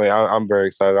cool. I mean, I'm very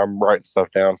excited. I'm writing stuff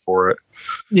down for it.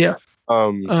 Yeah. I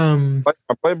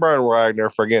blame Brian Wagner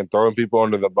for throwing people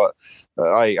under the butt.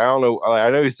 I don't know. I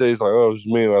know he said he's like, oh, it was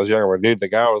me when I was younger, but dude, the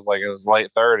guy was in his late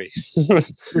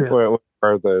 30s when he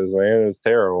heard those, man. It was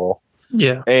terrible.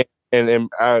 Yeah. And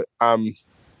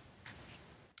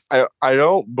I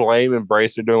don't blame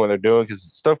Embracer doing what they're doing, because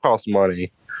stuff costs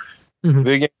money.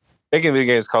 Making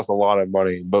video games costs a lot of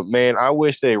money, but man, I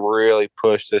wish they really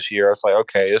pushed this year. I was like,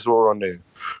 okay, this is what we're gonna do.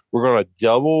 We're gonna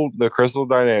double the Crystal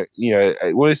Dynamic.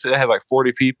 What is it? They have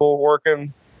 40 people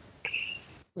working.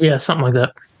 Yeah, something like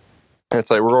that. And it's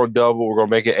we're gonna double. We're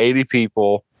gonna make it 80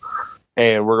 people,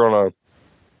 and we're gonna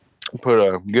put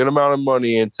a good amount of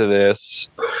money into this.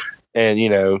 And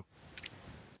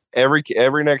every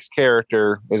next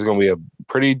character is gonna be a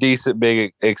pretty decent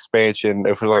big expansion.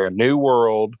 If it's a new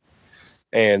world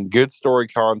and good story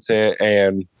content,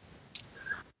 and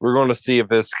we're going to see if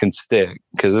this can stick,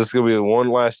 because this is going to be the one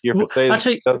last year. If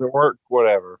it doesn't work,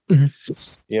 whatever. And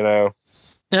I'll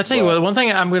tell you what, one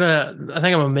thing I think I'm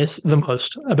gonna miss the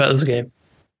most about this game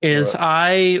is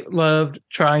I loved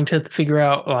trying to figure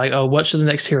out what should the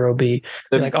next hero be.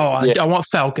 I want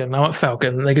Falcon.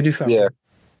 And they could do Falcon. Yeah.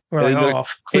 Or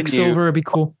Quicksilver would be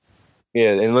cool.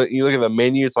 Yeah, and you look at the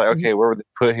menu. It's okay, where would they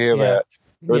put him at?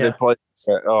 Where would they play?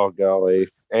 Oh golly,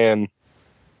 and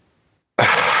it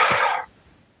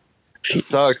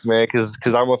sucks, man. Because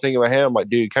I'm gonna think in my head, I'm like,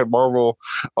 dude, Captain Marvel.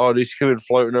 Oh, dude, she could have been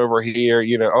floating over here.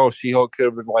 Oh, She-Hulk could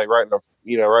have been right in the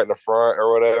front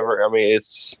or whatever. I mean,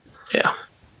 it's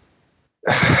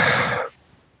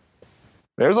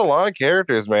There's a lot of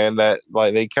characters, man, that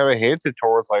they kind of hinted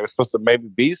towards it was supposed to maybe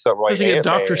be something like Ant-Man.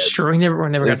 Doctor Strange. We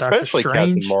never got Doctor Strange. Especially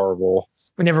Captain Marvel.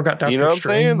 We never got Doctor Strange. You know what I'm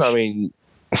saying? I mean.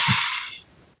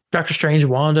 Doctor Strange,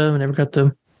 Wanda, we never got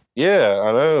them. Yeah,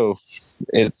 I know.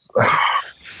 It's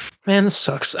man, this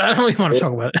sucks. I don't even want to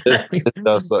talk about it. It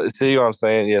does suck. See what I'm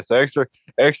saying? Yes, extra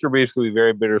beef's gonna be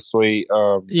very bittersweet.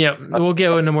 We'll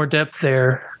go into more depth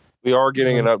there. We are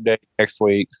getting an update next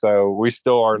week, so we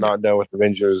still are not done with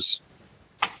Avengers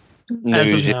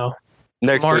news. As of now.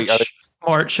 Next week,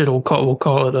 March, we'll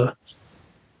call it a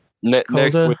next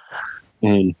week.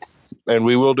 And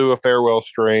we will do a farewell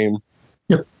stream.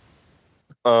 Yep.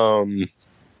 I mean,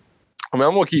 I'm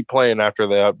gonna keep playing after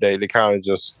the update to kind of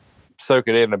just soak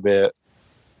it in a bit.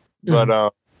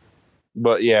 But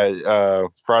yeah,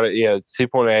 Friday,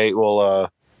 2.8.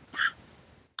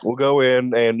 We'll go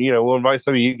in and we'll invite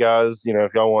some of you guys.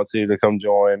 If y'all want to come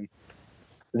join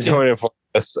and play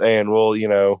us, and we'll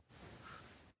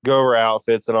go over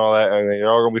outfits and all that. And they're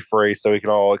all gonna be free, so we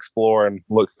can all explore and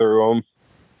look through them.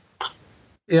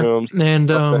 Yeah, and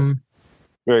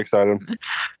very excited.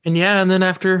 And then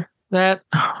after that,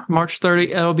 March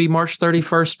 30, it'll be March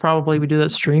 31st. Probably we do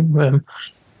that stream,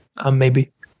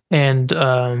 maybe. And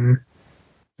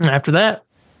after that,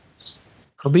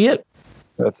 that'll be it.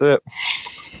 That's it.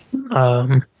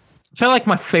 I feel like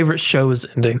my favorite show is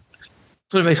ending.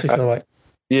 That's what it makes me feel like.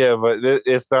 Yeah, but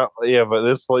it's not. Yeah, but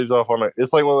this leaves off on it.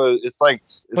 It's like one of those. It's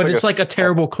like a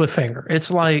terrible cliffhanger. It's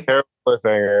like terrible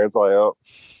cliffhanger. It's like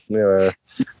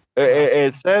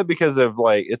it's sad because of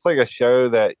it's like a show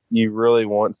that you really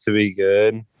want to be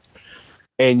good,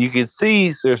 and you can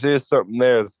see there's something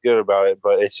there that's good about it,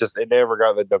 but it's just it never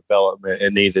got the development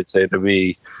it needed to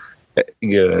be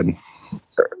good.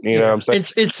 What I'm saying?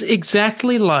 It's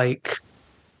exactly like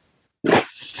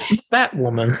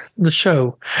Batwoman, the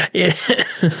show. Yeah.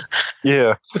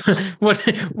 What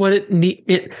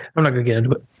it I'm not gonna get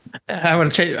into it. I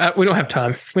want to change. We don't have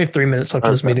time. We have 3 minutes left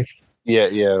of this meeting. Yeah.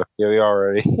 We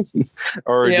already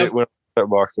did went that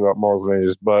box about Marvel's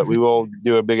Avengers, but we will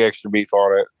do a big extra beef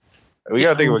on it. We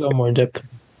gotta think of it more in depth.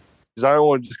 Because I don't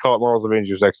want to just call it Marvel's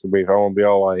Avengers extra beef. I want to be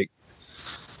all like,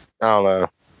 I don't know.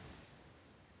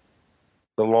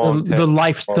 The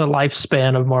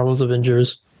lifespan of Marvel's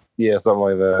Avengers. Yeah, something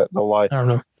like that. I don't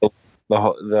know.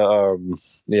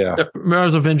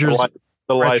 Marvel's Avengers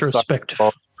the retrospective.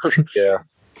 Yeah.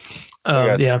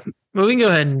 Yeah. Well, we can go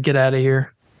ahead and get out of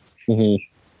here. Mm-hmm.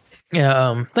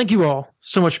 Yeah. Thank you all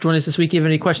so much for joining us this week. If you have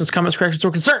any questions, comments, corrections, or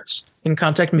concerns, you can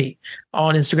contact me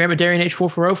on Instagram at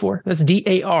DarienH4404. That's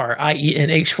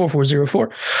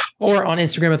DARIENH4404. Or on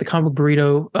Instagram at the Comic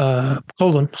Burrito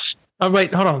Oh,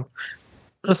 wait, hold on.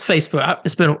 That's Facebook.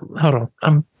 It's been. Hold on.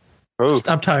 I'm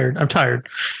tired.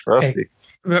 Rusty.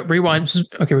 Okay. Rewind.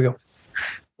 Okay, here we go.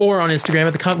 Or on Instagram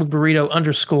at the Comic Burrito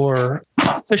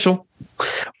 _official.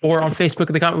 Or on Facebook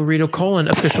at the Comic Burrito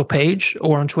 _official page.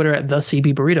 Or on Twitter at the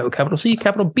CB Burrito. Capital C,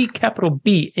 capital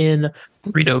B in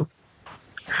Burrito.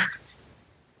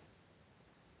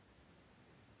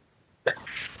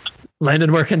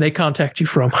 Landon, where can they contact you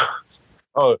from?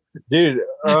 Oh, dude!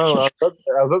 I was up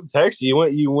to text you.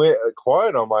 You went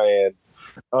quiet on my end.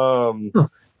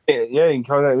 Yeah, you can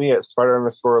contact me at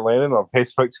Spider_Landon on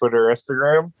Facebook, Twitter,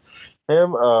 Instagram.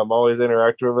 I'm always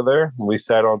interactive over there. We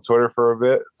sat on Twitter for a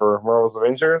bit for Marvel's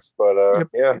Avengers, but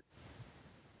yeah.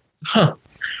 Huh.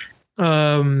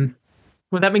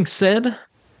 With that being said,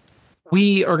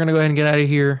 we are going to go ahead and get out of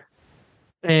here,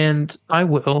 and I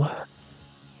will.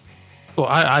 Well,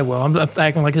 I will. I'm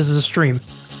acting like this is a stream.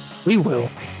 We will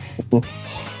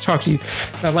talk to you.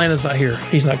 Atlanta's not here.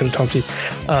 He's not going to talk to you.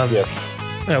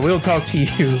 Yeah, we'll talk to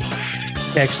you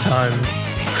next time.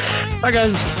 Bye,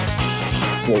 guys.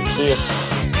 See ya.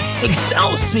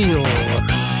 Excelsior.